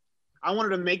 I wanted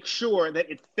to make sure that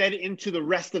it fed into the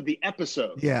rest of the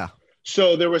episode. Yeah.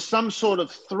 So there was some sort of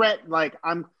threat, like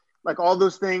I'm like all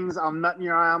those things. I'm nutting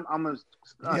your eye. I'm gonna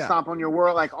Yeah. stomp on your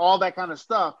world, like all that kind of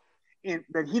stuff, and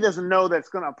that he doesn't know that's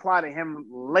gonna apply to him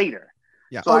later.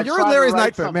 Yeah. So Oh, I you're tried in to Larry's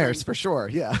write Nightmares for sure.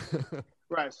 Yeah.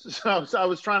 Right. So I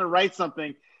was trying to write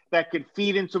something that could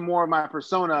feed into more of my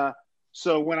persona.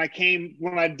 So when I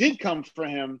did come for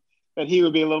him, that he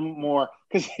would be a little more,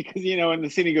 because in the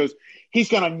scene he goes, he's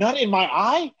gonna nut in my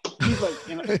eye. He's like,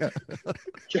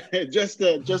 just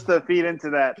to feed into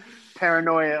that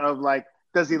paranoia of like,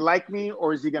 does he like me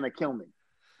or is he gonna kill me?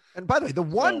 And by the way,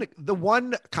 the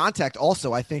one contact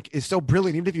also I think is so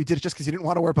brilliant, even if you did it just because you didn't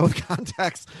want to wear both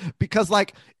contacts, because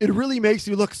like it really makes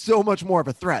you look so much more of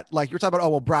a threat. Like you're talking about, oh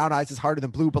well, brown eyes is harder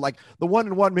than blue, but like the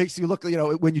 1-in-1 makes you look,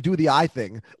 when you do the eye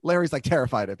thing, Larry's like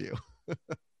terrified of you.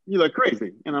 You look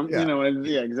crazy, and I'm,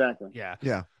 exactly. Yeah.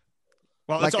 Yeah.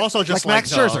 Well, it's also just like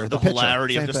Max Scherzer, the pitcher,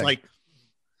 hilarity of same just thing. like.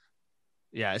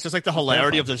 Yeah, it's just like the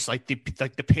hilarity of just like the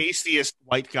pastiest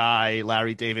white guy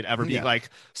Larry David ever being like,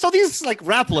 so these like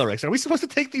rap lyrics, are we supposed to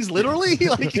take these literally?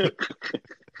 Like,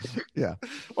 yeah.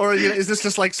 Or is this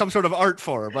just like some sort of art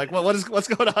form? Like, what's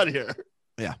going on here?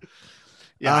 Yeah.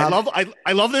 Yeah,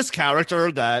 I love this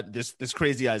character, that this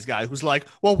Crazy Eyes guy who's like,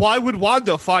 well, why would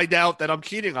Wanda find out that I'm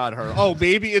cheating on her? Oh,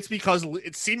 maybe it's because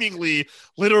it's seemingly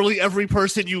literally every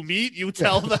person you meet, you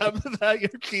tell them that you're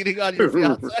cheating on your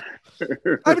fiance.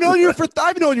 I've known you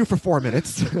for 4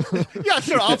 minutes. Yeah,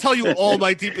 sure. I'll tell you all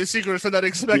my deepest secrets and then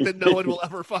expect that no one will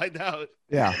ever find out.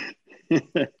 Yeah.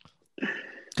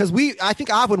 Because I think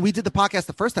when we did the podcast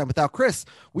the first time without Chris,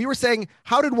 we were saying,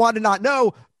 how did Wanda not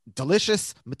know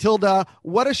Delicious, Matilda?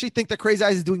 What does she think that Crazy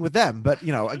Eyes is doing with them? But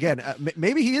again,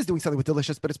 maybe he is doing something with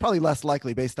Delicious, but it's probably less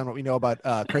likely based on what we know about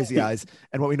Crazy Eyes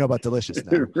and what we know about Delicious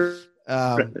now.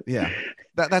 Yeah,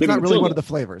 that's Maybe not really Matilda. one of the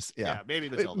flavors. Yeah, maybe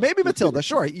Matilda. Maybe Matilda.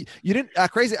 Sure, you didn't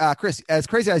Chris, as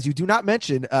Crazy Eyes, you do not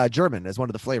mention German as one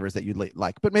of the flavors that you'd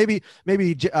like, but maybe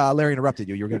Larry interrupted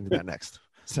you. You were getting to that next.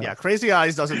 So. Yeah, Crazy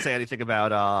Eyes doesn't say anything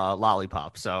about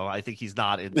Lollipop, so I think he's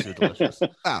not into Delicious. Oh,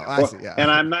 I see. Yeah,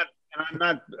 And I'm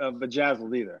not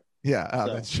bejazzled either. Yeah,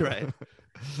 So. that's true. Right.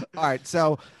 All right,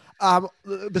 so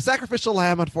the sacrificial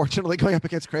lamb, unfortunately, going up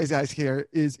against Crazy Eyes here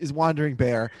is Wandering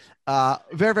Bear.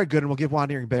 Very, very good, and we'll give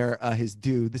Wandering Bear his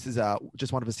due. This is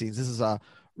just one of his scenes. This is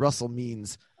Russell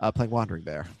Means playing Wandering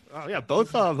Bear. Oh yeah,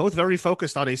 both very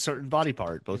focused on a certain body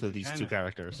part. Both of these two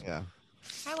characters. Yeah.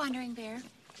 Hi, Wandering Bear.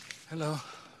 Hello.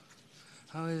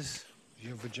 How is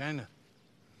your vagina?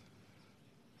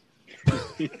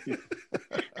 It's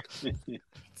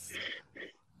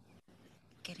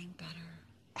getting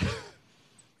better.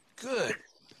 Good.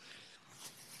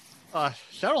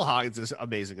 Cheryl Hines is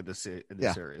amazing in this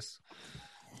series.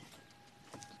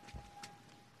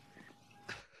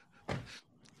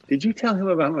 Did you tell him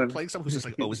about my playing someone who's just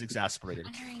like always exasperated?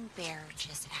 Wandering Bear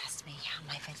just asked me how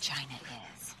my vagina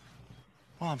is.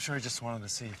 Well, I'm sure he just wanted to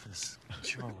see if his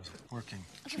show was working.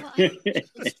 Okay, well, I don't think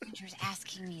strangers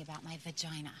asking me about my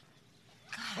vagina.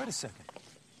 God. Wait a second.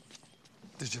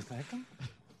 Did you thank him?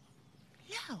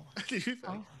 No. Did you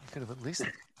Oh, you could have at least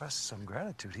expressed some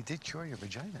gratitude. He did cure your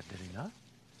vagina, did he not?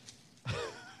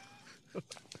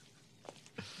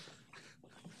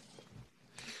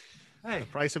 Hey, the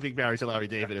price of being married to Larry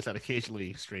David is that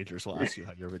occasionally strangers will ask you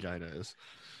how your vagina is.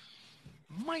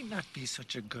 Might not be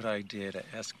such a good idea to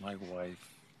ask my wife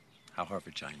how her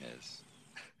vagina is.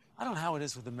 I don't know how it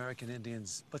is with American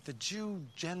Indians, but the Jew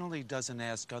generally doesn't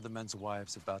ask other men's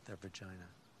wives about their vagina.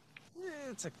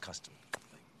 It's a custom thing.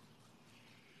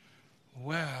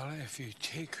 Well, if you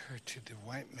take her to the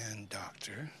white man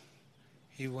doctor,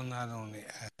 he will not only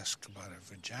ask about her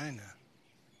vagina,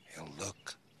 he'll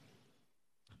look.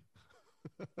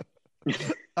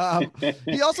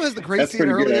 He also has the great That's scene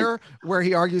pretty good, earlier where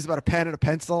he argues about a pen and a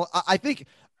pencil. I think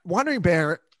Wandering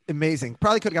Bear, amazing.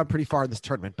 Probably could have gone pretty far in this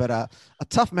tournament, but a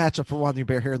tough matchup for Wandering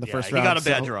Bear here in the first round. He got a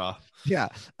bad draw. Yeah.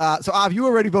 So Av, you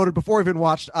already voted before we even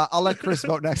watched. I'll let Chris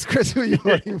vote next. Chris, who are you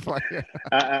voting for here?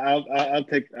 I'll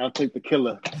take the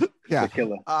killer. Yeah. The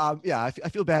killer. I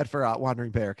feel bad for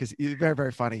Wandering Bear because he's very,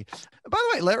 very funny. By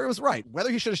the way, Larry was right. Whether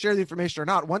he should have shared the information or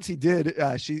not, once he did,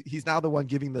 he's now the one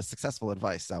giving the successful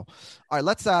advice. So, all right,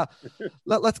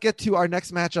 let's get to our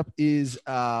next matchup.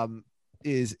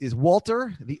 Is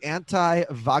Walter, the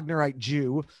anti-Wagnerite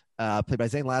Jew, played by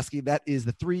Zane Lasky. That is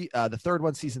the third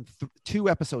one, season 2,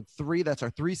 episode 3. That's our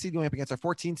 3 seed going up against our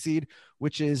 14 seed,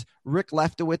 which is Rick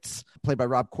Leftowitz, played by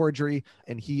Rob Corddry,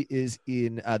 and he is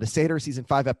in the Seder, season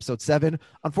 5, episode 7.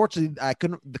 Unfortunately,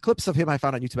 the clips of him I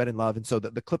found on YouTube I didn't love, and so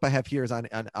the clip I have here is on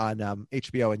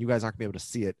HBO, and you guys aren't gonna be able to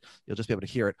see it. You'll just be able to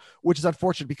hear it, which is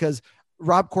unfortunate because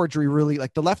Rob Corddry really,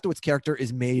 like, the Leftowitz character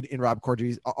is made in Rob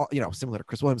Corddry's, similar to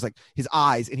Chris Williams, like his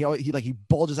eyes, and he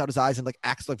bulges out his eyes and like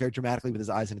acts like very dramatically with his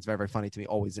eyes, and it's very, very funny to me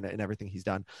always in everything he's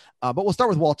done. But we'll start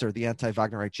with Walter, the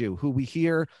anti-Wagnerite Jew, who we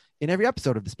hear in every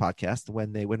episode of this podcast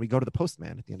when we go to the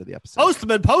postman at the end of the episode.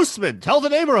 Postman, tell the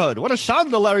neighborhood what a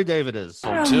shonda Larry David is.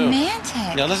 Romantic.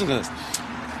 Yeah, listen to this.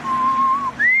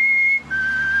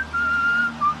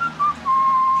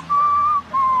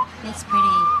 It's pretty.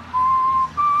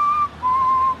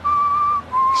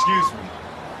 Excuse me.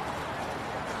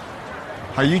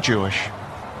 Are you Jewish?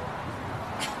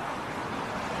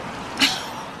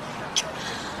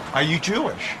 Are you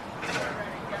Jewish?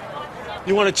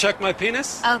 You want to check my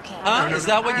penis? Okay. Huh? Is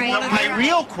that what you want to do? My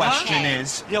real question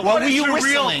is, what were you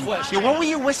whistling? Yeah, what were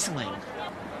you whistling?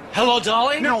 Hello,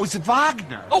 Dolly? No, it was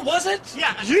Wagner. Oh, was it?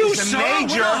 Yeah, You, it's a sir,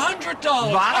 major with $100.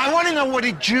 I want to know what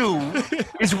a Jew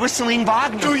is whistling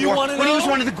Wagner Do you for wanna when he was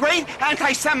know? one of the great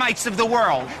anti-Semites of the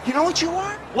world. You know what you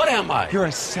are? What am I? You're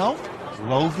a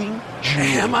self-loathing Jew.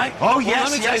 Am I? Oh, Well, yes,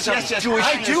 let me tell you yes, something.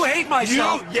 yes. I do hate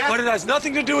myself, You- yeah. but it has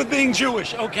nothing to do with being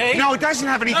Jewish, okay? No, it doesn't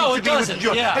have anything No, to it do with the doesn't,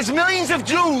 Jews. yeah. There's millions of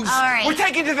Jews All right. were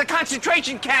taken to the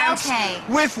concentration camps Okay.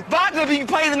 with Wagner being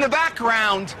played in the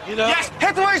background. You know- Yes,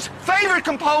 Hitler's favorite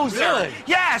composer. Really?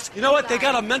 Yes. You know what? They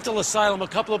got a mental asylum a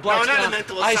couple of blocks No, not down. a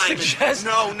mental I assignment. suggest,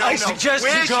 No. I suggest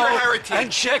Where's you go your heritage?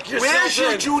 and check yourself Where's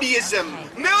your in. Judaism?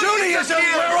 Judaism,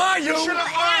 where are you?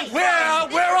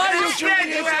 Where are you, Instead,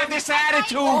 you Judaism? have this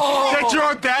attitude Oh. that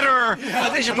you're better. Yeah,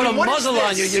 they should put a What is muzzle on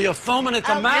you. this? You're foaming at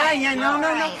the Okay. mouth. Yeah, no. All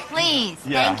right, please.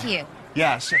 Yeah. Thank you.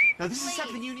 Yes. Now, this is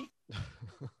something you need.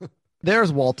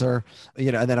 There's Walter,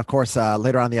 and then of course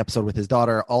later on in the episode with his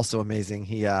daughter, also amazing.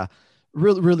 He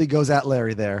really goes at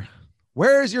Larry there.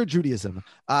 Where's your Judaism?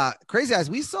 Crazy Eyes,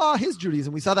 we saw his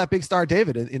Judaism. We saw that big star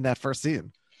David in that first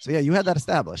scene. So yeah, you had that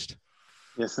established.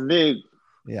 Yes, indeed.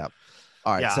 Yeah.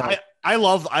 All right. Yeah, So I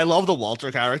love the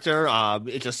Walter character.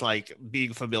 It's just like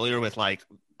being familiar with, like,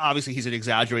 obviously he's an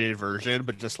exaggerated version,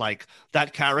 but just like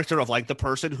that character of like the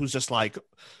person who's just like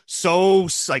so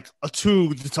like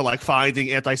attuned to like finding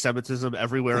anti-Semitism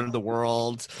everywhere in the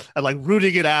world and like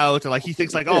rooting it out, and like he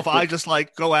thinks like, oh, if I just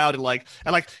like go out and like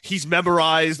he's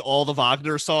memorized all the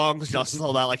Wagner songs just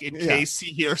so that like in case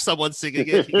he hears someone singing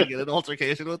it, he can get an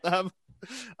altercation with them.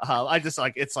 I just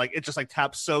like it just like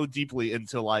taps so deeply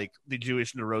into like the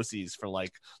Jewish neuroses for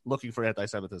like looking for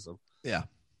anti-Semitism. yeah.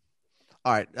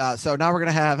 All right. So now we're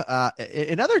going to have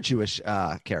another Jewish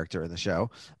character in the show.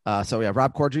 Rob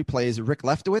Corddry plays Rick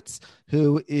Leftowitz,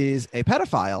 who is a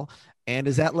pedophile and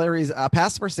is at Larry's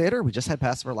Passover Seder. We just had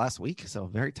Passover last week, so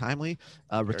very timely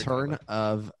return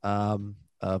of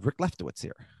Rick Leftowitz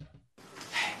here.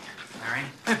 Larry?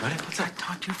 Hey, buddy. What's up?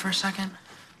 Talk to you for a second?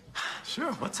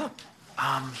 Sure, what's up?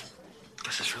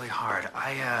 This is really hard.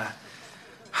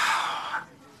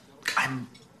 I'm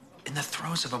in the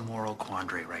throes of a moral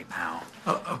quandary right now.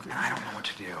 Oh, okay. And I don't know what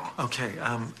to do. Okay,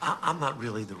 I'm not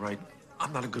really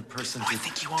I'm not a good person No, to, I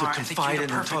think you to are. I think confide you're in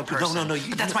the and talk perfect to. No, person.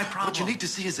 But that's my problem. What you need to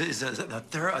see is a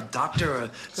doctor,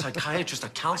 a psychiatrist, a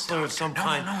counselor of some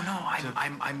kind. No.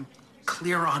 I'm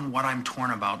clear on what I'm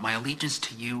torn about. My allegiance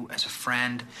to you as a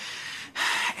friend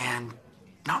and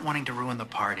not wanting to ruin the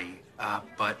party.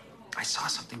 But I saw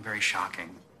something very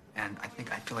shocking, and I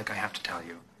feel like I have to tell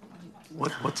you.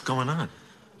 What's going on?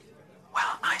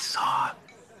 Well, I saw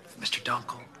Mr.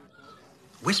 Dunkel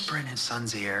whisper in his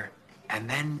son's ear, and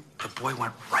then the boy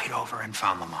went right over and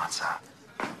found the matzah.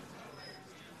 Oh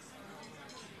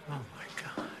my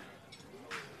God.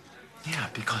 Yeah,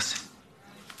 because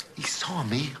he saw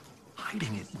me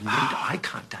hiding it. We made eye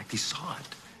contact. He saw it.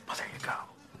 Well, there you go.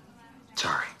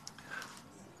 Sorry.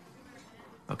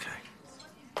 Okay.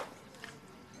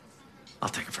 I'll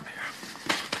take it from here.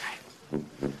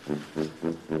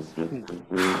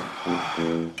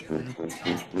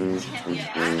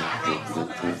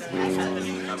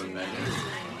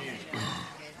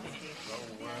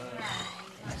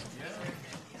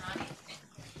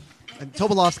 And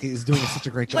Tobolowsky is doing such a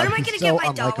great job. When am I He's gonna so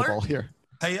get my unlikable dollar? here.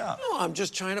 Pay up. No, I'm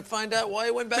just trying to find out why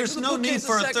he went back There's to the no need bookcase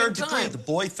for a second third degree. time. The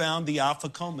boy found the Alpha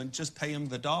Coleman. Just pay him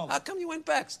the dollar. How come you went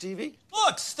back, Stevie?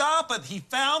 Look, stop it. He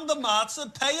found the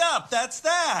matzah. Pay up. That's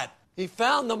that. He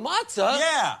found the matzah?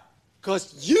 Yeah.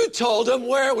 Because you told him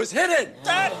where it was hidden.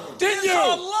 That Didn't is you?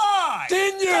 a lie.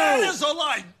 Didn't you? That is a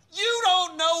lie. You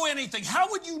don't know anything. How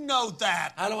would you know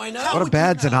that? How do I know? What a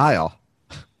bad denial.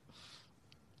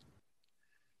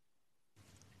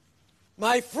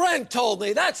 My friend told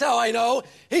me. That's how I know.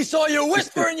 He saw you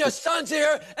whisper in your son's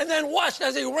ear and then watched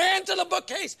as he ran to the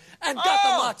bookcase and got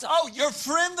the matzah. Oh, your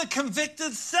friend, the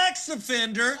convicted sex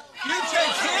offender. You take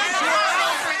his word.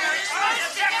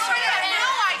 No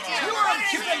idea.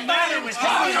 What's the matter with you?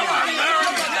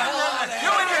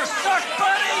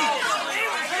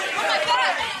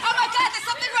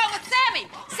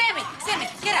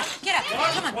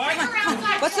 Come on.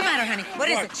 What's the matter, honey? What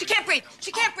is it? She can't breathe.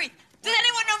 Does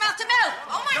anyone know mouth to mouth?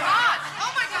 Oh, my God.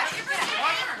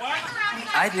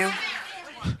 I do.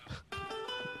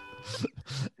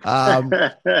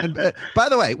 And, by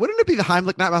the way, wouldn't it be the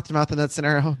Heimlich, not mouth to mouth in that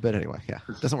scenario? But anyway, yeah,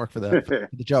 it doesn't work for the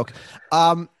joke.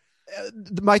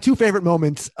 My two favorite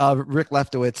moments of Rick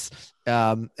Leftowitz,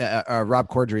 Rob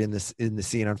Corddry in the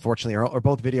scene, unfortunately, are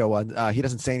both video ones. He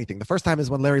doesn't say anything. The first time is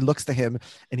when Larry looks to him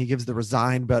and he gives the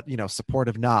resigned but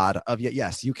supportive nod of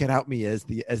yes, you can out me as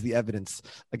the evidence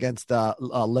against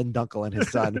Len Dunkel and his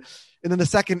son. And then the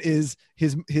second is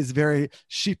his very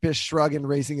sheepish shrug and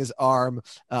raising his arm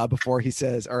before he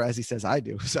says, or as he says, I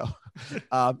do. So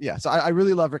so I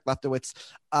really love Rick Leftowitz,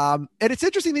 and it's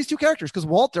interesting, these two characters, because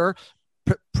Walter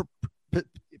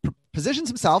positions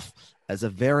himself as a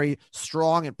very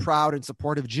strong and proud and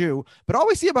supportive Jew, but all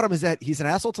we see about him is that he's an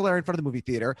asshole to Larry in front of the movie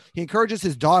theater. He encourages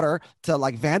his daughter to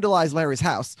vandalize Larry's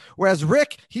house, whereas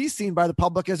Rick, he's seen by the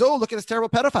public as, oh, look at this terrible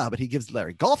pedophile, but he gives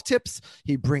Larry golf tips.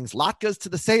 He brings latkes to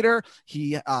the Seder.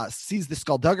 He sees the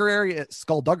skullduggery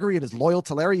and is loyal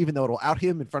to Larry, even though it'll out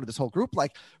him in front of this whole group.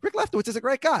 Like, Rick Leftowitz is a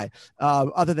great guy,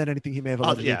 other than anything he may have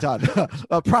already done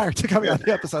prior to coming on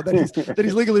the episode that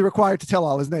he's legally required to tell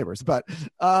all his neighbors. But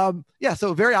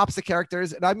so very opposite characters.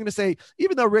 And I'm going to say,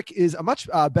 even though Rick is a much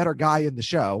better guy in the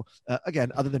show,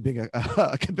 again, other than being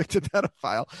a convicted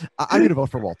pedophile, I'm going to vote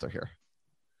for Walter here.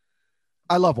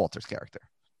 I love Walter's character.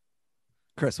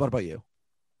 Chris, what about you?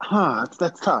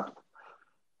 That's tough.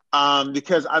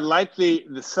 Because I like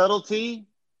the subtlety,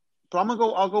 but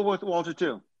I'll go with Walter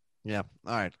too. Yeah.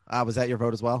 All right. Was that your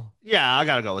vote as well? Yeah, I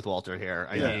gotta go with Walter here.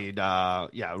 I mean,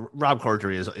 Rob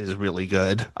Corddry is really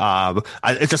good. I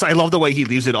love the way he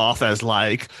leaves it off as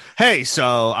like, hey,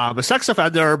 so I'm a sex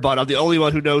offender, but I'm the only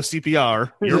one who knows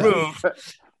CPR. Your move.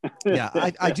 Yeah,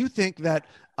 I do think that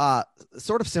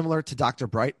sort of similar to Dr.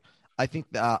 Bright, I think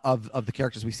of the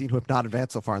characters we've seen who have not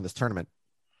advanced so far in this tournament,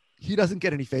 he doesn't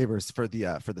get any favors for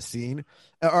the scene,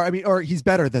 or he's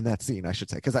better than that scene, I should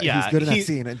say, because he's good in that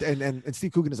scene, and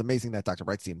Steve Coogan is amazing in that Dr.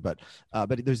 Bright scene, but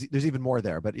there's even more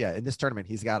there. But yeah, in this tournament,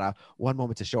 he's got one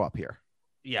moment to show up here.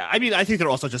 Yeah, I mean, I think they're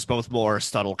also just both more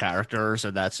subtle characters,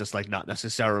 and that's just like not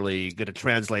necessarily going to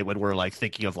translate when we're like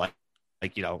thinking of like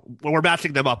when we're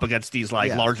matching them up against these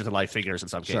larger than life figures in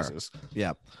some cases.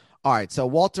 Yeah. All right, so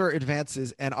Walter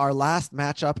advances, and our last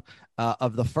matchup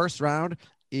of the first round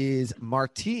is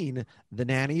Martine, the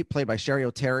nanny, played by Sherry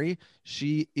O'Terry.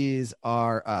 She is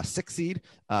our 6th seed.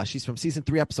 She's from season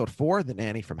 3, episode 4, The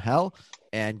Nanny from Hell,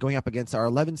 and going up against our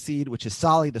 11th seed, which is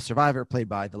Solly, the survivor, played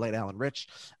by the late Alan Rich,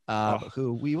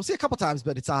 who we will see a couple times,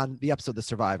 but it's on the episode The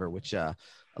Survivor, which,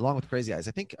 along with Crazy Eyes,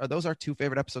 I think are those our 2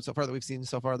 favorite episodes so far that we've seen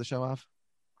so far of the show off?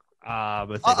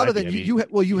 Other than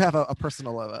you have a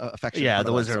personal affection. Yeah,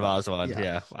 the Wizard of Oz one.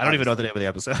 Yeah. I don't even know the name of the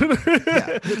episode.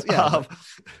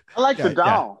 I like the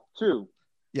doll too.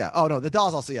 Yeah. Oh no, the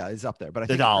doll's also is up there. But I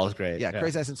think the doll is great. Yeah,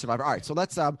 Crazy Eyes and Survivor. All right, so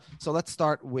let's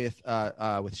start with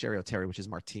Sherry O'Terry, which is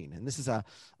Martine, and this is a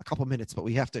couple minutes, but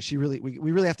we have to.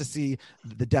 We really have to see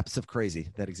the depths of crazy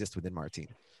that exist within Martine,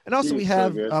 and also we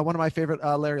have one of my favorite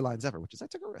Larry lines ever, which is "I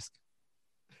took a risk."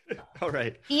 All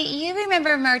right. You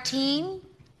remember Martine?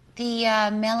 The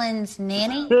Mellon's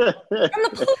nanny from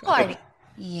the pool party.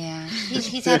 Yeah,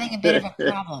 he's having a bit of a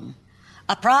problem.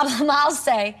 A problem, I'll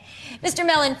say. Mr.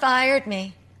 Mellon fired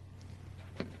me.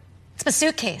 It's my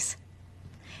suitcase.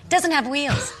 Doesn't have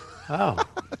wheels. Oh.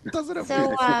 Doesn't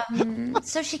have wheels.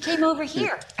 So she came over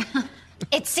here.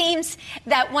 It seems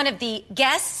that one of the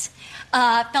guests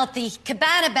felt the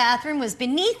cabana bathroom was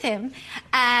beneath him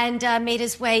and made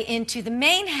his way into the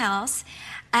main house.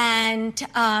 And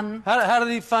how did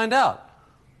he find out?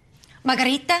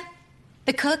 Margarita,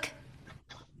 the cook,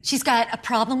 she's got a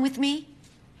problem with me.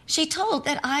 She told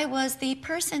that I was the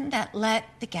person that let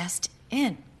the guest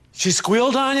in. She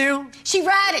squealed on you? She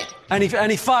ratted. And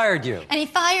he fired you? And he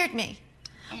fired me.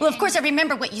 Well, of course, I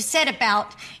remember what you said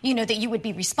about, that you would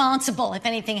be responsible if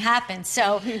anything happened,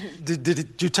 so...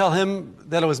 Did you tell him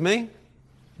that it was me?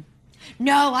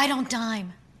 No, I don't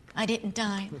dime. I didn't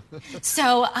dime.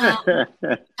 So I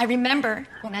remember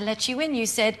when I let you in, you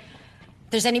said, if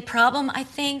there's any problem, I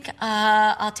think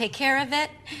I'll take care of it.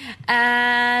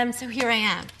 So here I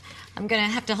am. I'm going to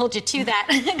have to hold you to that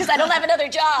because I don't have another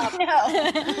job.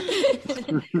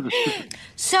 No.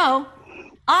 So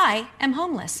I am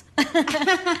homeless.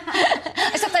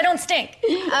 Except I don't stink.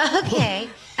 Okay.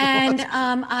 And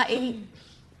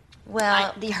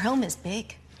your home is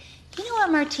big. You know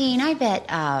what, Martine? I bet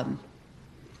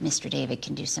Mr. David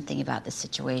can do something about the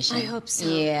situation. I hope so.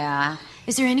 Yeah.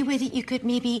 Is there any way that you could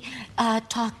maybe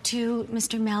talk to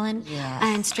Mr. Mellon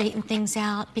and straighten things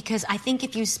out? Because I think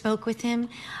if you spoke with him,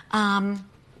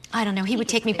 I don't know, he would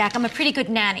take me back. I'm a pretty good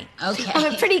nanny. Okay.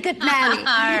 I'm a pretty good nanny. All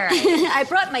right. I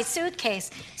brought my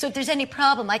suitcase, so if there's any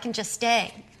problem, I can just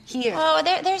stay here. Oh,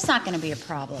 there's not going to be a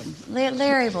problem.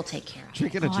 Larry will take care of it.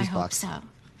 Drinking a I juice hope box. so.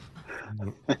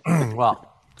 Well,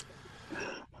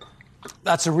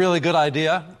 that's a really good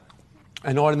idea,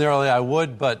 and ordinarily I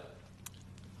would, but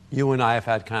you and I have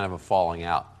had kind of a falling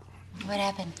out. What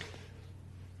happened?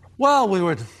 Well,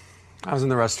 I was in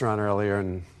the restaurant earlier,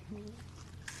 and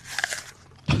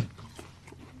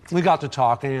we got to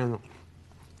talking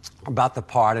about the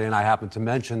party, and I happened to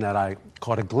mention that I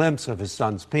caught a glimpse of his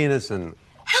son's penis, and...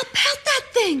 How about that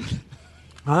thing?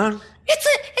 Huh?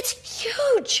 It's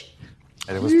huge.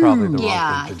 And it was probably the Yeah,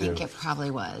 wrong I thing to do. think it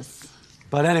probably was.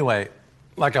 But anyway,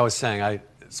 like I was saying,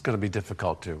 it's going to be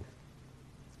difficult to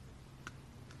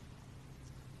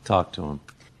talk to him.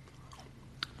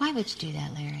 Why would you do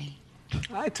that, Larry?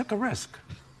 I took a risk.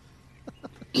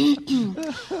 You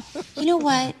know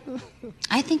what?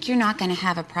 I think you're not going to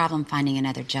have a problem finding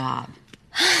another job.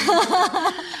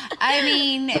 I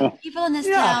mean, people in this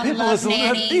town love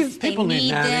nannies. These people they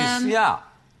need nannies. them. Yeah.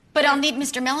 But I'll need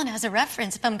Mr. Mellon as a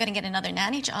reference if I'm going to get another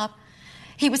nanny job.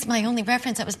 He was my only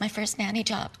reference. That was my first nanny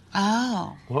job.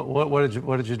 Oh.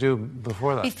 What did you do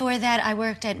before that? Before that, I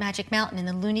worked at Magic Mountain in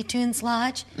the Looney Tunes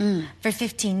Lodge for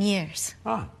 15 years.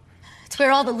 Ah. It's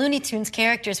where all the Looney Tunes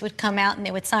characters would come out and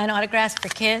they would sign autographs for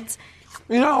kids.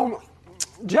 You know,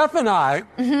 Jeff and I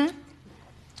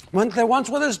went there once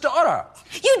with his daughter.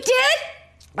 You did?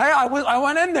 I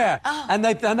went in there, and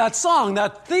that song,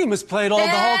 that theme is played all the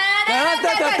whole.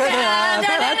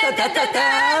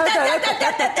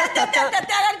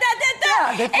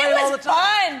 They play it all the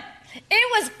time.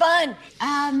 It was fun.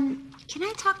 Can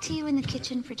I talk to you in the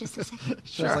kitchen for just a second?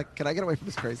 She was like, can I get away from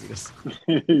this craziness?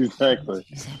 Exactly.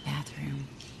 Use that bathroom.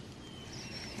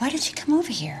 Why did she come over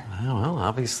here? Well,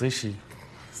 obviously she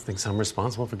thinks I'm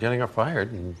responsible for getting her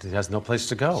fired, and she has no place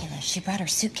to go. She brought her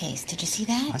suitcase. Did you see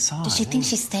that? I saw Does it, she think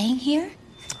she's staying here?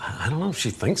 I don't know if she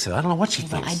thinks it. I don't know what she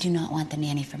thinks. I do not want the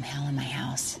nanny from hell in my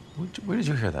house. Where did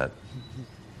you hear that?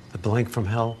 The blank from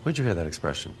hell? Where'd you hear that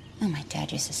expression? Oh, my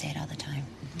dad used to say it all the time.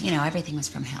 You know, everything was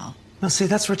from hell. No, see,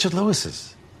 that's Richard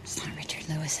Lewis's. It's not Richard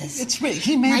Lewis's.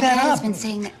 He made my that dad has up. been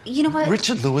saying that. You know what?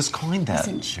 Richard Lewis coined that.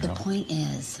 Listen, the point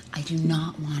is, I do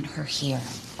not want her here,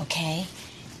 okay?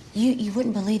 You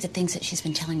wouldn't believe the things that she's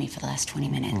been telling me for the last 20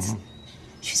 minutes.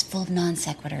 She's full of non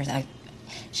sequiturs.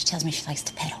 She tells me she likes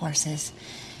to pet horses.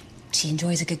 She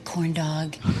enjoys a good corn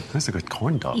dog. That's a good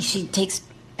corn dog. She takes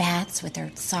baths with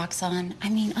her socks on. I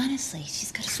mean, honestly,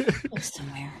 she's got to go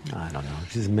somewhere. I don't know.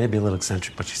 She's maybe a little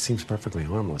eccentric, but she seems perfectly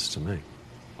harmless to me.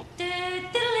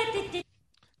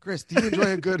 Chris, do you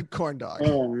enjoy a good corn dog?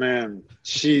 Oh man,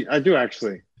 I do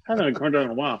actually. I haven't had a corn dog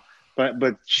in a while,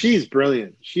 but she's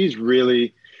brilliant. She's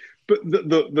really, but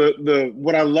the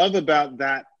what I love about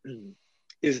that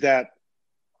is that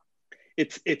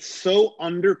it's so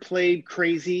underplayed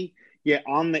crazy, yet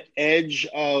on the edge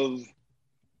of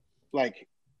like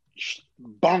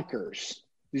bonkers.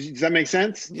 Does that make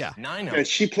sense? Yeah. I know.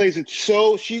 She plays it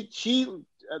so she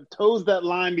toes that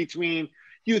line between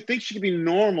you would think she could be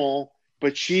normal,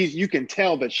 but you can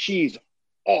tell that she's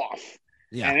off.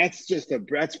 Yeah. And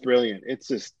that's brilliant. It's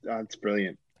just it's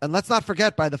brilliant. And let's not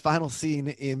forget by the final scene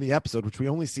in the episode, which we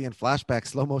only see in flashback,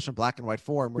 slow motion, black and white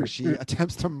form, where she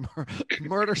attempts to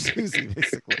murder Susie,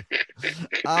 basically.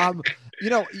 You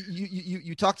know,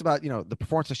 you talked about, you know, the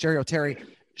performance of Sherry O'Terry.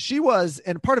 She was,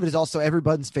 and part of it is also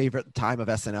everybody's favorite time of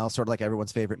SNL, sort of like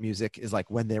everyone's favorite music is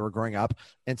like when they were growing up.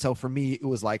 And so for me, it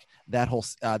was like that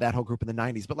whole group in the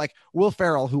 90s. But like Will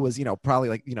Ferrell, who was, you know, probably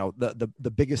like, you know,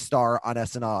 the biggest star on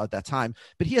SNL at that time,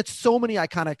 but he had so many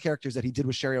iconic characters that he did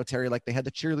with Sherry O'Terry. Like they had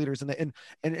the cheerleaders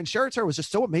and Sherry O'Terry was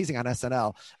just so amazing on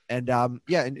SNL. And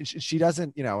and she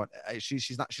doesn't, you know, she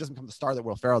doesn't become the star that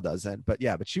Will Ferrell does.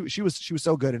 But she was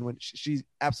so good. And when she's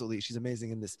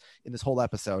amazing in this whole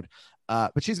episode.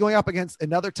 But she's going up against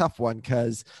another tough one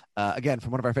because, again,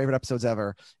 from one of our favorite episodes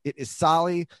ever, it is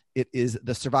Solly. It is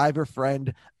the survivor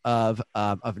friend of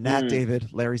Nat David,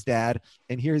 Larry's dad.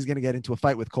 And here he's going to get into a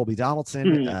fight with Colby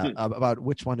Donaldson about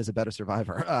which one is a better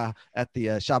survivor at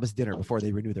the Shabbos dinner before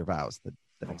they renew their vows the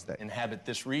next day. Inhabit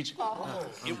this region.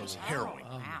 It was harrowing.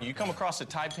 You come across a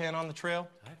taipan on the trail,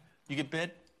 you get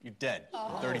bit, you're dead.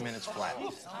 30 minutes flat.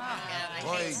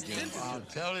 I'll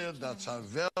tell you, that's a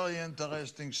very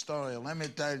interesting story. Let me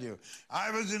tell you. I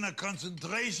was in a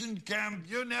concentration camp.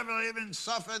 You never even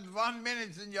suffered 1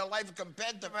 minute in your life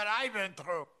compared to what I went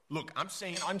through. Look,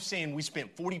 I'm saying we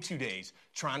spent 42 days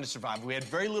trying to survive. We had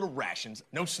very little rations,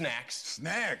 no snacks.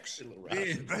 Snacks?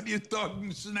 Yeah, but you're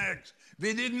talking snacks.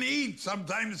 We didn't eat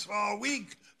sometimes for a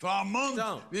week, for a month.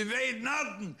 We ate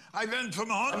nothing. I went from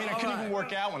home. I mean, I couldn't even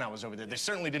work out when I was over there. They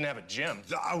certainly didn't have a gym.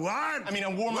 What? I mean,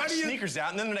 I wore my sneakers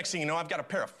out, and then the next thing you know, I've got a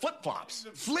pair of flip-flops.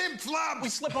 Flip-flops? We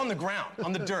slept on the ground,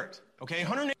 on the dirt. Okay,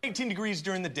 118 degrees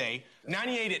during the day,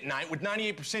 98 at night with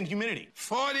 98% humidity.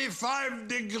 45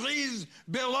 degrees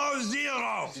below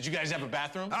zero. Did you guys have a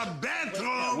bathroom? A bathroom?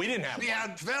 No, we didn't have We one.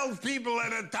 had 12 people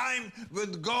at a time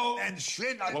would go and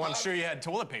shit. Well, I'm sure you had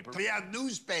toilet paper. We had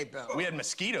newspaper. We had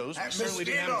mosquitoes. We certainly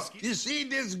didn't have mosquitoes. You see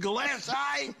this glass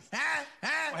eye? Huh?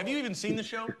 Well, have you even seen the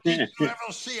show? Did you ever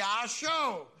see our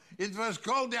show? It was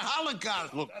called the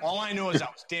Holocaust. Look, all I know is I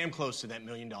was damn close to that $1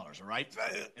 million, all right?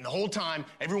 And the whole time,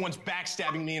 everyone's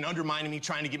backstabbing me and undermining me,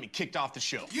 trying to get me kicked off the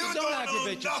show. You don't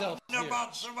aggravate yourself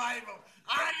about survival.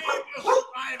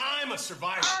 I'm a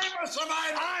survivor. I'm a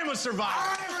survivor. I'm a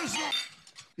survivor.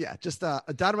 Yeah, just a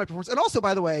dynamite performance. And also,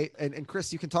 by the way, and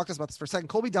Chris, you can talk to us about this for a second.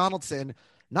 Colby Donaldson,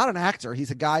 not an actor. He's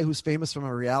a guy who's famous from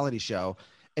a reality show.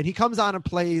 And he comes on and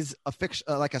plays a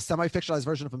like a semi-fictionalized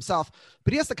version of himself,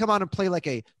 but he has to come on and play like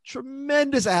a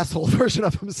tremendous asshole version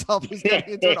of himself who's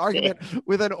getting into an argument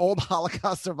with an old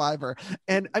Holocaust survivor.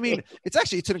 And I mean,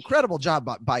 it's an incredible job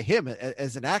by him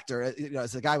as an actor,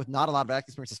 as a guy with not a lot of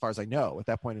acting experience, as far as I know, at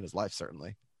that point in his life,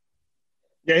 certainly.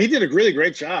 Yeah, he did a really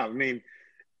great job. I mean,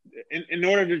 in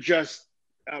order to just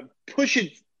push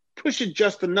it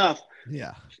just enough.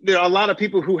 Yeah, there are a lot of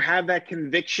people who have that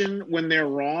conviction when they're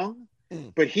wrong.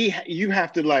 But you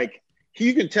have to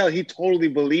you can tell he totally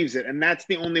believes it. And that's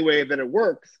the only way that it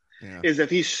works is if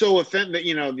he's so offended,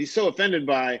 he's so offended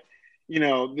by,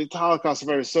 the Holocaust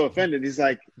survivor is so offended. He's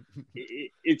like,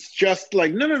 it's just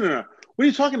like, no. What are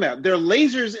you talking about? There are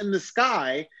lasers in the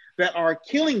sky that are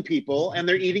killing people and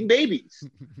they're eating babies.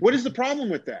 What is the problem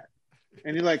with that?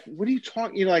 And you're like, what are you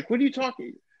talking? You're like, what are you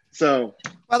talking? So,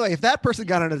 by the way, if that person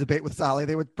got in a debate with Solly,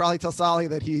 they would probably tell Solly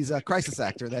that he's a crisis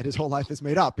actor, that his whole life is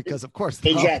made up because, of course,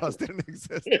 the Holocaust didn't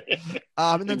exist.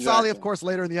 And then Solly, of course,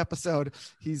 later in the episode,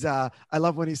 he's I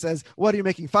love when he says, "What are you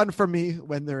making fun from me?"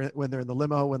 when they're in the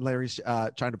limo when Larry's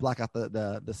trying to block out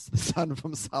the sun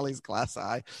from Solly's glass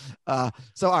eye.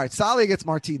 So, all right, Solly against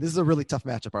Martine. This is a really tough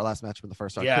matchup. Our last match from the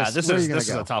first round. Yeah, Chris, this is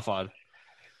a tough one.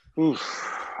 Oof,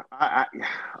 I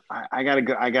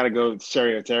gotta go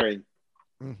Stereo Terry.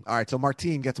 All right, so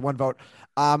Martine gets one vote.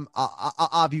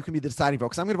 Av, you can be the deciding vote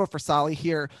because I'm going to vote for Solly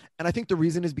here, and I think the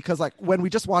reason is because when we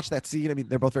just watched that scene, I mean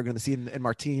they're both very good in the scene, and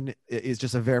Martine is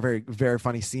just a very, very, very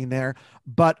funny scene there.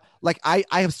 But I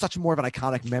have such more of an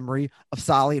iconic memory of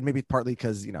Solly, and maybe partly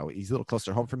because he's a little closer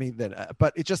to home for me than.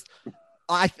 But it just.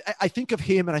 I think of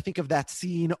him and I think of that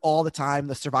scene all the time.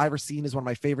 The Survivor scene is one of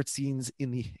my favorite scenes in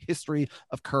the history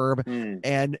of Curb.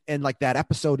 And that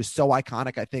episode is so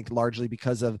iconic, I think largely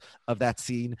because of that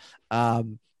scene.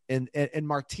 And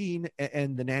Martine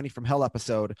and the Nanny from Hell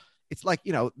episode, it's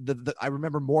I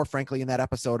remember more frankly in that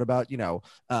episode about,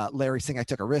 Larry saying I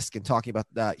took a risk and talking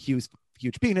about Hugh's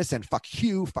huge penis and fuck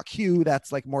Hugh.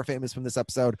 That's more famous from this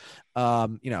episode.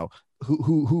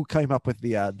 Who came up with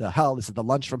the hell? This is the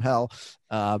lunch from hell.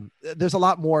 There's a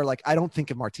lot more. I don't think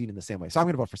of Martine in the same way. So I'm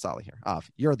going to vote for Solly here.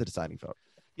 You're the deciding vote.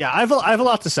 Yeah, I have a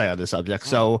lot to say on this subject.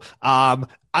 So I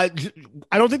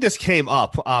don't think this came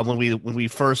up when we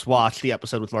first watched the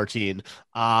episode with Martine.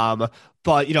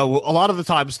 But a lot of the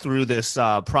times through this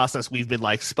process, we've been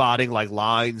spotting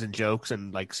lines and jokes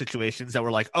and situations that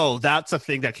were oh, that's a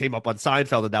thing that came up on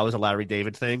Seinfeld, and that was a Larry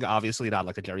David thing. Obviously, not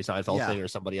a Jerry Seinfeld thing or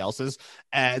somebody else's.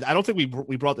 And I don't think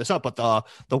we brought this up, but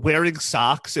the wearing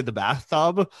socks in the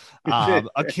bathtub,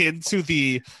 akin to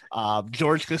the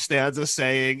George Costanza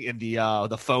saying in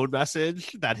the phone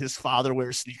message that his father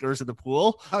wears sneakers in the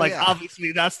pool.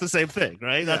 Obviously, that's the same thing,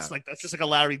 right? Yeah. That's just a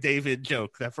Larry David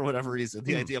joke that for whatever reason,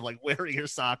 the idea of wearing your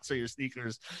socks or your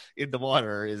sneakers in the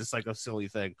water is a silly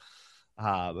thing.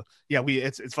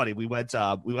 It's funny. We went to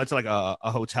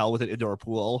a hotel with an indoor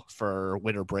pool for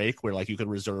winter break where you could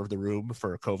reserve the room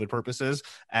for COVID purposes.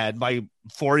 And my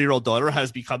 4-year-old daughter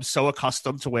has become so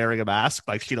accustomed to wearing a mask,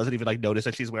 she doesn't even notice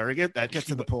that she's wearing it. That gets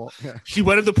in the pool. Yeah. She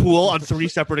went in the pool on 3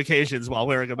 separate occasions while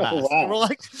wearing a mask. Oh, wow. We're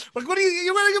like, what are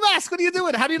you're wearing a mask? What are you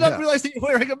doing? How do you not realize that you're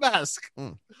wearing a Mask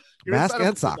mask?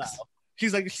 and socks. Now.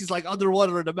 She's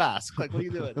underwater in a mask. What are you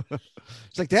doing?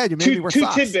 She's like, Dad, you made me wear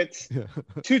socks.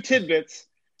 Two tidbits.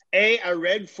 I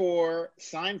read for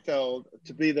Seinfeld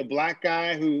to be the black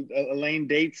guy who Elaine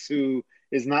dates, who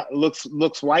is not looks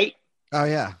white. Oh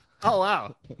yeah. Oh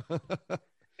wow.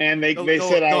 And they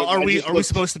said, are we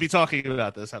supposed to be talking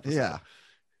about this episode? Yeah.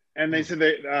 And they said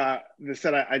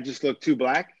I just look too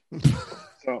black.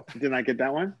 So did I get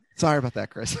that one? Sorry about that,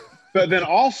 Chris. But then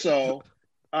also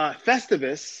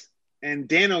Festivus and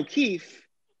Dan O'Keefe,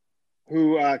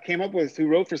 who wrote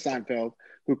for Seinfeld,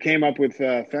 who came up with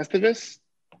Festivus,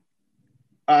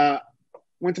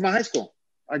 went to my high school.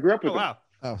 I grew up with them. Wow.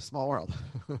 Oh, small world.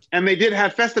 And they did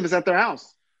have Festivus at their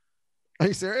house. Are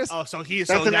you serious? Oh, so that's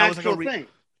an actual thing.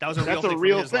 That was a That's real a thing.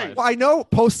 real from his thing. life. Well, I know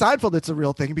post Seinfeld it's a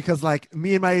real thing because like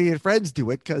me and my idiot friends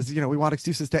do it because we want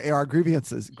excuses to air our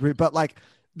grievances. But like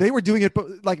they were doing it,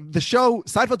 but like the show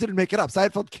Seinfeld didn't make it up.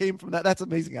 Seinfeld came from that. That's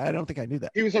amazing. I don't think I knew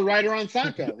that. He was a writer on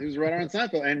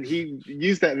Seinfeld. And he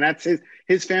used that, and that's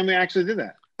his family actually did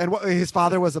that. And what his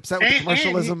father was upset with the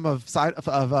commercialism of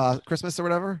Christmas or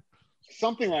whatever.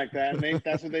 Something like that. And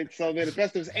that's what they celebrated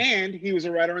Festivus. And he was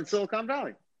a writer in Silicon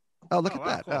Valley. Oh, look at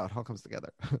that. Cool. Oh, it all comes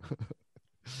together.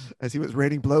 As he was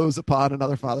raining blows upon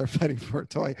another father fighting for a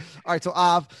toy. All right. So,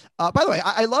 by the way,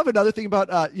 I love another thing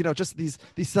about, just these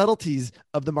subtleties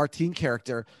of the Martine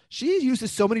character. She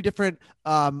uses so many different,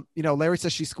 Larry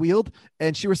says she squealed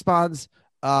and she responds,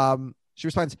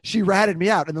 she ratted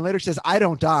me out. And then later she says, I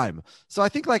don't dime. So I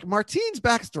think like Martine's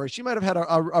backstory, she might've had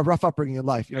a rough upbringing in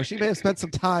life. She may have spent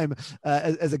some time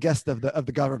as a guest of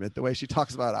the government, the way she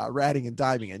talks about ratting and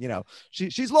diming. And,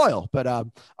 she's loyal, but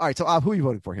all right. So who are you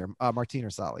voting for here? Martine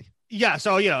or Sally? Yeah,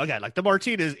 so again, like the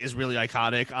Martine is really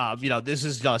iconic. This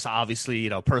is just obviously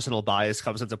personal bias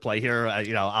comes into play here.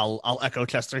 I'll echo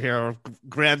Chester here,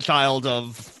 grandchild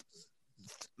of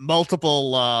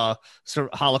multiple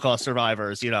Holocaust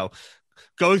survivors.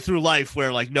 Going through life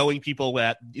where like knowing people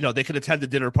that they can attend a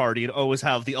dinner party and always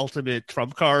have the ultimate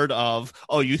trump card of,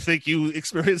 oh, you think you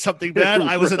experienced something bad?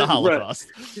 I was in the Holocaust.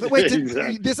 But wait,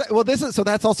 so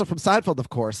that's also from Seinfeld, of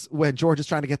course, when George is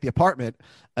trying to get the apartment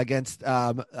against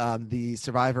the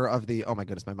survivor of the, oh my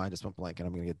goodness, my mind just went blank and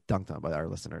I'm going to get dunked on by our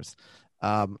listeners.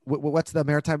 What's the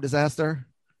maritime disaster?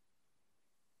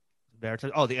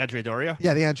 Oh, the Andrea Doria?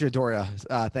 Yeah, the Andrea Doria.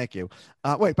 Thank you.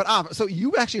 Wait, but so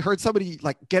you actually heard somebody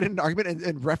like get in an argument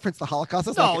and reference the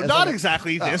Holocaust? Not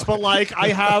exactly this, but like I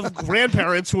have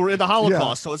grandparents who were in the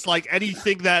Holocaust, Yeah. so it's like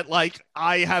anything that like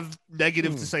I have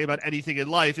negative to say about anything in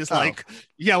life is like,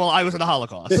 yeah, well, I was in the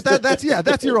Holocaust. But that's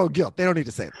your own guilt. They don't need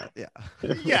to say that.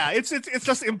 Yeah. Yeah, it's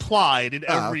just implied in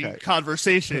every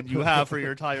conversation you have for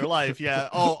your entire life. Yeah.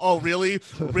 Oh, really?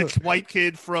 Rich white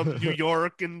kid from New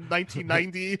York in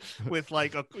 1990 with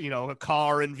like a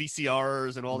car and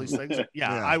VCRs and all these things.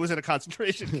 Yeah. I was in a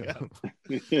concentration camp.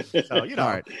 So all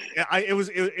right.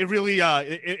 It really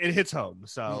it hits home.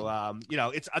 So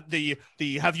it's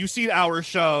the have you seen our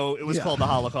show? It was called The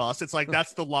Holocaust. It's like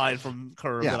that's the line from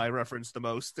Curb that I reference the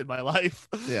most in my life.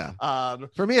 Yeah.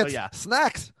 For me, it's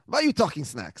snacks. Why are you talking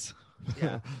snacks?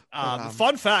 Yeah.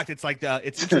 Fun fact: it's like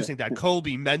it's interesting that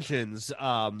Colby mentions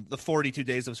the 42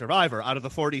 days of Survivor. Out of the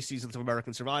 40 seasons of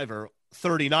American Survivor,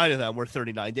 39 of them were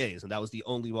 39 days, and that was the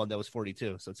only one that was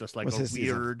 42. So it's just like a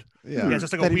weird, it's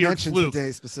just like a weird fluke.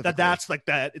 That's like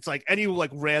that. It's like any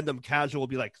like random casual will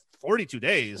be like 42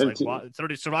 days, like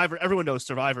 30 Survivor. Everyone knows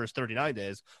Survivor is 39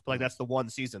 days, but like that's the one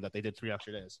season that they did 3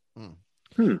 extra days.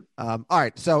 All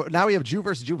right, so now we have Jew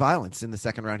versus Jew violence in the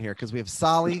second round here because we have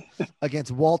Sally against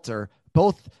Walter,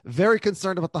 both very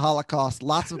concerned about the Holocaust,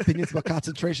 lots of opinions about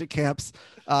concentration camps.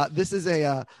 This is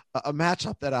a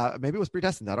matchup that maybe was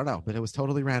predestined. I don't know, but it was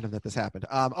totally random that this happened.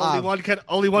 Only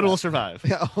one will survive.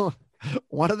 Yeah,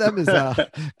 one of them is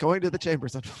going to the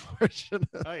chambers,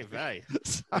 unfortunately. Hey,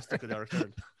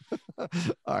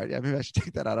 all right, yeah, maybe I should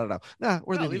take that out. I don't know.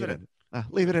 We're leaving it in.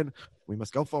 Leave it in. We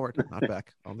must go forward, not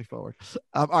back. Only forward.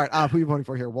 All right. Who are you voting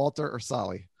for here, Walter or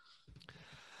Sally?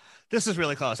 This is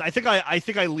really close. I think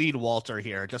I lead Walter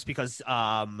here just because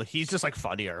he's just like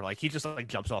funnier. Like he just like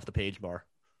jumps off the page more.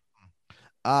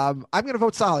 I'm going to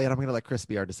vote Sally, and I'm going to let Chris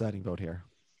be our deciding vote here.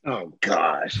 Oh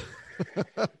gosh.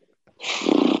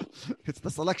 It's the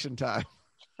selection time.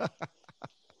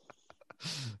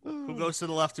 Who goes to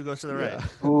the left? Who goes to the right?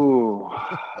 Ooh.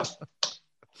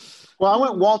 Well, I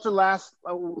went Walter last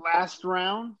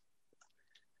round.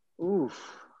 Oof.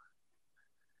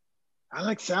 I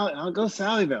like Sally. I'll go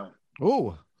Sally though.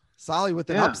 Ooh, Sally with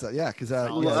an upset. Yeah, because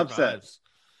upset.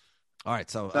 All right,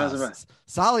 so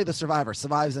Sally, the survivor,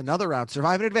 survives another round.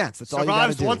 Survive in advance. That's all you got to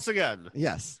do. Survives once again.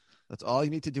 Yes, that's all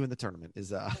you need to do in the tournament.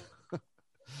 Is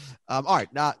all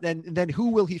right. Now, then who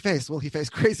will he face? Will he face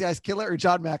Crazy Eyes Killer or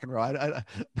John McEnroe?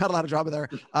 Not a lot of drama there.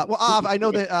 Well, Av, I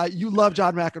know that you love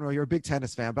John McEnroe. You're a big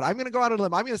tennis fan, but I'm going to go out on a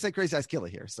limb. I'm going to say Crazy Eyes Killer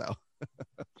here. So,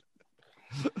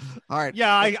 all right.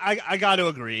 Yeah, I got to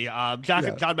agree. John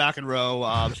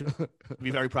McEnroe should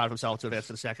be very proud of himself to advance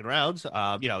to the second round.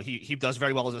 He does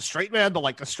very well as a straight man, but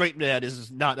like a straight man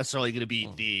is not necessarily going to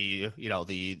be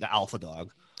the alpha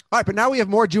dog. All right, but now we have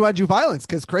more Jew on Jew violence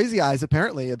because Crazy Eyes,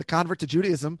 apparently, the convert to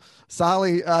Judaism,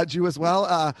 Sally, Jew as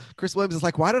well. Chris Williams is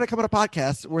like, why did I come on a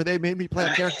podcast where they made me play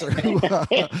a character who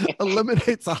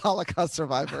eliminates a Holocaust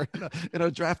survivor in a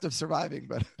draft of surviving?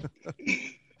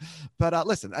 But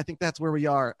listen, I think that's where we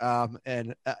are.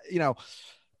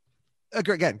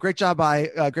 Again, great job by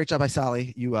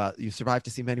Sally. You survived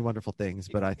to see many wonderful things,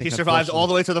 but I think he survived all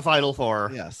the way to the Final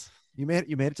Four. Yes. You made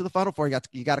it to the Final Four.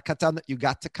 You got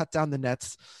to cut down the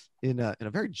nets in a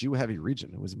very Jew heavy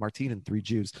region. It was Martine and 3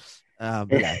 Jews.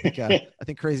 But yeah, I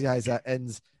think Crazy Eyes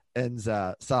ends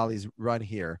Sally's run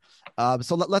here.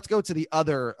 So let's go to the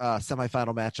other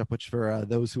semifinal matchup, which for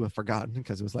those who have forgotten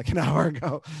because it was like an hour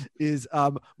ago, is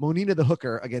Monina the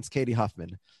Hooker against Katie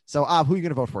Huffman. So who are you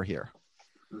going to vote for here?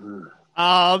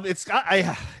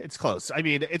 It's close. I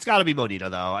mean, it's got to be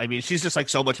Monina, though. I mean, she's just like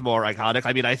so much more iconic.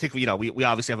 I mean, I think we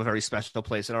obviously have a very special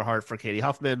place in our heart for Katie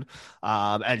Huffman,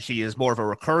 and she is more of a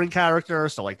recurring character,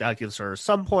 so like that gives her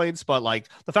some points. But like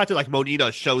the fact that like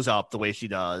Monina shows up the way she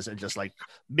does and just like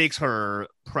makes her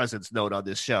presence known on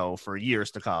this show for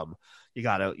years to come, you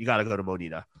gotta go to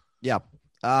Monina. Yeah.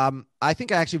 I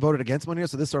think I actually voted against Monina,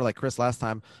 so this is sort of like Chris last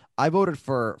time. I voted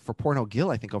for Porno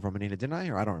Gill, I think, over Monina, didn't I?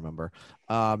 Or I don't remember.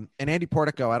 And Andy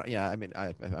Portico, I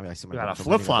assume we got a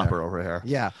flip flopper over here.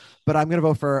 Yeah, but I'm gonna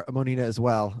vote for Monina as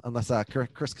well, unless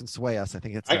Chris can sway us. I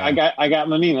think it's. I got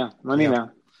Monina. Yeah.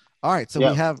 All right,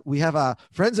 so we have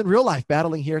friends in real life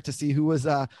battling here to see who's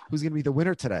going to be the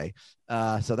winner today.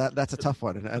 So that's a tough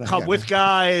one. And Come with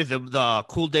guy, the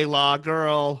Cool De La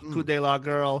girl, Cool De La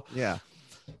girl. Yeah.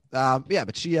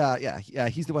 But she,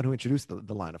 he's the one who introduced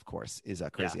the line, of course, is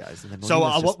Crazy Eyes. And then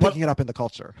so picking it up in the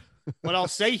culture. What I'll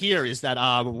say here is that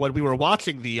when we were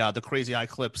watching the Crazy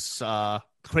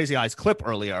Eyes clip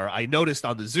earlier, I noticed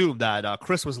on the Zoom that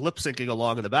Chris was lip syncing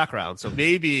along in the background. So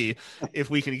maybe if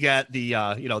we can get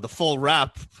the full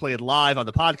rap played live on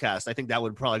the podcast, I think that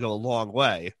would probably go a long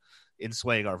way in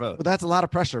swaying our vote. But that's a lot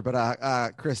of pressure.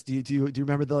 But Chris, do you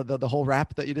remember the whole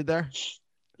rap that you did there?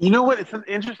 You know what? It's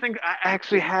interesting. I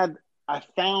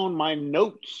found my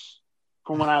notes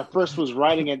from when I first was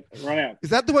writing it right now.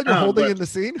 Is that the one you're holding in the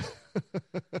scene?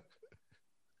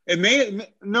 It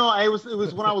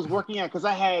was when I was working out, because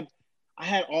I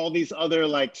had all these other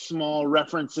like small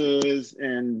references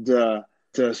and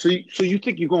so you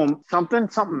think you're going something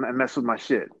and mess with my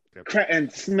shit. Yep.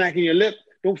 And smacking your lip,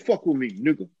 don't fuck with me,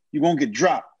 nigga. You're gonna get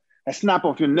dropped. I snap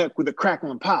off your neck with a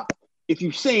crackle and pop. If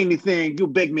you say anything, you'll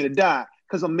beg me to die.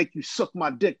 Because I'll make you suck my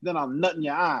dick, then I'll nut in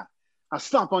your eye. I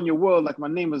stomp on your world like my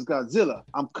name is Godzilla.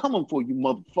 I'm coming for you,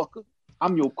 motherfucker.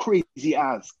 I'm your crazy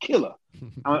eyes killer.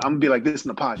 I'm going to be like this in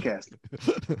the podcast.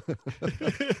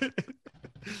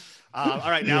 All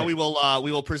right, now we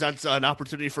will present an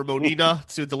opportunity for Monina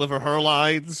to deliver her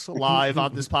lines live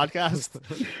on this podcast.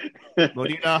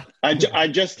 Monina, I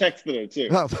just texted her too.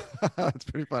 Oh, that's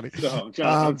pretty funny. So,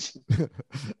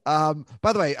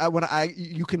 by the way,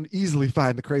 you can easily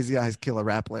find the Crazy Eyes killer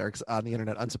rap lyrics on the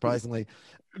internet. Unsurprisingly,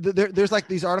 there's like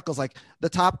these articles like the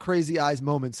top Crazy Eyes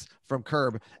moments from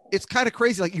Curb. It's kind of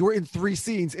crazy. Like you were in 3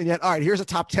 scenes, and yet, all right, here's a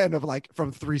top 10 of like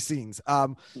from 3 scenes.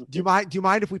 Do you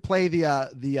mind if we play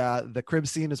the crib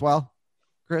scene as well,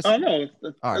 Chris? Oh no,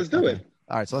 let's do it.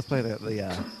 All right, so let's play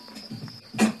the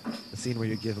scene where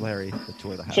you give Larry the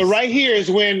tour of the house. So right here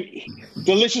is when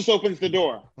Delicious opens the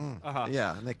door.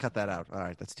 Yeah, and they cut that out. All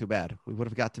right, that's too bad. We would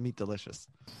have got to meet Delicious.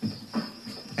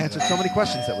 Answered so many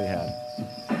questions that we had.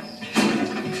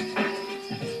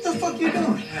 What the fuck you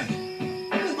doing? Hey,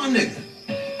 where's my nigga?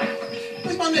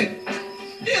 Where's my nigga?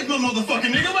 There's my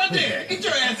motherfucking nigga right there. Get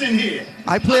your ass in here.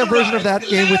 I play a version of that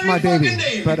game with my baby,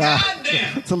 but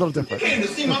it's a little different. You came to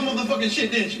see my motherfucking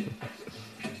shit, didn't you?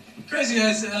 Crazy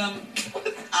Eyes,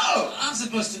 I'm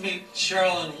supposed to meet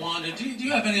Cheryl and Wanda. Do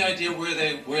you have any idea where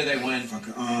they went?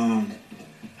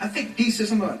 I think Dee said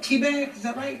something about teabags. Is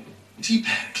that right?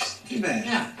 Teabags. Teabags.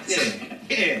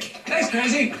 Yeah. Thanks,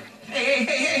 Crazy.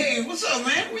 Hey, what's up,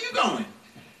 man? Where you going?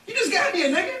 You just got here,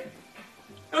 nigga.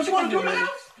 Don't you want to tour the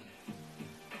house?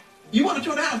 You want to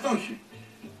tour the house, don't you?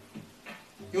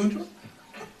 You want to tour?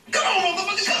 Come on,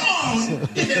 motherfucker, come on.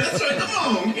 Yeah, that's right,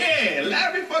 come on. Yeah,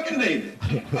 Larry fucking David.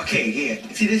 Okay, yeah.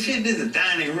 See, this is a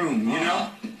dining room, you know?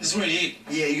 This is where you eat.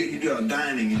 Yeah, you do a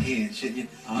dining in here and shit. You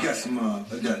got some,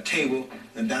 got a table,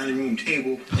 a dining room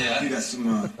table. Yeah. You got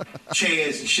some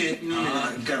chairs and shit, you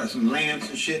know? You got some lamps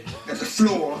and shit. Got the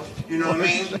floor, you know what I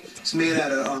mean? It's made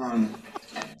out of,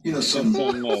 some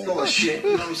floor shit, you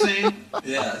know what I'm saying?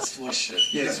 Yeah, it's floor shit.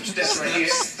 Yeah, got some steps right here.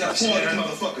 Got 4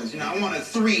 motherfuckers, I wanted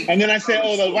 3. And then I said,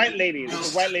 the white lady.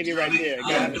 There's a white lady right there.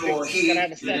 Gotta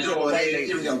have a statue of a white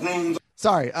lady.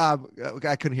 Sorry, I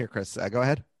couldn't hear Chris. Go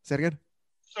ahead. Say it again.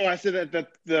 So I said that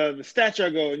the statue, I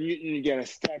go, and you get a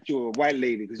statue of a white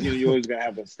lady, because you always got to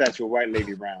have a statue of a white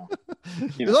lady around.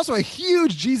 There's also a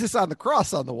huge Jesus on the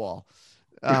cross on the wall.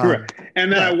 Right.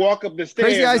 And then I walk up the stairs.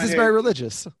 Crazy Eyes is very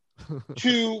religious.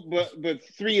 2, but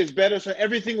 3 is better. So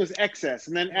everything was excess.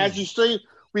 And then as you say,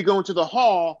 we go into the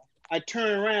hall. I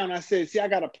turn around. I said, see, I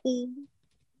got a pool.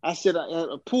 I said,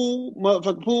 a pool,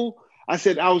 motherfucking pool. I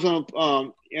said, I was on,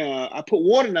 I put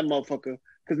water in that motherfucker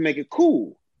because make it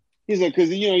cool. He's like, because,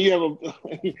 you have a,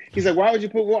 he's like, why would you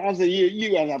put water? I was like,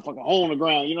 you got a fucking hole in the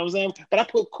ground. You know what I'm saying? But I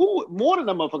put water in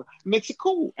that motherfucker. Makes it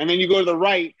cool. And then you go to the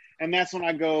right, and that's when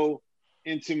I go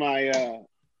into my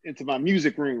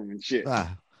music room and shit.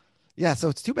 Yeah, so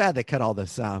it's too bad they cut all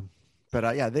this.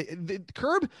 But yeah, the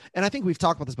Curb, and I think we've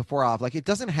talked about this before. Like it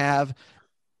doesn't have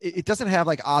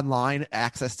like online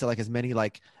access to like as many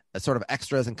like sort of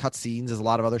extras and cut scenes as a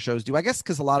lot of other shows do. I guess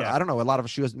because I don't know, a lot of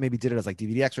shows maybe did it as like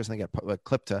DVD extras and they get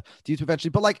clipped to YouTube eventually.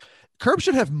 But like Curb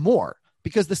should have more,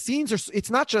 because the scenes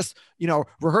it's not just,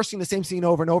 rehearsing the same scene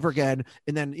over and over again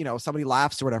and then, somebody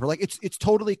laughs or whatever. Like it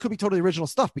could be totally original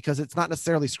stuff because it's not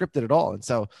necessarily scripted at all. And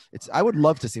so I would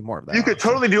love to see more of that. You could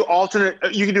totally do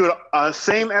you could do a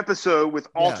same episode with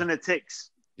alternate takes.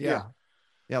 Yeah.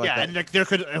 And like there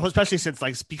could, especially since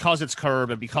like because it's Curb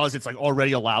and because it's like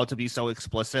already allowed to be so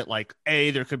explicit, like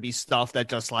there could be stuff that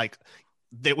just like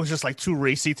it was just like too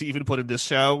racy to even put in this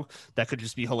show that could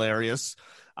just be hilarious.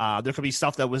 There could be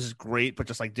stuff that was great, but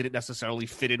just like didn't necessarily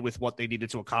fit in with what they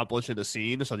needed to accomplish in the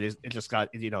scene. So it just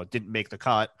got, didn't make the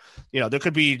cut. There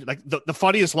could be like the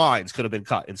funniest lines could have been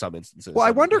cut in some instances. Well,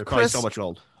 I wonder, Chris, so much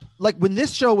gold. Like when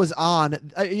this show was on, it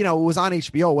was on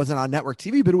HBO, it wasn't on network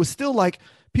TV, but it was still like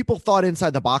people thought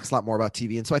inside the box a lot more about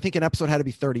TV. And so I think an episode had to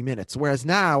be 30 minutes. Whereas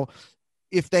now,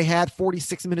 if they had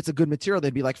 46 minutes of good material,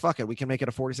 they'd be like, fuck it, we can make it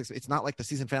a 46. It's not like the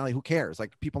season finale. Who cares?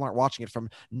 Like people aren't watching it from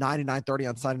 9 to 9:30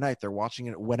 on Saturday night. They're watching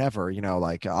it whenever,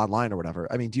 like online or whatever.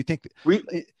 I mean, do you think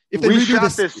if they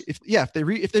recut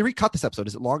this episode,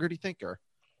 is it longer, do you think? Or?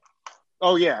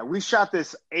 Oh yeah. We shot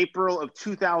this April of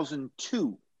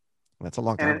 2002. That's a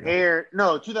long time. And it aired,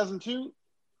 2002.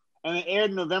 And it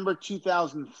aired November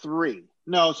 2003.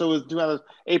 No, so it was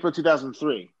April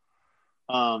 2003.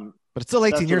 But it's still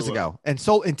 18 years ago. And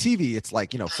so in TV, it's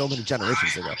like, so many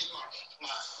generations ago.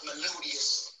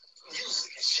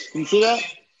 You see that?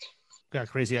 Got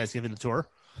Crazy Eyes giving the tour.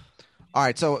 All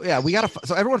right. So yeah,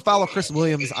 so everyone follow Chris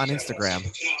Williams on Instagram.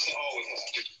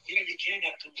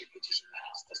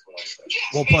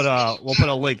 We'll put a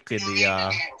link in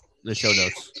the show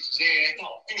notes.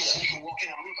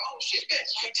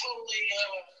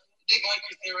 Dig like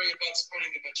your theory about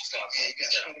spreading a bunch of stuff. Yeah, you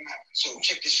got to spread them out. So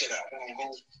check this shit out. I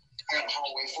got a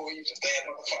hallway for you. It's a bad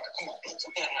motherfucker. Come on, put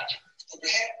that hat. Put the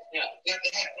hat? Yeah. Not the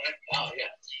hat, right? Oh, yeah.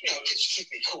 Just keep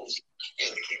me cool.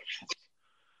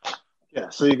 Yeah,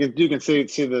 so you can see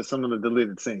some of the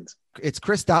deleted scenes. It's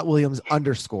Chris.Williams _ on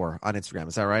Instagram.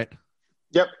 Is that right?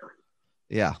 Yep.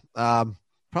 Yeah.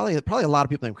 Probably a lot of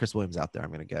people named Chris Williams out there, I'm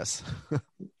going to guess.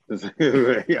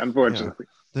 Yeah, unfortunately.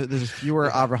 There's fewer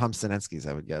Avraham Sinenskis,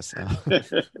 I would guess.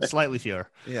 Slightly fewer.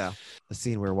 Yeah. The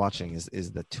scene we're watching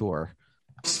is the tour.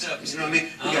 Steps, you know what I mean?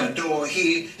 We got a door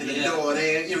here and a door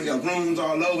there. We got rooms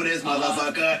all over this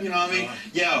motherfucker. You know what I mean?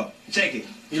 Yo, check it.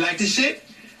 You like this shit?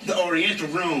 The Oriental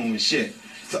room and shit.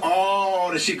 So all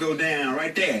the shit go down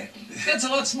right there. That's a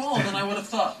lot smaller than I would have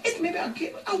thought. Maybe I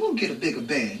will get a bigger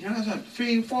bed. You know, there's like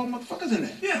 3 or 4 motherfuckers in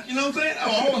there. Yeah, you know what I'm saying?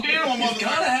 Oh, here one motherfucker. You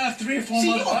gotta have 3 or 4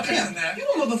 motherfuckers in there. You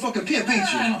a motherfucking pimp,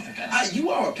 ain't you? I don't think I am.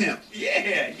 You are a pimp.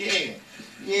 Yeah.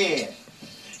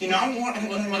 You know, I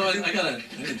gotta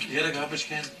get a garbage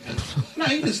can? No,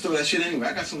 you just throw that shit anyway.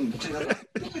 I got some thing up.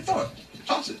 Throw it.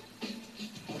 Toss it.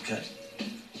 Okay.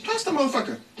 Toss the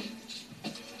motherfucker.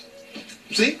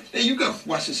 See? There you go.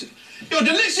 Watch this shit. Yo,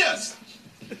 delicious!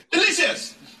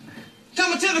 Delicious! Tell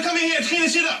Matilda to come in here and clean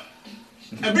this shit up.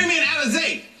 And bring me an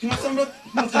Alizé. You want some, bro?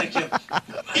 No, thank you.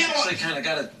 Yeah, I kind of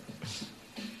got it.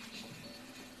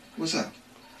 What's up?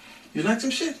 You like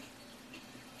some shit?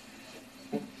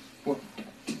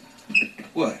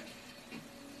 What?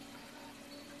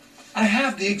 I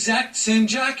have the exact same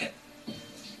jacket.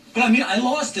 But I mean, I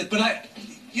lost it, but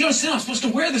you understand, I'm supposed to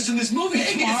wear this in this movie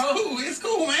tomorrow. It's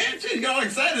cool, man. Shit, you got all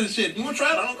excited and shit. You want to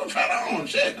try it on? Go try it on.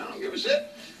 Shit, I don't give a shit.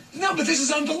 No, but this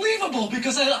is unbelievable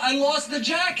because I lost the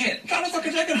jacket. Try the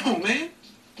fucking jacket on, man.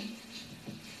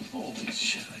 Holy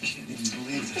shit, I can't even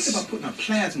believe this. Think about putting a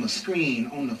plasma screen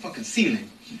on the fucking ceiling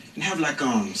and have like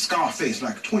Scarface,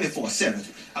 like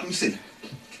 24/7. Let me see.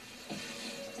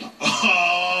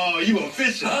 Oh, you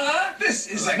official. This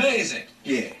is amazing.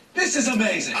 Yeah. This is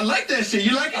amazing. I like that shit.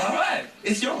 You like it? All right.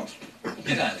 It's yours.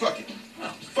 Get out of Fuck it.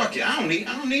 Oh. Fuck it. I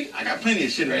don't need. I got plenty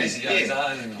of shit. Crazy Right. eyes.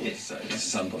 I don't know. This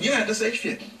is unbelievable. You don't have to say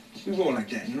shit. We roll like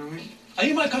that. You know what I mean? Are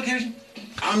you my Caucasian?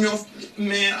 I'm your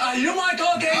man. Are you my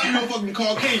Caucasian? I'm your fucking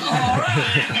Caucasian. All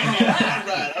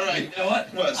right. All right. You know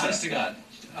what? What? Honest to God,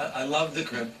 I love the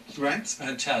crib. Right? It's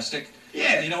fantastic.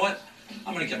 Yeah. And you know what?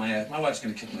 I'm gonna get my ass. My wife's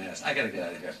gonna kick my ass. I gotta get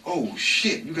out of here. Oh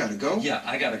shit! You gotta go. Yeah,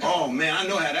 I gotta go. Oh man, I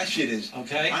know how that shit is.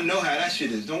 Okay. I know how that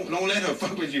shit is. Don't let her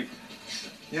fuck with you.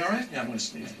 You all right? Yeah, I'm gonna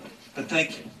sneeze. But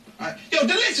thank you. All right. Yo,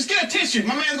 Delicious, get a tissue.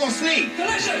 My man's gonna sneeze.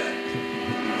 Delicious.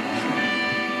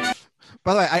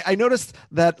 By the way, I noticed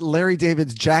that Larry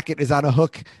David's jacket is on a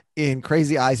hook in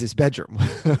Crazy Eyes' bedroom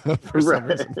for some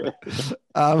reason.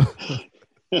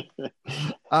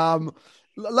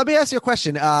 Let me ask you a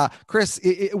question, Chris.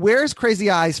 Where's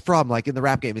Crazy Eyes from? Like in the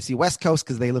rap game, is he West Coast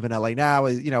because they live in LA now?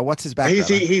 What's his background?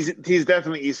 He's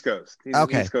definitely East Coast. He's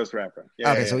okay. an East Coast rapper.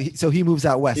 Yeah, okay, yeah. so he moves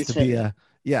out west to be a.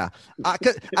 Yeah, I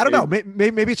don't know.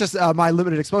 Maybe it's just my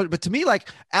limited exposure, but to me, like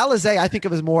Alizé, I think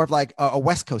of as more of like a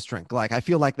West Coast drink. Like I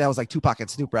feel like that was like Tupac and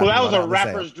Snoop. Well, that was a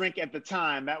rapper's drink at the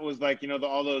time. That was like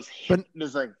all those.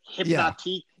 There's like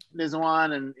Hypnotique. There's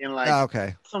one and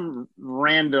like some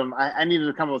random. I needed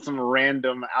to come up with some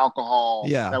random alcohol.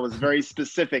 That was very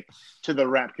specific to the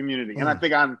rap community. And I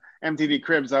think on MTV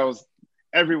Cribs,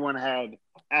 everyone had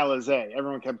Alizé.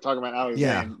 Everyone kept talking about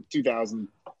Alizé in 2000.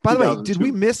 By the way, did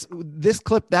we miss this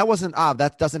clip? That wasn't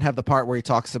that doesn't have the part where he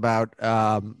talks about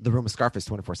the room of Scarface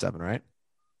 24/7, right?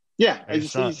 Yeah,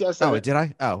 did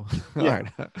I? Oh, all right.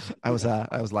 I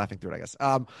was laughing through it, I guess.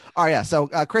 All right, yeah. So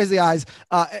Crazy Eyes,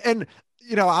 and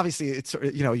obviously it's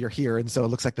you're here, and so it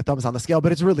looks like the thumbs on the scale,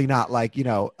 but it's really not. Like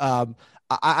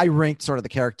I ranked sort of the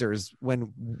characters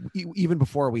when even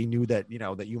before we knew that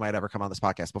that you might ever come on this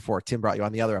podcast. Before Tim brought you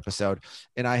on the other episode,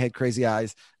 and I had Crazy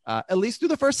Eyes at least through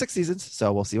the first 6 seasons.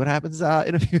 So we'll see what happens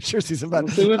in a future season. But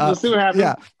we'll see what happens.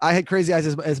 Yeah, I had Crazy Eyes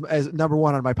as number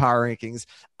one on my power rankings.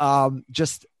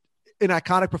 Just an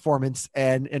iconic performance,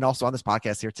 and also on this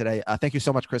podcast here today. Thank you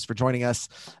so much, Chris, for joining us.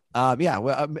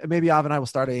 Maybe Av and I will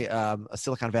start a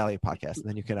Silicon Valley podcast, and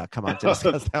then you can come on to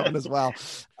discuss that one as well.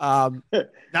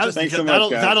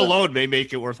 That alone may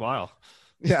make it worthwhile.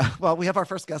 Yeah, well, we have our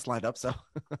first guest lined up, so.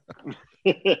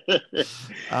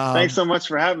 Thanks so much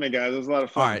for having me, guys. It was a lot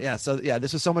of fun. All right,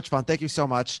 this was so much fun. Thank you so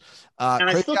much. And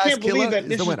I still can't believe that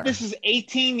this is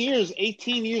 18 years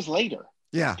later.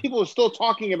 Yeah, people are still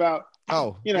talking about.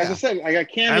 Oh, as I said, I got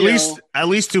cameo. At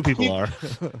least two people are.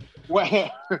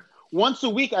 Well, once a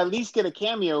week, I at least get a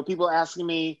cameo. People asking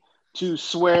me to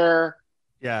swear.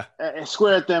 Yeah.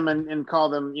 Swear at them and call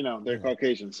them, they're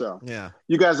Caucasian. So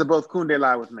you guys are both Kunde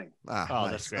Lai with me. Nice.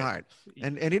 That's great. All right,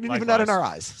 and it didn't even nut in our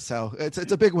eyes, so it's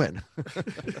a big win.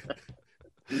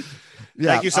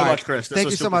 Thank you so much, Chris.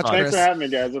 Thank you so much, Chris. Thanks for having me,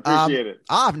 guys. Appreciate it.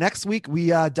 Next week we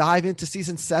dive into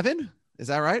season 7. Is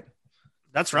that right?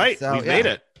 That's right. So, We've made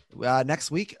it.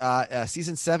 Next week,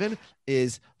 season 7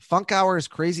 is Funk Hour's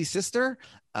crazy sister,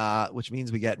 which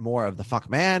means we get more of the Funk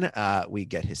Man. We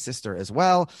get his sister as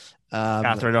well.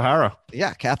 Catherine O'Hara.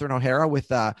 Yeah, Catherine O'Hara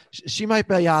with she might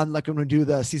be on like when we do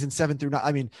the season 7 through 9.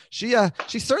 I mean, she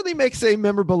certainly makes a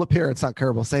memorable appearance on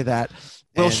Curb. We'll say that.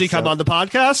 Will she come on the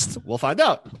podcast? We'll find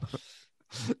out.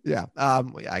 Yeah,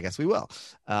 I guess we will.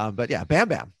 But yeah, Bam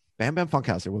Bam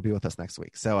Funkhauser will be with us next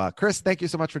week. So Chris, thank you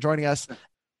so much for joining us.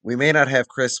 We may not have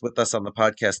Chris with us on the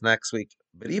podcast next week,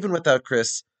 but even without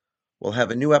Chris, we'll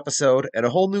have a new episode and a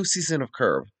whole new season of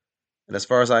Curb. And as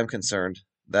far as I'm concerned,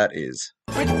 that is...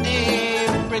 pretty.